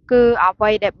គឺអ្វី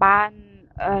ដែលបាន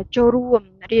ចូលរួម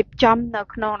រៀបចំនៅ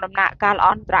ក្នុងដំណាក់កាលអ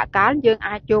ន្តរកាលយើង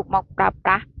អាចយកមកប្រើប្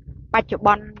រាស់បច្ចុប្ប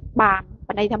ន្នបាន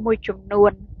ន័យថាមួយចំនួ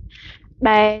ន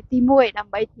ដែលទី1ដើ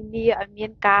ម្បីធានាឲ្យមា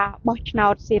នការបោះឆ្នោ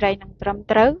តសេរីនិងត្រឹម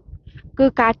ត្រូវគឺ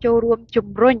ការចូលរួមជំ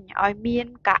រុញឲ្យមាន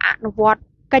ការអនុវត្ត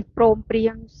កិច្ចព្រមព្រៀ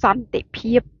ងសន្តិ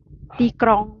ភាពទីក្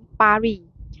រុងប៉ារីស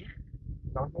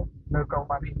នៅក្រុង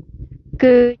ប៉ារីស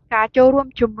គឺការចូលរួម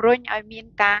ជំរុញឲ្យមាន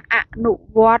ការអនុ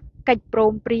វត្តកិច្ចព្រ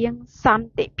មព្រៀងសន្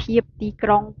តិភាពទីក្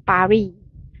រុងប៉ារីស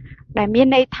ដែលមាន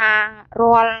ន័យថា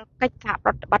រាល់កិច្ចសហប្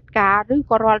រតិបត្តិការឬ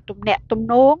ក៏រាល់ទំនាក់ទំ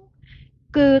នង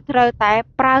គឺត្រូវតែ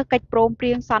ប្រើកិច្ចព្រមព្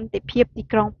រៀងសន្តិភាពទី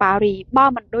ក្រុងប៉ារីសបើ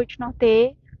មិនដូច្នោះទេ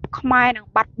ខ្មែរនឹង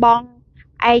បាត់បង់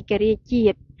ឯករាជ្យជា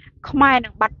តិខ្មែរនឹ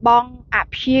ងបាត់បង់អ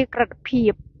ព្យាក្រឹតភា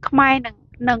ពខ្មែរ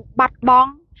នឹងបាត់ប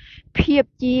ង់ភាព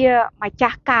ជាម្ចា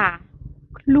ស់ការ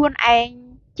ខ្លួនឯង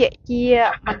ជា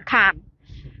មិនខាន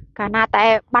កាលណាតែ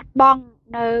បាត់បង់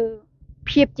នៅ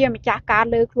ភាពជាម្ចាស់ការ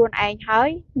លើខ្លួនឯងហើយ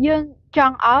យើងច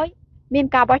ង់ឲ្យមាន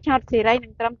ការបោះឆ្នោតសេរីនិ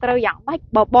ងត្រឹមត្រូវយ៉ាងម៉េច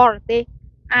បើបរទេស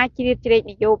អាចជ្រៀតជ្រែក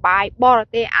នយោបាយបរ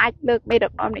ទេសអាចលើកមេដឹ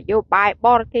កនាំនយោបាយប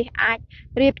រទេសអាច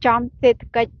រៀបចំសេដ្ឋ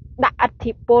កិច្ចដាក់ឥទ្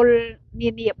ធិពលនា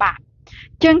នាបាទ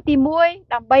ចឹងទី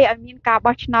1ដើម្បីឲ្យមានការ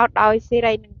បោះឆ្នោតដោយសេ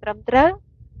រីនិងត្រឹមត្រូវ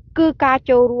គឺការ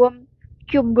ចូលរួម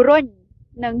ជំរុញ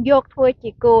និងយកធ្វើ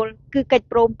ជាគោលគឺកិច្ច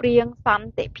ព្រមព្រៀងសន្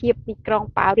តិភាពទីក្រុង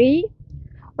ប៉ារីស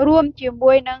រួមជា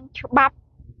មួយនឹងច្បាប់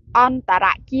អន្តរ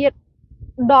ជាតិ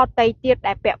ដទៃទៀត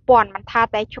ដែលពាក់ព័ន្ធមិនថា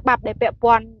តែច្បាប់ដែលពាក់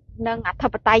ព័ន្ធនឹងអធិ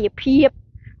បតេយ្យភាព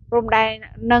ព្រំដែន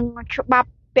នឹងច្បាប់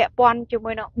ពាក់ព័ន្ធជាមួ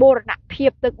យនឹងបូរណភាព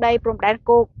ទឹកដីព្រំដែន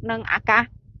គោកនិងអាកាស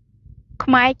ខ្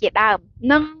មែរជាដើម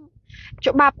និង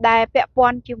ច្បាប់ដែលពាក់ព័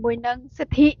ន្ធជាមួយនឹងសិ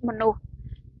ទ្ធិមនុស្ស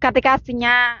កតិកាសញ្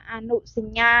ញាអនុស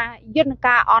ញ្ញាយន្ត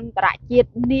ការអន្តរជាតិ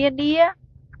នានា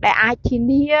ដែលអាចធា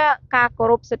នាការគោ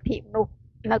រពសិទ្ធិមនុស្ស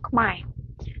នៅខ្មែរ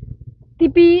ទី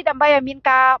2ដើម្បីឲ្យមាន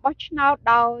ការបោះឆ្នោត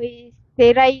ដោយសេ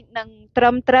រីនិងត្រឹ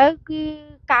មត្រូវគឺ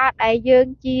ការដែលយើង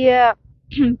ជា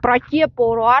ប្រជាព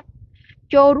លរដ្ឋ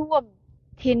ចូលរួម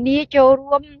ធានាចូល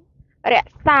រួមរ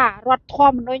ក្សារដ្ឋធ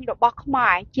ម្មនុញ្ញរបស់ខ្មែ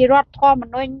រជារដ្ឋធម្ម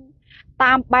នុញ្ញ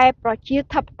តាមបែបប្រជា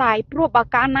ធិបតេយ្យព្រោះបើ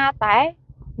កាលណាតែ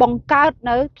បង្កើត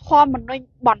នៅធម្មនុញ្ញ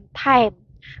បន្ថែម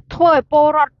ធ្វើឲ្យពល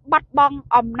រដ្ឋបាត់បង់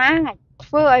អំណាច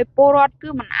ធ្វើឲ្យពលរដ្ឋគឺ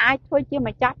មិនអាចធ្វើជា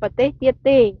ម្ចាស់ប្រទេសទៀត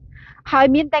ទេហើយ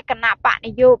មានតែគណៈបកន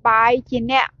យោបាយជា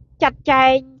អ្នកចាត់ចែ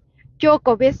ងចូលក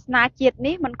វាសនាជាតិ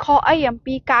នេះមិនខុសអីអំ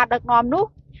ពីការដឹកនាំនោះ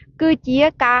គឺជា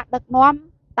ការដឹកនាំ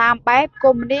តាមបែប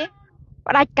កុម្មុយនីស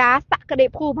ផ្ដាច់ការសក្តិ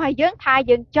ភូមិហើយយើងថា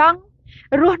យើងចង់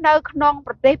រស់នៅក្នុង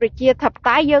ប្រទេសប្រជាធិប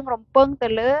តេយ្យយើងរំពឹងទៅ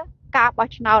លើការបោះ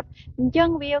ឆ្នោតអញ្ចឹង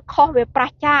វាខុសវាប្រ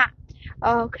ឆាច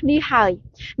គ្នាហើយ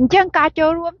អញ្ចឹងការចូល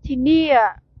រួមធានា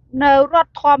នៅរដ្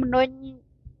ឋធម្មនុញ្ញ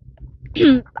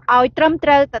ឲ្យត្រឹមត្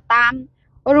រូវទៅតាម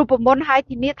រូបមន្តហើយ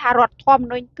ធានាថារដ្ឋធម្ម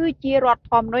នុញ្ញគឺជារដ្ឋ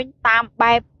ធម្មនុញ្ញតាម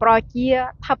បែបប្រជា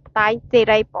ធិបតេយ្យសេ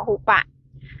រីពហុបក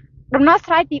ដំណោះ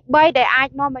ស្រាយទី3ដែលអាច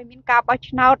នាំឲ្យមានការបោះ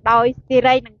ឆ្នោតដោយសេ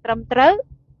រីនិងត្រឹមត្រូវ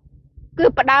គឺ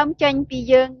ផ្ដើមចេញពី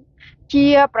យើងជា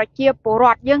ប្រជាពលរ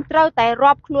ដ្ឋយើងត្រូវតែ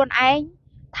រាប់ខ្លួនឯង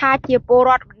ថាជាពលរ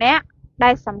ដ្ឋម្នាក់ដែ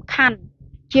លសំខាន់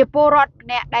ជាពលរដ្ឋម្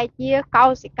នាក់ដែលជាកោ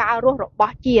សិការរស់រប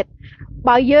ស់ជាតិ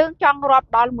បើយើងចង់រាប់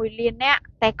ដល់1លាននាក់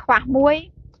តែខ្វះមួយ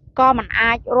ក៏មិន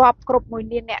អាចរាប់គ្រប់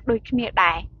1លាននាក់ដូចគ្នា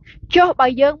ដែរចុះបើ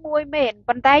យើងមួយមែន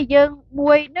ប៉ុន្តែយើង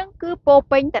មួយនឹងគឺពោ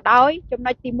ពេញទៅដោយចំ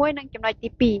ណុចទី1និងចំណុចទី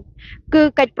2គឺ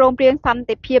កិច្ចព្រមព្រៀងសន្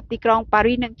តិភាពទីក្រុងប៉ា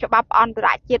រីសនិងច្បាប់អន្តរ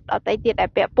ជាតិដទៃទៀតដែល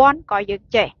ពាក់ព័ន្ធក៏យើង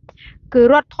ចេះគឺ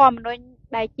រដ្ឋធម្មនុញ្ញ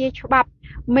ដែលជាច្បាប់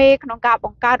មេក្នុងការប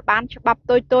ង្កើតបានច្បាប់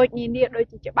តូចៗនានាដូច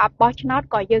ជាច្បាប់បោះឆ្នោត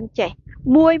ក៏យើងចេះ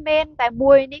មួយមែនតែ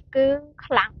មួយនេះគឺ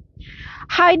ខ្លាំង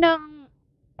ហើយនឹង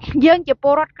យើងជាព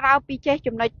លរដ្ឋក្រៅពីចេះ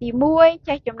ចំណុចទី1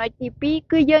ចេះចំណុចទី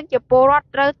2គឺយើងជាពលរដ្ឋ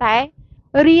ត្រូវតែ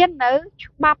រៀននៅ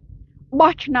ច្បាប់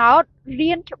បោះឆ្នោត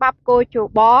រៀនច្បាប់កោជ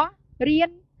បរៀន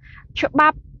ច្បា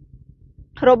ប់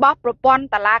របស់ប្រព័ន្ធ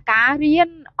តុលាការរៀន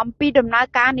អំពីដំណើរ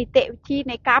ការនីតិវិធី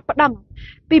នៃការប្តឹង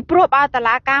ពីព្រោះបើតុ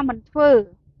លាការមិនធ្វើ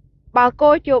បើ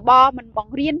កោជបមិនប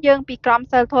ង្រៀនយើងពីក្រម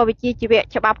សីលធម៌វិជ្ជាជីវៈ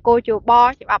ច្បាប់កោជប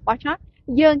ច្បាប់បោះឆ្នោត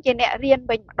យើងជាអ្នករៀន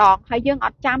វិញម្ដងហើយយើងអ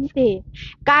ត់ចាំទេ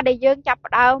ការដែលយើងចាប់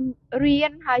ផ្ដើមរៀ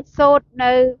នហើយសូត្រ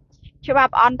នៅច្បា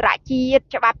ប់អន្តរជាតិ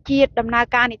ច្បាប់ជាតិដំណើរ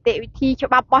ការនីតិវិធីច្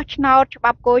បាប់បោះឆ្នោតច្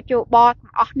បាប់កោជបទាំ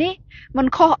ងអស់នេះមិន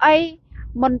ខុសអី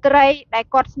មន្ត្រីដែល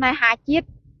គាត់ស្នេហាជាតិ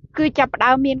គឺចាប់ផ្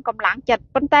ដើមមានកម្លាំងចិត្ត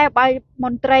ប៉ុន្តែបើម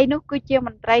ន្ត្រីនោះគឺជាម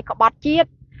ន្ត្រីក្បត់ជាតិ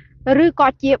ឬក៏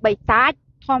ជាបិសាច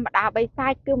ធម្មតាបិសា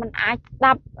ចគឺមិនអាចស្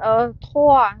ដាប់ធ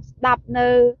ម៌ស្ដាប់នៅ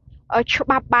ច្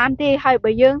បាប់បានទេហើយ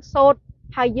បើយើងសូត្រ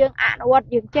ហើយយើងអនុវត្ត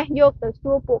យើងចេះយកទៅ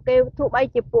សួរពួកគេទោះបី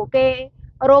ជាពួកគេ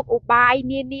រោគឧបាយ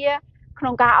នានាក្នុ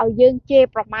ងការឲ្យយើងជេរ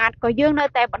ប្រមាថក៏យើងនៅ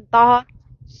តែបន្ត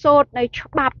សូត្រនៅច្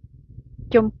បាប់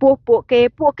ចំពោះពួក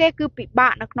គេគឺពិបា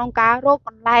កនៅក្នុងការរកក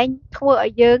ន្លែងធ្វើឲ្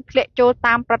យយើងធ្លាក់ចូល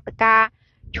តាមព្រឹត្តិការណ៍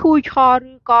ឈូឆរ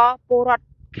ឬក៏ពលរដ្ឋ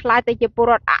ខ្លាចទៅជាពល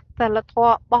រដ្ឋអសិលធ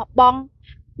ម៌បោះបង់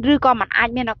ឬក៏មិនអាច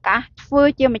មានឱកាសធ្វើ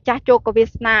ជាម្ចាស់ជោគវា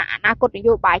សនាអនាគតន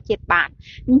យោបាយជាតិបាន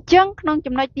អញ្ចឹងក្នុង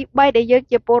ចំណុចទី3ដែលយើង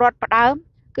ជាពលរដ្ឋផ្ដើម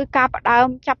គឺការ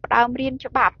ចាប់ផ្ដើមរៀន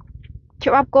ច្បាប់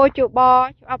កោជបច្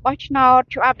បាប់បោះឆ្នោត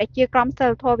ច្បាប់ដែលជាក្រមសី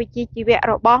លធម៌វិជ្ជាជីវៈ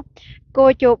របស់កោ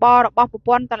ជបរបស់ប្រ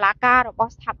ព័ន្ធតុលាការរប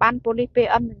ស់ស្ថាប័នប៉ូលីស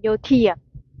PM និងយោធា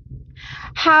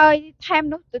ហើយថែម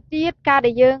នោះទៅទៀតការ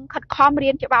ដែលយើងខិតខំរៀ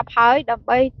នច្បាប់ហើយដើម្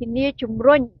បីធានាជំ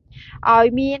រុញឲ្យ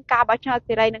មានការបោះឆ្នោត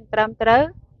សេរីនិងត្រឹមត្រូវ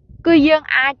គឺយើង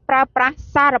អាចប្រើប្រាស់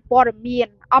សារព័ត៌មាន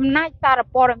អំណាចសារ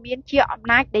ព័ត៌មានជាអំ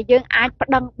ណាចដែលយើងអាចប្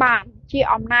តឹងបានជា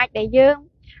អំណាចដែលយើង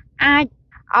អាច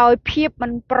ឲ្យភាពមិ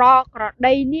នប្រក្រ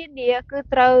តីនានាគឺ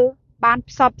ត្រូវបាន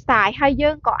ផ្សព្វផ្សាយហើយយើ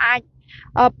ងក៏អាច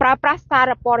ប្រើប្រាស់សា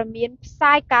រព័ត៌មានផ្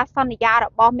សាយការសន្យារ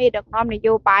បស់មេដឹកនាំន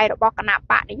យោបាយរបស់គណៈ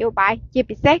បកនយោបាយជា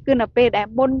ពិសេសគឺនៅពេលដែល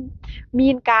មុនមា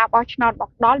នការបោះឆ្នោតម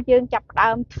កដល់យើងចាប់ផ្ដើ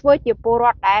មធ្វើជាពលរ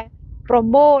ដ្ឋដែលប្រ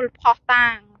មូលផុសតា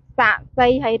ងសាកសី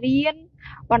ហើយរៀន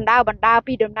បណ្ដា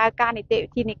ពីដំណើរការនីតិវិ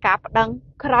ធីនៃការប្តឹង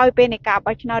ក្រោយពេលនៃការ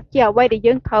បោះឆ្នោតជាអ្វីដែល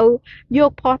យើងត្រូវយ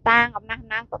កផុសតាងអំណះអំ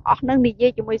ណាងទាំងអស់នឹងនិយា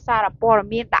យជាមួយសារព័ត៌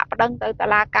មានដាក់ប្តឹងទៅតុ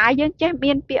លាការយើងចេះ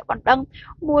មានពាក្យបណ្ដឹង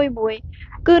មួយ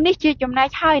គឺនេះជាចំណែក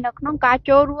ហើយនៅក្នុងការ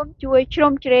ចូលរួមជួយជ្រោ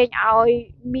មជ្រែងឲ្យ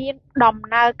មានដំ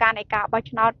ណើរការនៃការបោះ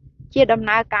ឆ្នោតជាដំ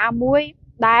ណើរការមួយ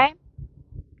ដែល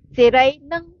សេរី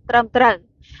និងត្រឹមត្រូវ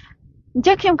អញ្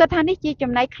ចឹងខ្ញុំគិតថានេះជា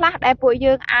ចំណែកខ្លះដែលពួក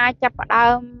យើងអាចចាប់ផ្ដើ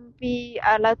មពី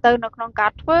ឥឡូវទៅនៅក្នុងកា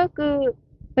រធ្វើគឺ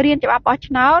រៀនច្បាប់បោះ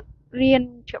ឆ្នោតរៀន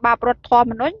ច្បាប់រដ្ឋធម្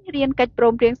មនុញ្ញរៀនកិច្ចព្រ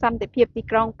មព្រៀងសន្តិភាពទី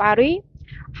ក្រុងប៉ារីស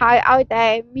ហើយឲ្យតែ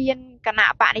មានគណៈ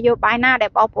បកនយោបាយណាដែ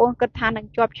លបងប្អូនគិតថានឹង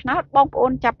ជាប់ឆ្នោតបងប្អូ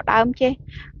នចាប់ផ្ដើមចេះ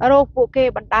រកពួកគេ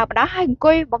បណ្ដាហើយអង្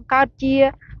គុយបង្កើតជា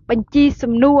បញ្ជី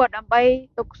សំណួរដើម្បី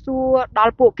ទុកសួរដ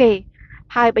ល់ពួកគេ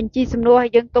ហើយបញ្ជីសំណួរឲ្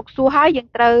យយើងទុកសួរហើយយើង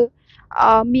ត្រូវ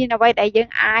មានអ្វីដែលយើង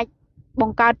អាចប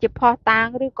ង្កើតជាផុសតាង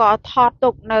ឬក៏ថតទុ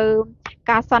កនៅ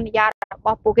ការសន្យារប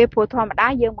ស់ពួកគេព្រោះធម្មតា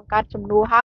យើងបង្កើតសំណួរ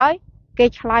ហើយគេ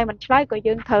ឆ្លើយមិនឆ្លើយក៏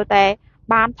យើងត្រូវតែ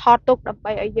បានថតទុកដើម្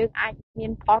បីឲ្យយើងអាចមា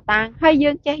នផុសតាងហើយយើ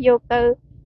ងចេះយកទៅ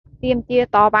ទាមទារ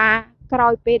តវ៉ាក្រោ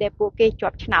យពេលដែលពួកគេជា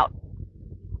ប់ឆ្នោត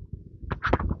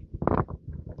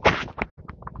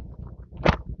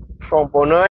បងប្អូន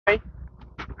អើយ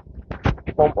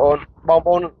បងប្អូ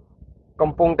ន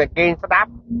កំពុងតែគេងស្ដា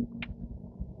ប់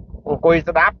អង្គុយ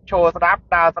ស្ដាប់ឈរស្ដាប់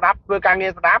ដើរស្ដាប់ធ្វើការងា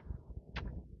រស្ដាប់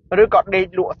ឬក៏ដេក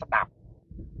លក់ស្ដាប់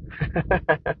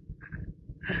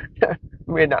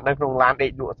មានអ្នកនៅក្នុងឡានដេ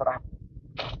កលក់ស្ដាប់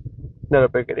នៅ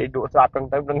ពេលគេដេកលក់ស្ដាប់ទៅ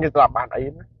នឹងគេស្ដាប់បានអី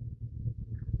ណា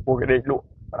ពួកគេដេកលក់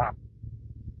ស្ដាប់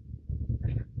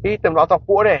ទីតំឡោះត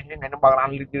ពួកទេថ្ងៃនឹងបើកឡាន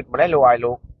លឺយឺតម្លេះលោកឲ្យ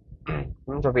លោក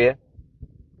សូហ្វី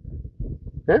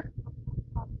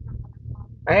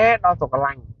ហ៎ដល់សុក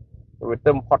ឡាញ់វា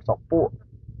ទឹមផុតស្រុកពួក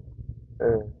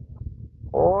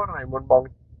អូថ្ងៃមុនបង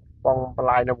បន្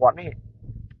លាយនៅវត្តនេះ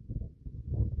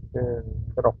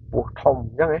ស្រុកពោះធំ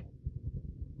អញ្ចឹងហ៎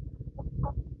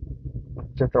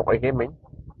ចេះស្រុកអីគេមិញ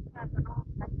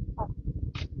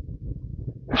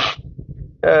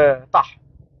តោះ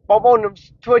បងប្អូនខ្ញុំ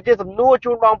ធ្វើជាសំណួរ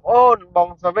ជូនបងប្អូនបង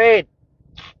សាវេត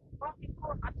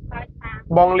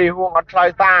បងលីហួងអត់ឆ្លើយ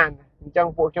សារអញ្ចឹង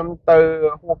ពួកខ្ញុំទៅ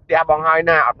ហួសផ្ទះបងហើយ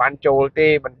ណាអត់បានចូលទេ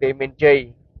បន្ទាយមានជ័យ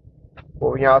ពួ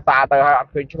កញ៉ាសារទៅហើយអ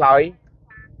ត់ឃើញឆ្លើយ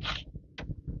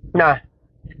ណា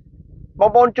បង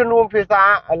ប្អូនជំនួសភាសាឥ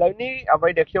ឡូវនេះអ្វី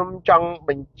ដែលខ្ញុំចង់ប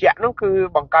ញ្ជាក់នោះគឺ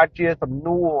បង្កើតជាសំ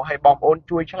ណួរឲ្យបងប្អូន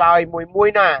ជួយឆ្លើយមួយ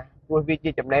ណាព្រោះវា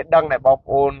ជាចំណេះដឹងដែលបង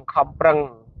ប្អូនខំប្រឹង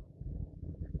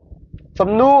សំ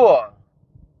ណួរ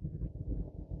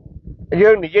យើ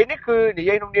ងនិយាយនេះគឺនិ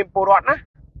យាយក្នុងនាមពលរដ្ឋណា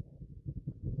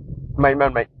មិ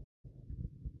ន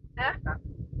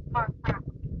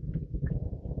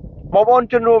បងប្អូន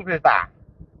ជំនួសភាសា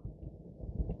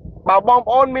បើបង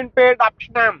ប្អូនមានពេល10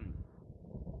ឆ្នាំ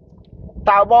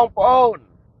តើបងប្អូន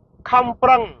ខំប្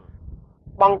រឹង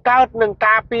បង្កើតនឹង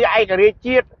ការពារឯករាជ្យ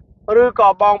ជាតិឬក៏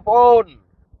បងប្អូន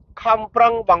ខំប្រឹ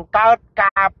ងបង្កើត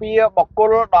ការពារបុគ្គ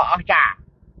លដ៏អស្ចារ្យ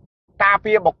ការ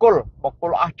ពារបុគ្គល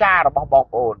អស្ចារ្យរបស់បង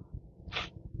ប្អូន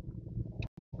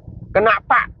គណៈ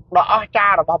បកដ៏អស្ចា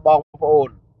រ្យរបស់បងប្អូន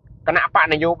គណៈបក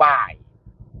នយោបាយ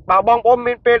បើបងប្អូន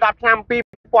មានពេល10ឆ្នាំ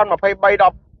2023ដ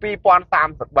ល់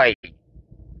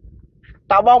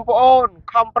2033តើបងប្អូន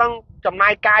ខំប្រឹងចំណា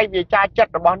យកាយវាចាចិត្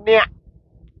តរបស់អ្នក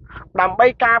ដើម្បី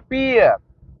ការពារ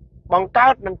បង្កើ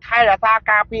តនិងថែរក្សា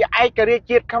ការពារឯករាជ្យ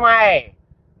ជាតិខ្មែរ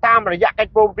តាមរយៈកិច្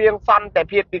ចព្រមព្រៀងសន្តិ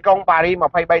ភាពទីក្រុងប៉ារីស23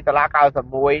ដុល្លារ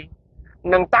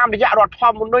91និងតាមរយៈរដ្ឋធ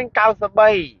ម្មនុញ្ញ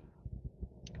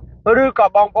93ឬក៏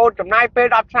បងប្អូនចំណាយពេល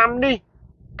10ឆ្នាំនេះ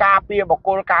ការពារបុគ្គ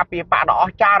លការពារបកដ៏អ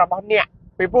ស្ចារ្យរបស់អ្នក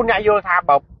ពីព្រោះអ្នកយល់ថា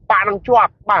បើបកនឹងជា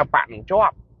ប់ដែ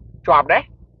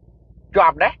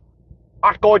រអ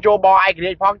ត់គោចូលបឯក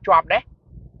រាជ្យផងជាប់ដែរ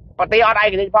ប្រទេសអត់ឯ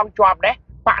ករាជ្យផងជាប់ដែរ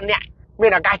បកអ្នកមា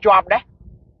នឱកាសជាប់ដែរ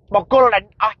បុគ្គលដែល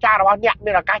អស្ចារ្យរបស់អ្នក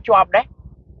មានឱកាសជាប់ដែរ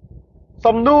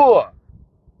សំណួរ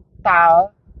តើ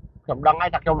ខ្ញុំដឹងហើយ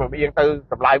ថាខ្ញុំលំអៀងទៅ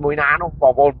តម្លៃមួយណានោះប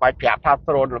ងប្អូនមិនប្រាប់ថា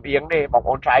ស្រូនលំអៀងទេបងប្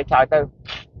អូនឆ្លើយទៅ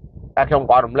តែខ្ញុំ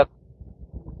ក៏រំលឹក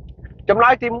ចម្លើ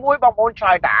យទី1បងប្អូនឆ្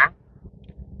លើយតា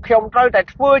ខ្ញុំត្រូវតែ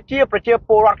ធ្វើជាប្រជាព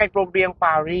លរដ្ឋកិច្ចព្រមព្រៀង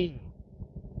ប៉ារីស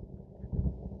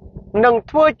នឹង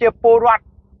ធ្វើជាពលរដ្ឋ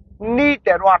នី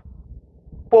តិរដ្ឋ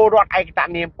ពលរដ្ឋឯកត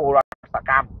នាមពលរដ្ឋស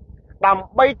កម្មដើម្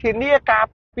បីធានាការ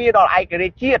ពារដល់ឯករា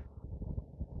ជ្យជាតិ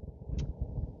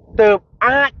ទើប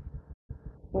អាច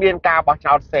មានការបោះឆ្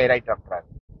នោតសេរីត្រឹមត្រូវ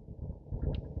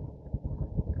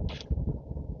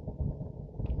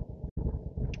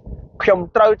ខ្ញុំ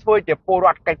ត្រូវធ្វើជាពលរ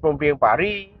ដ្ឋកិច្ចព្រមព្រៀងប៉ា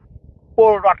រីសព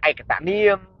លរដ្ឋឯកតនា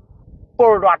មព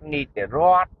លរដ្ឋនីតិរ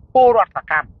ដ្ឋពលរដ្ឋស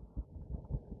កម្ម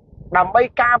ដើម្បី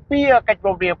ការពារកិច្ចព្រ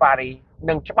មព្រៀងប៉ារីស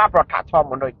និងច្បាប់រដ្ឋធម្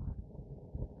មនុញ្ញ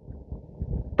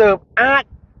ទើបអាច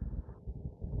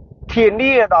ធា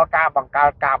នាដល់ការបង្កើ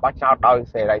តការបោះឆ្នោតដោយ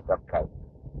សេរីត្រឹមត្រូវ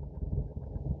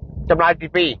ចម្លើយទី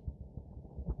2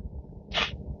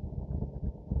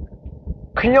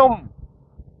ខ្ញុំ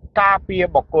ការពារ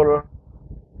បុគ្គល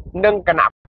និងគណៈ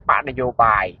បកនយោ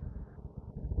បាយ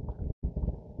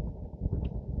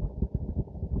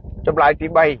ចម្លើយទី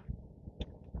3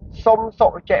សុំសុ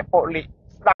ចៈពលិ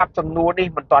ស្ដាប់សំណួរនេះ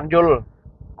មិនទាន់យល់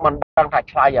មិនដឹងថា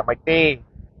ឆ្លើយយ៉ាងម៉េចទេ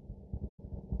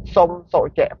សុំសុ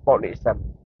ចៈពលិសិន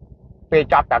ពេល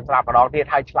ចាប់តាមស្ដាប់ម្ដងទៀត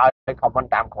ហើយឆ្លើយខមមិន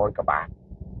តាមក្រោយក៏បាន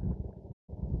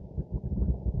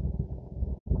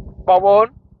បងប្អូន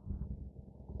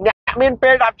អ្នកមានពេ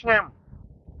ល10ឆ្នាំ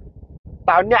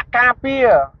តើអ្នកការពារ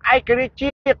ឯករាជ្យ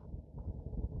ជាតិ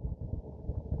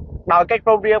ដោយកិច្ច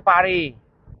ព្រមព្រៀងប៉ារីស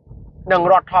និង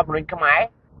រដ្ឋធម្មនុញ្ញខ្មែរ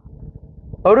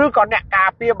ឬក៏អ្នកការ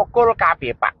ពារបុគ្គលការពា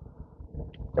របក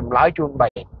ចម្លើយជូន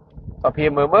3សុភា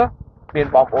មើលមាន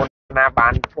បងប្អូនណាបា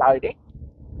នឆ្លើយទេ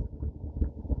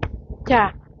ចា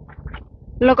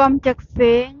លោកកំចឹក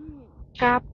សេង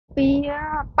ការពារ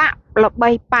បកល្បី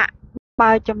បក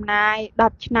បើចំណាយ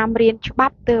10ឆ្នាំរៀនច្បា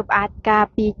ប់ទើបអាចការ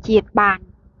ពារជាតិបាន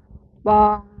ប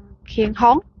ងខៀង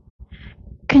ហុង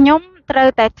ខ្ញុំ ត្រូវ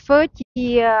តែធ្វើជា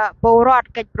ពលរដ្ឋ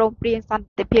កិច្ចព្រមព្រៀងសន្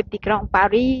តិភាពទីក្រុងប៉ា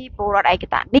រីពលរដ្ឋឯក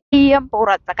តានាមពល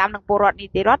រដ្ឋសកម្មនិងពលរដ្ឋនី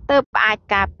តិរដ្ឋទើបអាច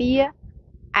ការពារ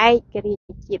ឯករា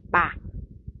ជ្យជាតិបាន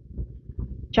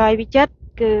ចយវិចិត្រ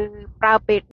គឺប្រើ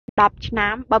ពេល10ឆ្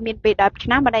នាំបើមានពេល10ឆ្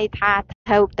នាំបានន័យថា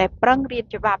ត្រូវតែប្រឹងរៀន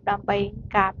ច្បាប់ដើម្បី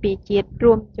ការពារជាតិ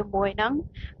រួមជាមួយនឹង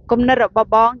គំនិតរបស់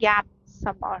បងយ៉ាងស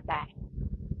ម្អល់ដែរ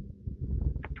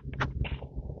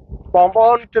បងប្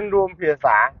អូនជនរួមភា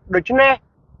សាដូច្នេះ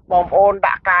បងប្អូន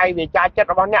ដាក់កាយវាចាចិត្ត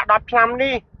របស់អ្នក10ឆ្នាំ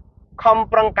នេះខំ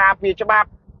ប្រឹងការពារច្បាប់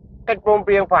កិច្ចព្រម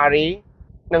ព្រៀងប៉ារី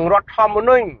និងរដ្ឋធម្ម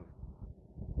នុញ្ញ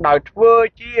ដោយធ្វើ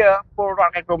ជាពលរ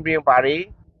ដ្ឋកិច្ចព្រមព្រៀងប៉ារី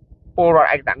ពលរដ្ឋ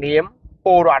ឯកតានាមព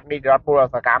លរដ្ឋនីតិរដ្ឋពលរ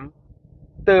ដ្ឋសកម្ម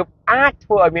ទើបអាចធ្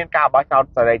វើឲ្យមានការបោះឆ្នោត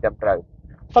សេរីត្រឹមត្រូវ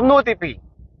សំណួរទី2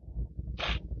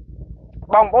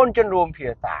បងប្អូនជនរួមភា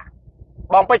សា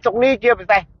បងពេជ្រសុកនេះជាពិ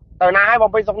សេសទៅណាហើយប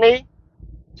ងពេជ្រសុកនេះ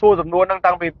សួរសំណួរហ្នឹង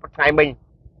តាំងពីថ្ងៃមិញ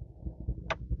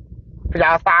ផ្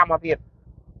ញើសារមកទៀត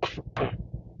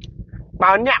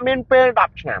បើអ្នកមានពេល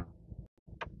10ឆ្នាំ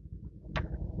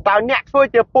តើអ្នកធ្វើ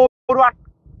ជាពលរដ្ឋ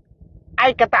ឯ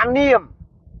កតានាម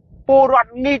ពលរដ្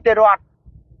ឋនីតិរដ្ឋ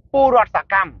ពលរដ្ឋស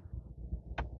កម្ម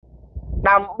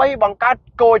ដើម្បីបង្កើត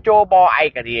គោជបឯ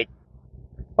ករាជ្យ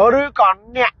ឬក៏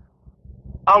អ្នក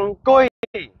អង្គុយ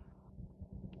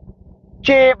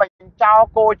ជេរបញ្ចោ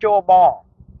គោជប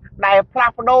ដែលផ្លា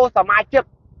ស់ប្ដូរសមាជិក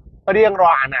រៀង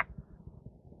រាល់អាណត្តិ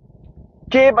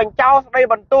ជេរបញ្ចោស្ដី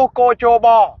បន្ទោសគោជប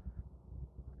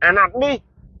អាណត្តិនេះ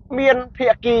មានភា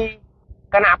គី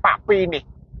គណៈបក2នេះ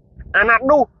អាណត្តិ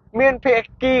នោះមានភា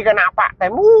គីគណៈបកតែ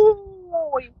មួ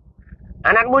យ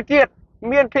អាណត្តិមួយទៀត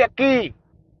មានភាគី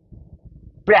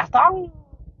ព្រះសង្ឃ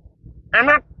អា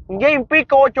ណត្តិនិយាយអំពី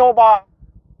គោជប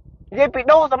និយាយពី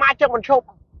ដូរសមាជិកមិនឈប់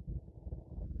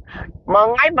មួយ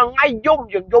ថ្ងៃយើង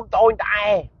យំត្អូញត្អែ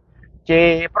ជេ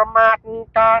រប្រមាថ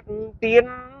កាត់ទៀន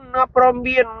ប្រ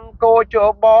មានគោជ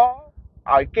ប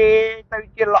ឲ្យគេទៅ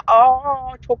ជាល្អ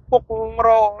ឈប់ពុករ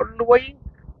លួយ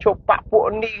ឈប់បពួក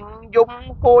នាងយំ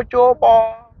គោជប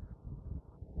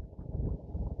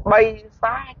បី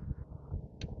សាច់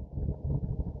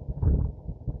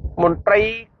មន្ត្រី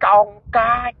កោង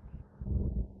កាច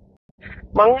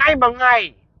មួយថ្ងៃ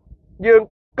យើង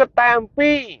គិតតែអំ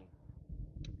ពី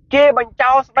គេបញ្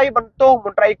ចោស្ដីបន្ទោសម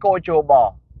ន្ត្រីគោជប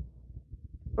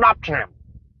10ឆ្នាំ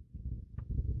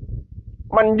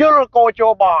មិនយល់គោជ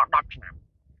ប10ឆ្នាំ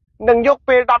នឹងយក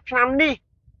ពេល10ឆ្នាំនេះ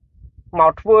ម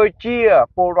កធ្វើជា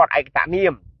ពលរដ្ឋឯកតានា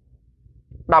ម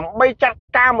ដើម្បីចាត់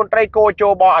ការមន្ត្រីគោជ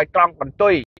បឲ្យត្រង់បន្ទុ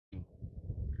យ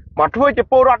មកធ្វើជា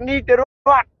ពលរដ្ឋនីតិរ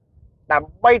ដ្ឋដើ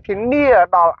ម្បីធានា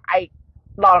ដល់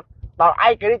ឯ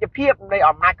ករាជ្យភាពនៃ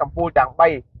អំណាចកម្ពុជាទាំង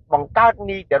3បង្កើត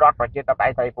នីតិរដ្ឋប្រជាធិបតេ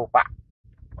យ្យសេរីពូបៈ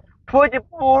ធ្វើជា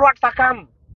ពលរដ្ឋសកម្ម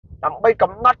ដើម្បី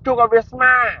កំណត់ជោគវាស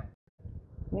នា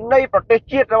នៃប្រទេស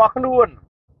ជាតិរបស់ខ្លួន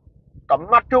កំ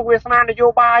ណត់ជោគវាសនានយោ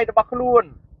បាយរបស់ខ្លួន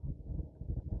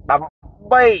ដើ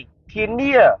ម្បីធា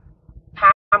នា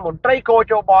ថាមន្ត្រីគោ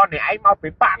ជបនេះឯងមកពី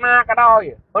បកណាក៏ដោយ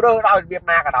រើសដោយរបៀប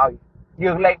ណាក៏ដោយ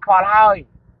យើងលែងខ្វល់ហើយ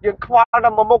យើងខ្វល់ដ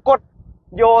ល់មុខគត់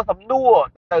យកសំណួរ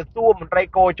ទៅសួរមន្ត្រី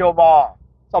គោជប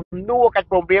សំណួរកិច្ច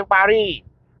ព្រមព្រៀងប៉ារី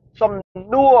សំ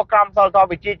ណួរក្រមសីលធម៌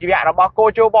វិជ្ជាជីវៈរបស់គោ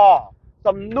ជប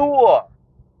សំណួរ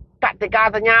កតិកា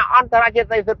សញ្ញាអន្តរជាតិ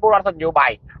នៃសិទ្ធិពលរដ្ឋសិទ្ធិនយោបា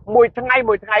យមួយថ្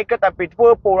ងៃគិតតែពីធ្វើ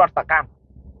ពលរដ្ឋសកម្ម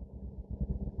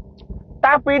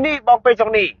តាំងពីនេះបងពេជ្រចុ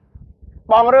ងនេះ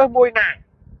បងរើសមួយណា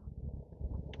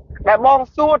ដែលបង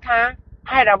សួរថា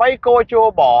ហេតុអ្វីគោជ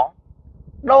ប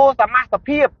ដូរសមាជិក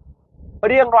ភាព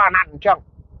រៀងរាល់អាណត្តិអញ្ចឹង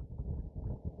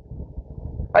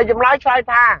ហើយចម្លើយឆ្លើយ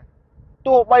ថា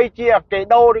ទោះបីជាគេ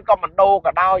ដូរឬក៏មិនដូរ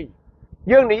ក៏ដោយ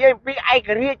យើងនិយាយអំពីឯក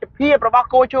រាជ្យភាពរបស់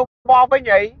គោជបវិញ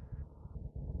ហី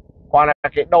គាត់ថា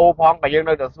គេដូរផងតែយើង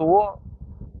នៅតែសួរ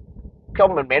ខ្ញុំ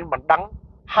មិនមែនមិនដឹង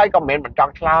ហើយក៏មិនមែនមិនច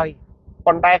ង់ឆ្លើយ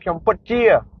ប៉ុន្តែខ្ញុំពិតជា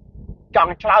ច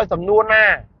ង់ឆ្លើយសំណួរណា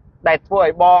ដែលធ្វើឲ្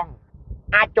យបង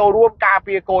អាចចូលរួមការ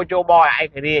ពារគោជបឲ្យឯ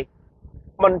ករាជ្យ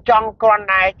មិនចង់គ្រាន់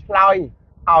តែឆ្លើយ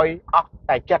ឲ្យអស់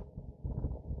តែចិត្ត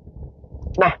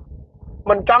ណា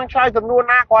មិនចង់ឆ្លើយសំណួរ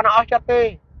ណាគ្រាន់តែអស់ចិត្តទេ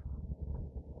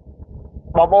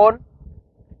បងប្អូន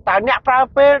តើអ្នកប្រើ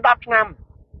ពេល10ឆ្នាំ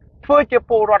ធ្វើជា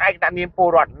ពលរដ្ឋឯកតានាមពល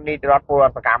រដ្ឋនីតិរដ្ឋពលរ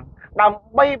ដ្ឋសកម្មដើ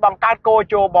ម្បីបង្កើតគោ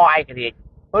ជបឯករាជ្យ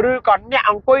ឬក៏អ្នក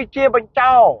អង្គុយជាបញ្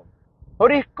ចោ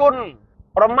រិះគន់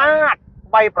ប្រមាថ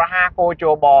បីប្រហារគោជ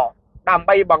បដើម្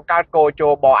បីបង្កើតគោជ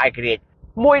បឯករាជ្យ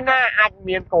មួយណាអាច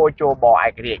មានគោជបឯ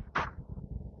ករាជ្យ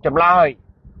ចម្លើយ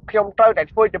ខ្ញុំត្រូវតែ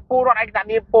ធ្វើជាពលរដ្ឋឯកតា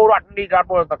នាមពលរដ្ឋនីតិរដ្ឋ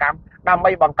ពលរដ្ឋសកម្មដើម្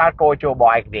បីបង្កើតគោជបឯ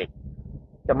ករាជ្យ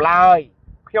ចម្លើយ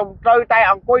ខ្ញុំត្រូវតែ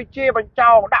អង្គុយជាបញ្ចោ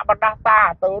ដាក់បណ្ដាសា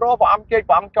ទៅរកព្រះអង្គជេក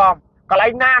ព្រះអង្គចំកន្លែ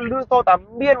ងណាលឺសូរតែ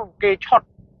មានគេឆុត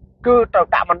គឺត្រូវ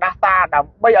ដាក់បណ្ដាសាដើ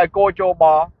ម្បីឲ្យគោជប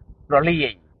រលាយ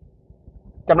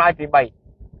ចម្លើយទី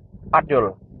3អត់យ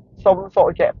ល់សុំសុ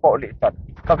ជៈបុលិសិទ្ធ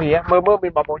ក៏វាមើលមា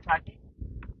នបងឆ្លើយទេ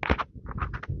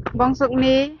បងសុក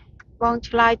នេះបង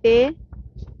ឆ្លើយទេ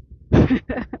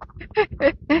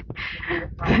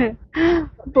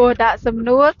ព្រោះដាក់សំ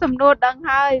ណួរដឹង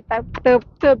ហើយតែ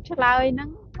ទើបឆ្លើយហ្នឹង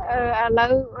ឥឡូ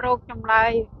វរោគចម្លើយ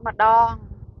ម្ដង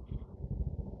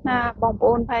ណាបងប្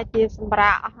អូនប្រហែលជាសម្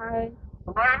រាប់អស់ហើយ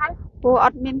ព្រោះអ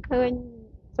ត់មានឃើញ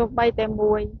សូម្បីតែ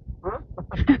មួយ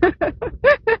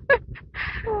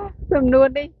សំណួរ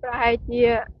នេះប្រហែលជា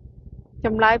ច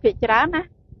ម្លើយភាគច្រើនណា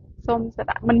សូមស្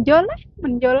ដាប់មិនយល់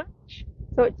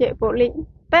សុជៈបុលិ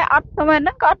តែអត់តែហ្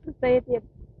នឹងក៏អត់សរសេរទៀត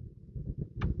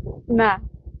ណា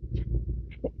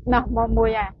មកមួយ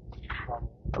ហ่ะ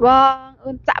បង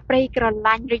អ៊ុនចាក់ព្រៃក្រ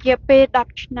ឡាញ់រយៈពេល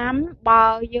10ឆ្នាំបើ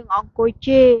យើងអង្គុយ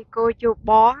ជេរគោជ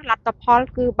បលទ្ធផល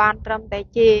គឺបានត្រឹមតែ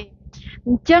ជេរអ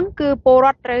ញ្ចឹងគឺពលរ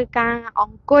ដ្ឋត្រូវការអ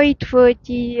ង្គុយធ្វើ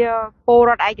ជាពលរ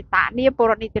ដ្ឋឯកតនីពល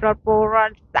រដ្ឋនីតិរដ្ឋពលរ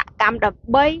ដ្ឋសកម្មដើម្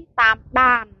បីតាម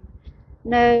ដាន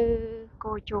នៅ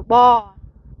គោជប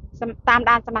តាម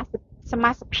ដានស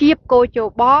មាជិកគោជ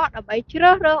បដើម្បីជ្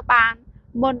រើសរើសបាន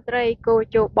មន្ត្រីគោ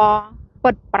ជប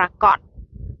ពិតប្រាកដ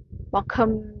បង្ខំ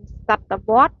សត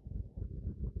វត្ស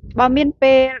បើមាន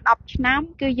ពេល10ឆ្នាំ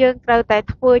គឺយើងត្រូវតែ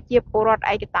ធ្វើជាពលរដ្ឋ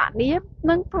ឯកតនី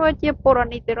និងធ្វើជាពលរដ្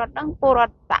ឋនីតិរដ្ឋនិងពលរ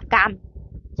ដ្ឋសកម្ម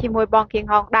ជាមួយបងគៀង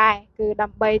ហងដែរគឺដើ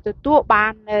ម្បីទទួលបា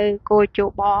ននៅគោលជ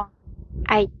បឯ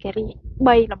ករាជ្យ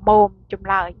3លំមចម្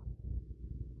លើយ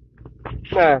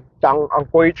ចង់អង្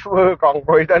គុយធ្វើក៏អង្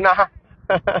គុយទៅណា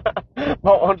ប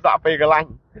ងអូនសាក់ពេលកន្លាញ់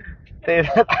ទេ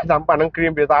តាមប៉ណ្ណឹងគ្រា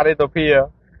មភាសាទេទៅ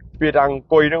ពីថាអង្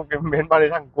គុយហ្នឹងគេមិនបាន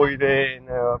ថាអង្គុយទេ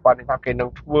បានថាគេនឹង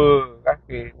ធ្វើ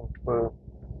គេនឹងធ្វើ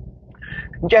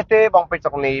អញ្ចឹងទេបងពេជ្រ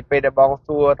សុកនីពេលដែលបង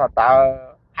សួរថាតើ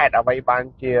ហេតុអ្វីបាន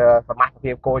ជាសមា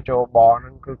ជិកគោជបហ្នឹ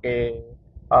ងគឺគេ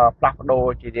ផ្លាស់ប្ដូរ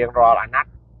ជារៀងរាល់អាណត្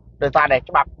តិដោយសារតែ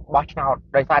ច្បាប់បោះឆ្នោត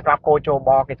ដោយសារច្បាប់គោជប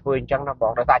គេធ្វើអញ្ចឹងណាប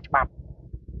ងដោយសារច្បាប់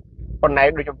ប៉ុន្តែ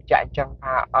ដូចខ្ញុំបញ្ជាក់អញ្ចឹង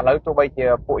ថាឥឡូវទោះបីជា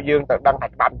ពួកយើងទៅដឹងថា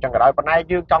ច្បាប់អញ្ចឹងក៏ដោយប៉ុន្តែ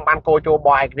យើងចង់បានគោជប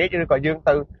ឯករាជ្យឬក៏យើង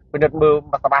ទៅពិនិត្យមើល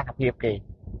សមាជិកគេ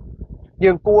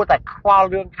យើងគួរតែខ្វល់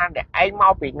រឿងថាអ្នកឯងម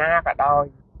កពីណាក៏ដោយ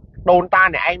ដូនតា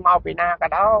អ្នកឯងមកពីណាក៏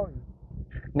ដោយ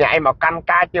អ្នកឯងមកកាន់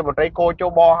ការជាមន្ត្រីគោជ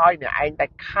បហើយអ្នកឯងតែ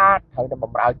ខាតត្រូវតែប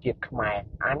ម្រើជាតិខ្មែរ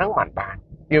អាហ្នឹងបាន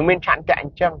យើងមានឆន្ទៈអ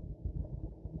ញ្ចឹង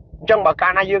បើកា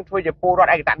លណាយើងធ្វើជាពលរដ្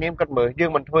ឋឯកតនាមគិតមើលយើ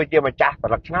ងមិនធ្វើជាម្ចាស់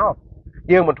ស្លឹកឆ្នោត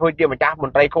យើងមិនធ្វើជាម្ចាស់ម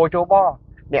ន្ត្រីគោជប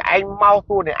អ្នកឯងមក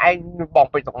សួរអ្នកឯងបង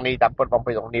ពេជ្រសុកនីតាមពិតបង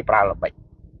ពេជ្រសុកនីប្រើល្បិច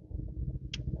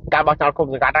ការបោះឆ្នោតគុំ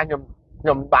សង្កាត់ណាខ្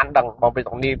ញុំបានដឹងបងពេជ្រ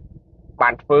សុកនីបា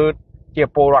នធ្វើជា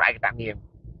ពលរដ្ឋឯកតនាម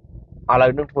ឥឡូ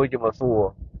វនឹងធ្វើជាមកសួរ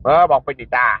បងពេជ្រនី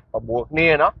តាប្របួរគ្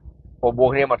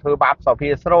នាមកធ្វើបាបសភា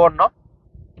ស្រូន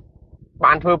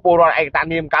បានធ្វើពលរដ្ឋឯកត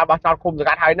នាមការបោះឆ្នោតគុំសង្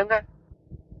កាត់ហើយហ្នឹង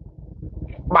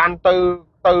បានទៅ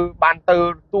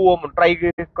សួរមន្ត្រី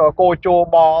គោជ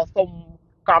បសុំ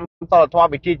ក្រមសីលធ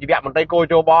ម៌វិជ្ជាជីវៈមន្ត្រីគោ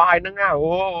ជបហើយហ្នឹង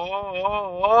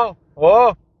អូ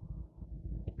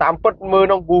តាមពិតមើល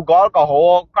ក្នុង Google ក៏រ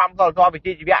កក្រមសីលធម៌វិជ្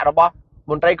ជាជីវៈរបស់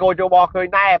មន្ត្រីគោជបឃើញ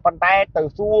ដែរប៉ុន្តែទៅ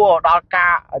សួរដល់កា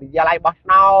ររិយាល័យបោះឆ្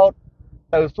នោត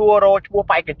ទៅសួររកឈ្មោះ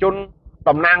បេក្ខជន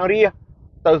តំណាងរាស្ត្រ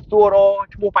ទៅសួររក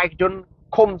ឈ្មោះបេក្ខជន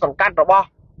ឃុំសង្កាត់របស់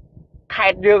ខេ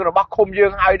ត្តយើងរបស់ឃុំយើ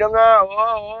ងហើយហ្នឹង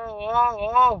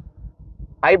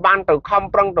ហើយបានទៅខំ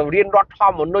ប្រឹងទៅរៀនរដ្ឋធ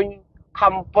ម្មនុញ្ញ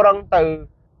ខំប្រឹងទៅ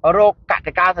រកក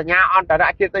តិកាសញ្ញាអន្តរ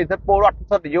ជាតិសិទ្ធិពលរដ្ឋ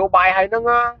សិទ្ធិនយោបាយហើយហ្នឹង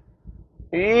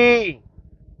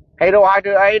ហើយរកឲ្យធ្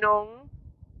វើអី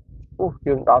នោះ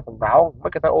យើងដល់សំរោងមិ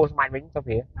នក៏ទៅអូស្មាច់វិញទៅ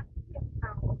ព្រា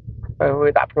ទៅ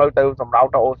ដាក់ផ្លូវទៅសំរោង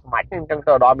ទៅអូស្មាច់អញ្ចឹង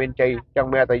ទៅដល់មានជ័យអញ្ចឹង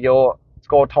មានតែយក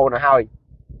ស្គរថូនទៅហើយ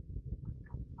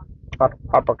អ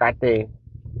ត់ប្រកាសទេ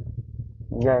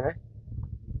អញ្ចឹងណា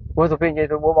មួយទៅវិញនិយាយ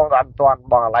ទៅបងអត់ទាន់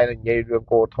បងអាឡៃនិយាយរឿង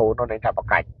គោថូននោះនឹងថាប្រ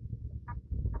កាស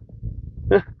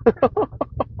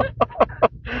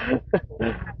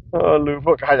លឺ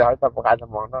ប្រកាសហើយតែប្រកាស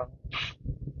ហ្មងណា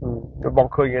បង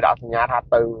ឃើញគេដាក់សញ្ញាថា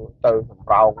ទៅសំ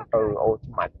រោងទៅអូ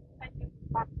ស្មាច់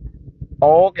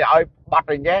អូគេឲ្យបត់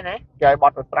ទៅញ៉េណាគេឲ្យប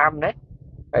ត់ទៅត្រាំណា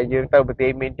ហើយយើងទៅប្រទេស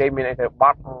មានជ័យមានអីទៅប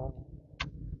ត់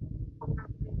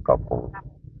ក៏ពុំ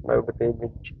នៅប្រទេសមា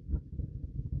ន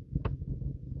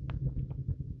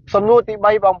សំណួរទី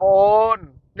3បងប្អូន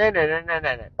ណែ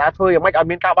តើធ្វើយ៉ាងម៉េចឲ្យ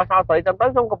មានការបោះឆ្នោតស្រីទៅ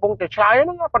ខ្ញុំកំពុងតែឆ្លើយហ្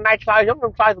នឹងប៉ុន្តែឆ្លើយខ្ញុំ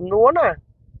ឆ្លើយសំណួរណា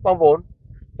បងប្អូន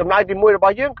ចម្លើយទី1រប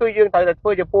ស់យើងគឺយើងត្រូវតែធ្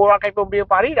វើជាពលរដ្ឋកិច្ចព្រមព្រៀង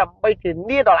ប៉ារីសដើម្បីធា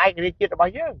នាដល់ឯករាជ្យជាតិរប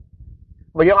ស់យើង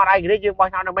បើយើងអត់ឯករាជ្យយើងបោះ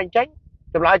ឆ្នោតនឹងមិនចេញ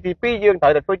ចម្លើយទី2យើងត្រូ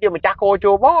វតែធ្វើជាម្ចាស់គោជ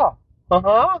ប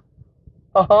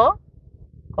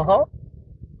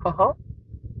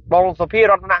បងសុភា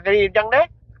រតនគិរីអញ្ចឹងទេ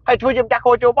ហើយធ្វើជាម្ចាស់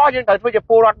គោជបយើងត្រូវធ្វើជា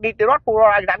ពលរដ្ឋនីតិរដ្ឋពលរ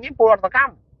ដ្ឋឯកតនាមពលរដ្ឋសកម្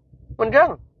មមិនអញ្ចឹង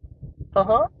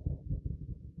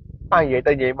vậy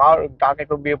tôi vậy máu cho cái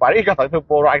công viên phải đi có thể thương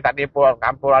polo anh ta đi polo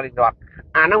làm polo đi rồi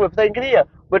nó việc tên cái gì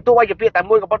việc tôi bây giờ việc tại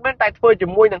môi của bọn mình tại phơi chỉ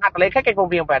môi thằng hạt lấy khách cái công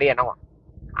viên phải đi không ạ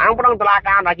không có đang la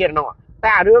cao là chuyện không ạ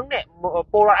ta hướng này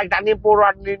polo anh ta đi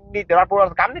polo đi từ polo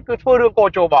cắm cứ phơi đường cô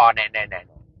trâu bò này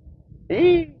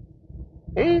ý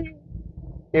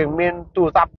nhưng miền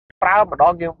tu sắp prao mà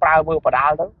đón dương prao mưa và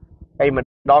đau đó thì mình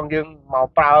đón dương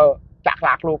màu prao chặt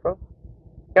lạc luôn đó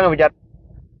chứ bây giờ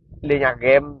lên nhà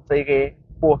game xây cái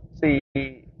pua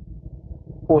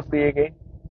xì cái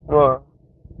rồi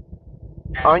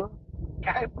anh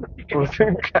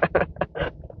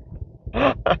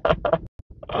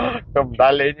cầm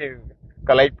ta lên thì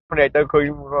cái lấy này tôi khơi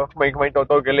mình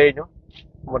tôi cái lên nhá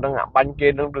mà đang ngậm bánh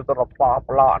kia nó đưa tôi lọp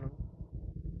lọt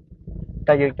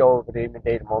ta dương cho thì mình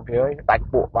đi một phía đánh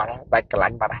bộ vào đây đánh cái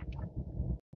lạnh vào đây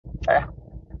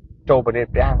cho bên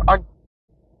đây anh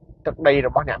trước đây là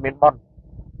bác nhà miền Bon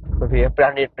bởi vì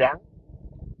đang đi trắng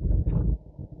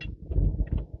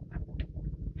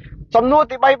สำนวน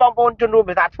ที่ใบบางคนจนรวมไ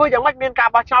ปสัตว์เพื่อยังไม่มีการ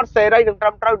บังคับเสรีหนึ่งต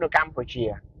ำเต้าหนึ่งกัมพูชี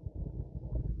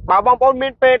บางคนมี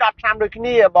เปรดับชามโดยที่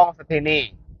นี่บองสถินี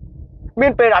มี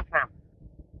เปรดับชาม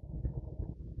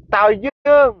แต่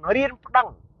ยื่งเรียน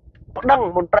ดัง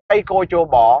มนตรีโกโจ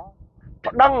บอ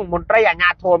ดังมนตรีอาญา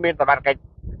โทมีนตะวันกัน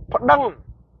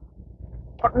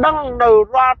ดังใน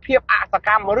ราเพียบอาสก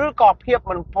รรมหรือกอบเพียบ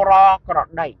มันปรอกระ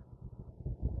ได้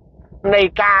ใน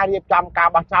การเรียบจำการ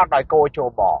บังคับโดยโกโจ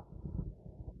บอ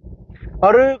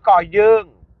หรือก่อยืง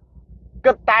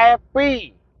ก็แต่ปี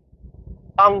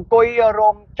องกุยร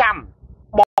มจ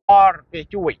ำบอร์ไป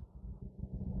ช่วย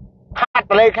ขาด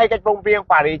เลยใครจะตรงเพียง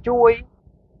ฝ่ายช่วย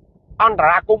อันต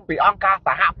รากุมปีอังกาส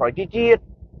หปล่อยจีด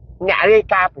เนี่ยเรีย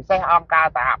กาปีใช้อังกา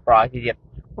สหปล่อยจีด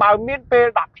บางมินเป็น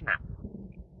ดับหนัก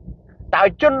แต่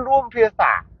จนรวมเพียส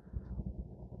า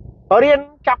เรียน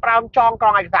จับรำจองกร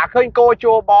องเอกสารเคยโกโจ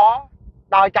บอ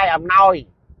ดอยใจอ่ำน้อย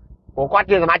ผมก็เ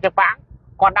จอสมาชิกฟัง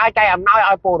ก่อนได้ใจอ่ำน้อยเอ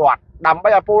าปูรอดดำไป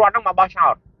เอาปูรอดต้องมาบ้าชา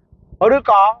วหรือ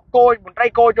ก็โกยมันไร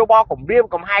โกโจบอผมเรียม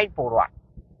ผมให้ปูรอด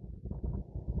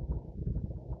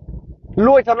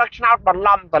ลุยสลักชาวบันล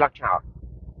ำสลักชาว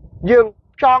ยืง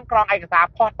จองกรองเอกสาร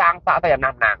พ่อต่างสะแต่น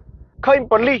ำนางเคย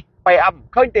ปลีไป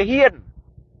เคยแต่เฮียน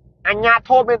อัญญาโท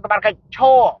เป็นตะบันกันโช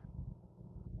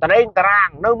แต่ในตาราง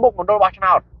เนื้อมุกมันโดนบ้าช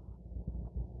าว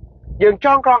ยืงจ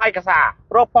องกรองเอกสาร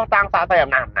โรคพ่อต่างสะแต่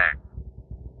นำนาง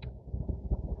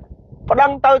พดั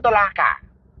งเตยตลากา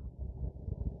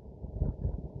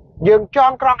ยังจอ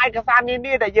งกรองเอกสาร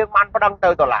นี่แต่ยังมันพดังเต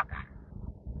ยตลากา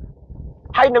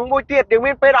ให้หนึ่งมวยเตี้ยยังไ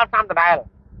ม่ไปรับทำแต่ได้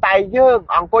แต่ยัง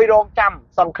อังกุยโรงจ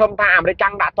ำสังคมทางอเมริกั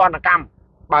นด่าตอนกรรม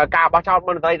บางการประชาชน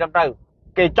มันเตยจำเตย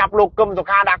เกี่ยจับลูกกึมสุ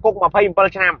ขาดากุกมาพิมพ์เปิล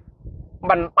ชนำ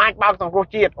มันไม่บางสังคม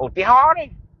จีดโอ้ที่ฮอนี่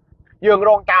ยังโร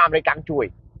งจำอเมริกันช่วย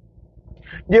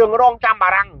ยังโรงจำบา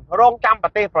รังโรงจำปร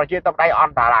ะเทศประเทศตะไดอั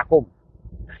นตารากุม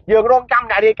ยืงโรงจำ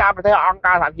ในดีการประเทศอังก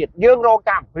ฤษสามจิตยืงโรง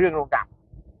จำ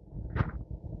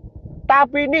ตา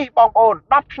ปีนี้บองโอน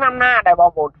รับนำหน้าได้บอ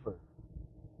งโอนฝืน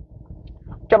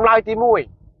จำเลยที่มุ้ย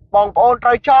บองโอนโด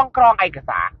ยจองกรองเอก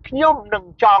สารย่อมหนึ่ง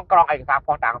จองกรองเอกสารพ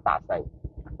อต่างสาใส่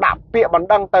ดับเปียบัน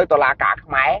ดังเตยตัวลากาข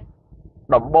มาย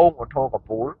ดมโบงกับโทกับ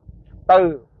ปูเตย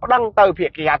ดังเตยเพีย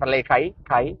กีฬาทะเลไข่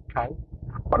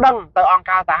ดังเตยอัง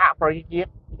กาสหประชา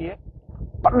ช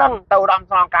นดังเตยดำ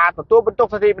สองกาตัวบรรทุก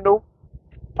สถิติดู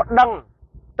ดัง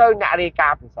เตยนาฬิกา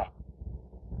พิเศษ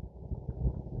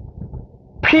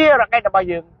เพียงไงแต่บางอ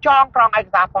ย่างจองกรองเอก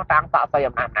สารพอต่างสะใส่ย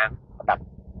ำนางดัง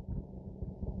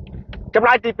จำเล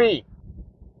ยทีปี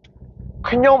ข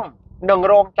ยุ่มหนึ่ง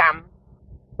โรงจ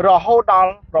ำรอโฮดอล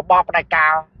รอบอบได้กา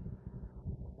ว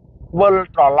เวล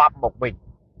ตรอลับหมกบิน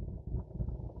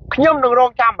ขยุ่มหนึ่งโร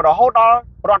งจำรอโฮดอล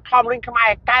รอทอมลิงขมาย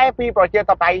ใกล้ปีโปรเจกต์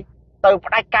ต่อไปเติม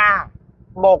ได้กา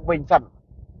หมกบินสัน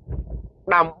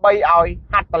นำใบอ้อย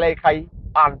ฮัตทะเลไข่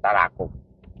อันตรากุม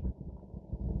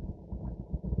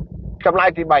จำเลย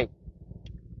ที่ใบ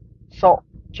โซ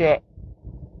เจ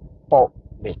โป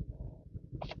บิ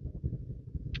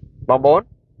บางบน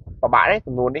và bạn đấy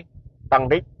từng luôn đi tăng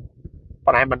đi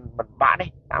phần này mình bạn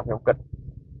đấy làm không cần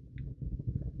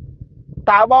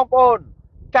tạo bom bồn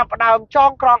จับดาวจ้อ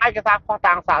งกรองเอกสารพอ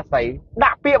ต่างสาใสดั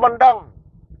กเปียบันดัง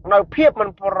ในเพียบมัน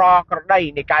พรอกระได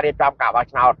ในการเรียนจำกับอา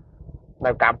ชนาใน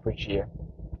การพูดเชีย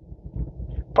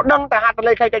พอดังแต่หัดเล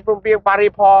ยใครจะกลุ่มเพียงปารี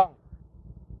พอง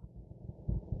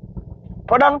พ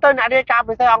อดังเตยในเรียนการไป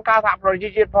ใช้องค์การสามประ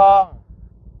จิตพอง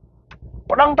พ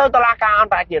อดังเตยตลาการอัน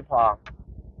ตรายเจียพอง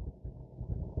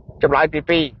จำเลยที่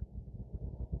ปี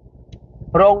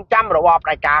โรงจำระบอบ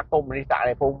รายการกลุ่มนิสอะไ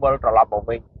รภูมิเบอร์ตลอดบอก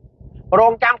มิงโร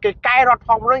งจำเกี่ยใกล้รถท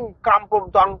องเรื่องกรมกลุ่ม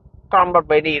ตอนกรมรถ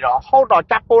เวนีหรอเขาต่อ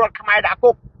จับปูรถขมายด่า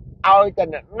กุกเอาแต่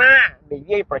หน้าใน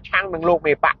ยี่ประชังหนึ่งลูก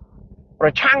มีปะ ប្រ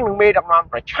ឆាំងនឹងមេដឹកនាំ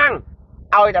ប្រឆាំង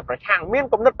ឲ្យតែប្រឆាំងមាន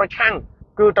គំនិតប្រឆាំង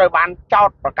គឺត្រូវបានចោទ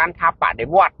ប្រកាន់ថាបដិ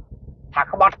វត្តថា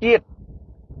ក្បត់ជាតិ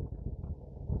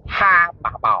ថា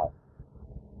បះបោរ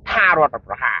ថារដ្ឋ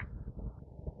ប្រហារ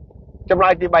ចម្លើ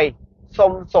យទី3សូ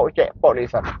មសុជៈបរិ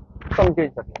សិទ្ធសូមជួយ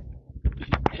សិទ្ធិ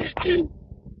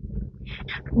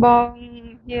បង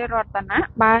ជារតនៈ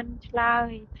បានឆ្លើយ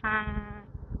ថា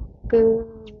គឺ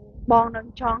បងនឹង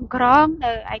ចងក្រង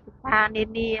នៅឯកសារនា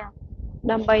នា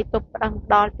ដើម្បីទប់ប្តឹង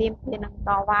ដល់ទាមទារនឹងត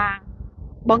វ៉ា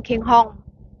បងខៀងហុង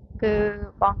គឺ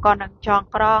បងក៏នឹងចង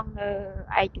ក្រងនៅ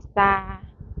ឯកសារ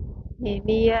នា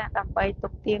នាដើម្បីទ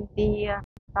ប់ទាមទារ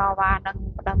តវ៉ានឹង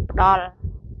ប្តឹងផ្ដល់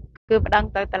គឺប្តឹង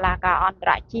ទៅតុលាការអន្ត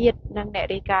រជាតិនិងអ្នក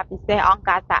រាយការណ៍ពិសេសអង្គ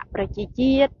ការសហប្រជា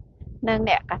ជាតិនិង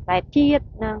អ្នកកាសែតជាតិ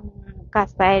និងកា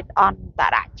សែតអន្ត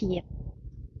រជាតិ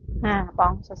ប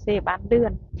ងសរសេរបានលឿ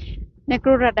នអ្នកគ្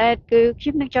រូរ៉ាដេតគឺខ្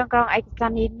ញុំនឹងចងក្រងឯកសា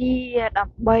រនានាដើ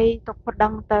ម្បីទុកប្តឹ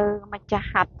ងទៅម្ចាស់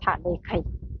ហត្ថលេខី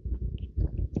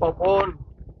បងប្អូន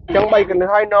ចឹង3កន្លឹះ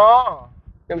ហើយណ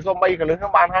ខ្ញុំសូម3កន្លឹះខ្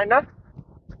ញុំបានហើយណា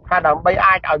ថាដើម្បី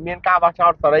អាចឲ្យមានការបោះឆ្នោ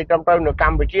តសេរីត្រឹមត្រូវនៅក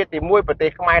ម្ពុជាទី1ប្រទេស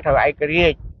ខ្មែរត្រូវឯករា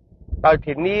ជ្យដោយ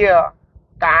ធានា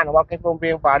ការអនុវត្តកិច្ចព្រមព្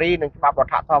រៀងប៉ារីសនិងច្បាប់រ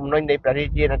ដ្ឋធម្មនុញ្ញនៃព្រះរា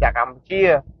ជាណាចក្រកម្ពុជា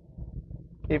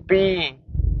ទី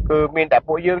2គឺមានតែ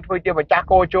ពួកយើងធ្វើជាម្ចាស់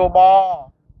គោជប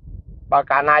បើ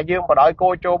កាលណាយើងបដ ாய் គោ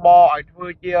ជបឲ្យធ្វើ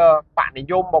ជាបកនិ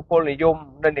យមបុគ្គលនិយម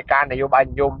និន្នាការនយោបាយ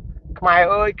និយមខ្មែរ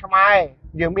អើយខ្មែរ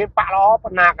យើងមានបកល្អ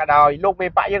ប៉ុណ្ណាក៏ដោយលោកមេ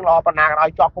បកយើងល្អប៉ុណ្ណាក៏ដោយ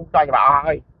ជាប់គុកចាញ់បាក់អស់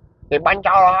ហើយគេបាញ់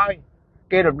ចោលហើយ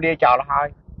គេរំលាយចោលហើយ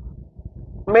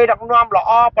មេដឹកនាំល្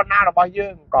អប៉ុណ្ណារបស់យើ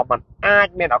ងក៏មិនអាច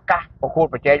មានឱកាសប្រកួត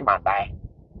ប្រជែងបានដែរ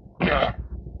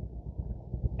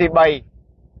ទី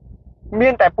3មា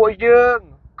នតែពួកយើង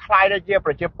ខ្លាយទៅជា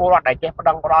ប្រជាពលរដ្ឋដែលចេះប្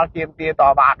តឹងផ្ដាល់ទាមទារត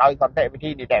វ៉ាដោយសន្តិវិធី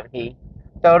នីតិវិធី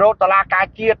ទៅរកតុលាការ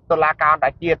ជាតិតុលាការអន្ត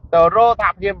រជាតិទៅរកស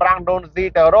ហភាពបារាំងឥណ្ឌូនេស៊ី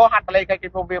ទៅរកហត្ថលេខីកិច្ច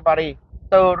ព្រមព្រៀងប៉ារីស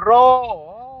ទៅរក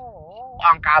អ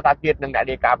ង្គការសហជាតិនិងអ្នក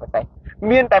រាយការណ៍ពិសេស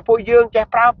មានតែពួកយើងចេះ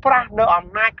ប្រើប្រាស់នៅអំ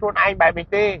ណាចខ្លួនឯងបែបនេះ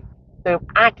ទេទើប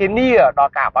អាចធានាដ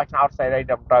ល់ការបោះឆ្នោតសេរី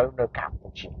ត្រឹមត្រូវនៅកម្ពុ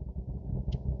ជា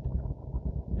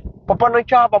ប៉ុណ្ណឹង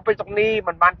ចោះបងពេជ្រសុកនី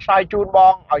មិនបានឆ្លើយជូនប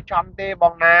ងឲ្យចំទេប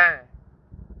ងណា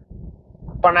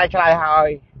ប៉ុន្តែឆ្លើយហើយ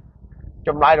ច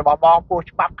ម្លើយរបស់បងពោះ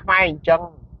ច្បាប់ខ្មែរអញ្ចឹង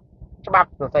ច្បាប់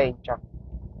សរសេរអញ្ចឹង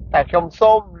តែខ្ញុំ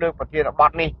សូមលើកប្រធានប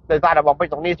ទនេះដោយសារតែបងពេជ្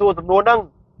រសុកនីសួរសំណួរហ្នឹង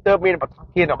ទើបមានប្រ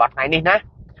ធានបទថ្ងៃនេះណា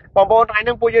បងប្អូនថ្ងៃ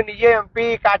នេះពួកយើងនិយាយអំពី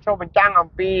ការឆ្លុះបញ្ចាំងអំ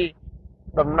ពី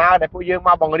ដំណើរដែលពួកយើងម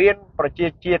កបង្រៀនប្រជា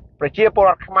ជាតិប្រជាពលរ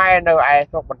ដ្ឋខ្មែរនៅឯ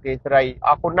ស្រុកបន្ទាយស្រីអ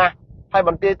រគុណណាស់ហើយប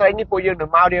ន្ទាយស្រីនេះពួកយើងនឹង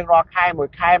មករៀងរាល់ខែមួយ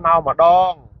ខែមកម្ដ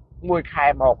ងមួយខែ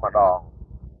មកម្ដង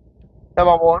តែ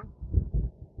បងប្អូន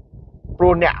ព្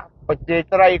រោះអ្នកប្រជា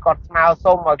ស្រីគាត់ស្នើ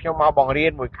សុំឲ្យខ្ញុំមកបង្រៀ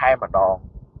នមួយខែម្ដង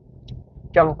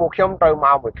ចឹងពួកខ្ញុំត្រូវម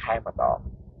កមួយខែម្ដង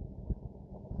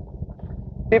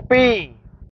ទី2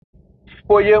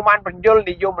ពួកយើងបានបញ្យល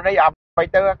និយមន័យអ្វី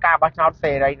ទៅការបោះឆ្នោត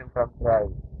សេរីនឹងត្រឹមត្រូវ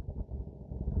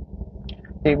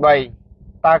ទី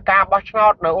3តើការបោះឆ្នោ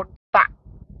តនៅអ៊ុនតាក់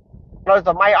នៅស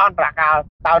ម័យអន្តរកាល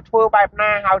តើធ្វើបែបណា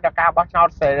ហើយតើការបោះឆ្នោត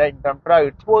សេរីត្រឹមត្រូវ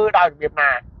ធ្វើដោយរបៀបណា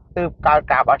ទើបកើត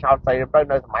ការបោះឆ្នោតសេរីត្រឹម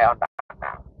ត្រូវនៅសម័យអន្តរ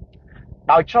កាល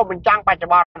ដោយឆ្លុះបញ្ចាំងបច្ចុ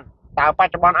ប្បន្នតើប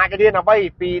ច្ចុប្បន្នអាចរៀនអ្វី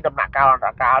ពីដំណាក់កាលអន្ត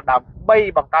រកាលដើម្បី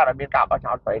បង្កើតឲ្យមានការបោះឆ្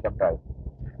នោតសេរីត្រឹមត្រូវ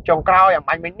ចុងក្រោយអំ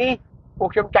បញ្ញមិញនេះពួក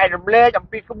ខ្ញុំចែករំលែកអំ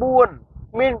ពីក្បួន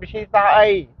មានវិធីសាស្ត្រអី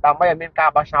ដើម្បីឲ្យមានការ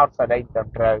បោះឆ្នោតសេរីត្រឹម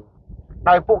ត្រូវ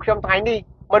ដោយពួកខ្ញុំថ្ងៃនេះ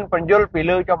មិនបញ្យលពី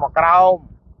លើចុះមកក្រោម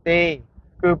ទេ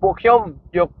គឺពួកខ្ញុំ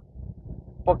យក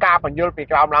ពួកការបញ្យលពី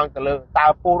ក្រោមឡើងទៅលើតើ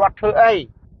ពលរដ្ឋធ្វើអី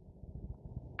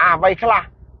អ្វីខ្លះ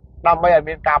ដើម្បីឲ្យ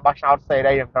មានការបោះឆ្នោតសេ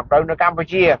រីត្រឹមត្រូវនៅកម្ពុ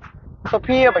ជាសុ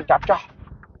ភាបញ្ចប់ចោះ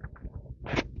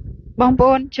បងប្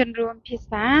អូនជនរួមភា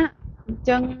សាអញ្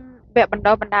ចឹងវគ្គបណ្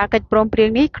ដុះបណ្ដាលកិច្ចព្រមព្រៀង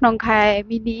នេះក្នុងខែ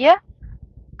មីនា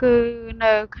គឺ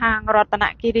នៅខាងរតន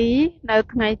គិរីនៅ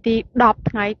ថ្ងៃទី10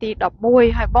ថ្ងៃទី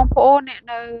11ហើយបងប្អូនអ្នក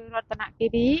នៅរតនគិ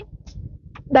រី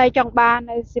ដែលចង់បាន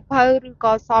នៅសិភៅឬ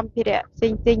ក៏សម្ភារៈផ្សេ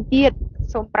ងៗទៀត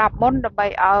សូមប្រាប់មុនដើម្បី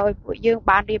ឲ្យពួកយើង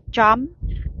បានរៀបចំ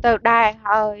ទៅដែរ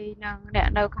ហើយនឹងអ្នក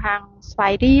នៅខាងស្វា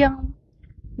យរៀង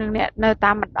នឹងអ្នកនៅ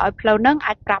តាមបណ្ដោយផ្លូវហ្នឹង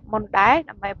អាចប្រាប់មុនដែរ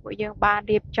ដើម្បីពួកយើងបាន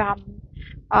រៀបចំ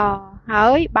ហើ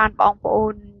យបានបងប្អូ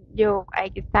នយកឯ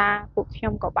កសារពួកខ្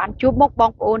ញុំក៏បានជួបមុខប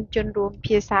ងប្អូនជនរួម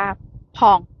ភាសាផ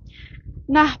ង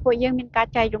ណាពួកយើងមានការ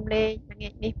ចែករំលែកល្ងា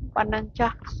ចនេះប៉ុណ្ណឹងចា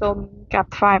ស់សូមកាប់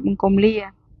ថ្វាយបង្គំលា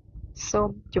សូម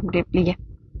ជម្រាបលា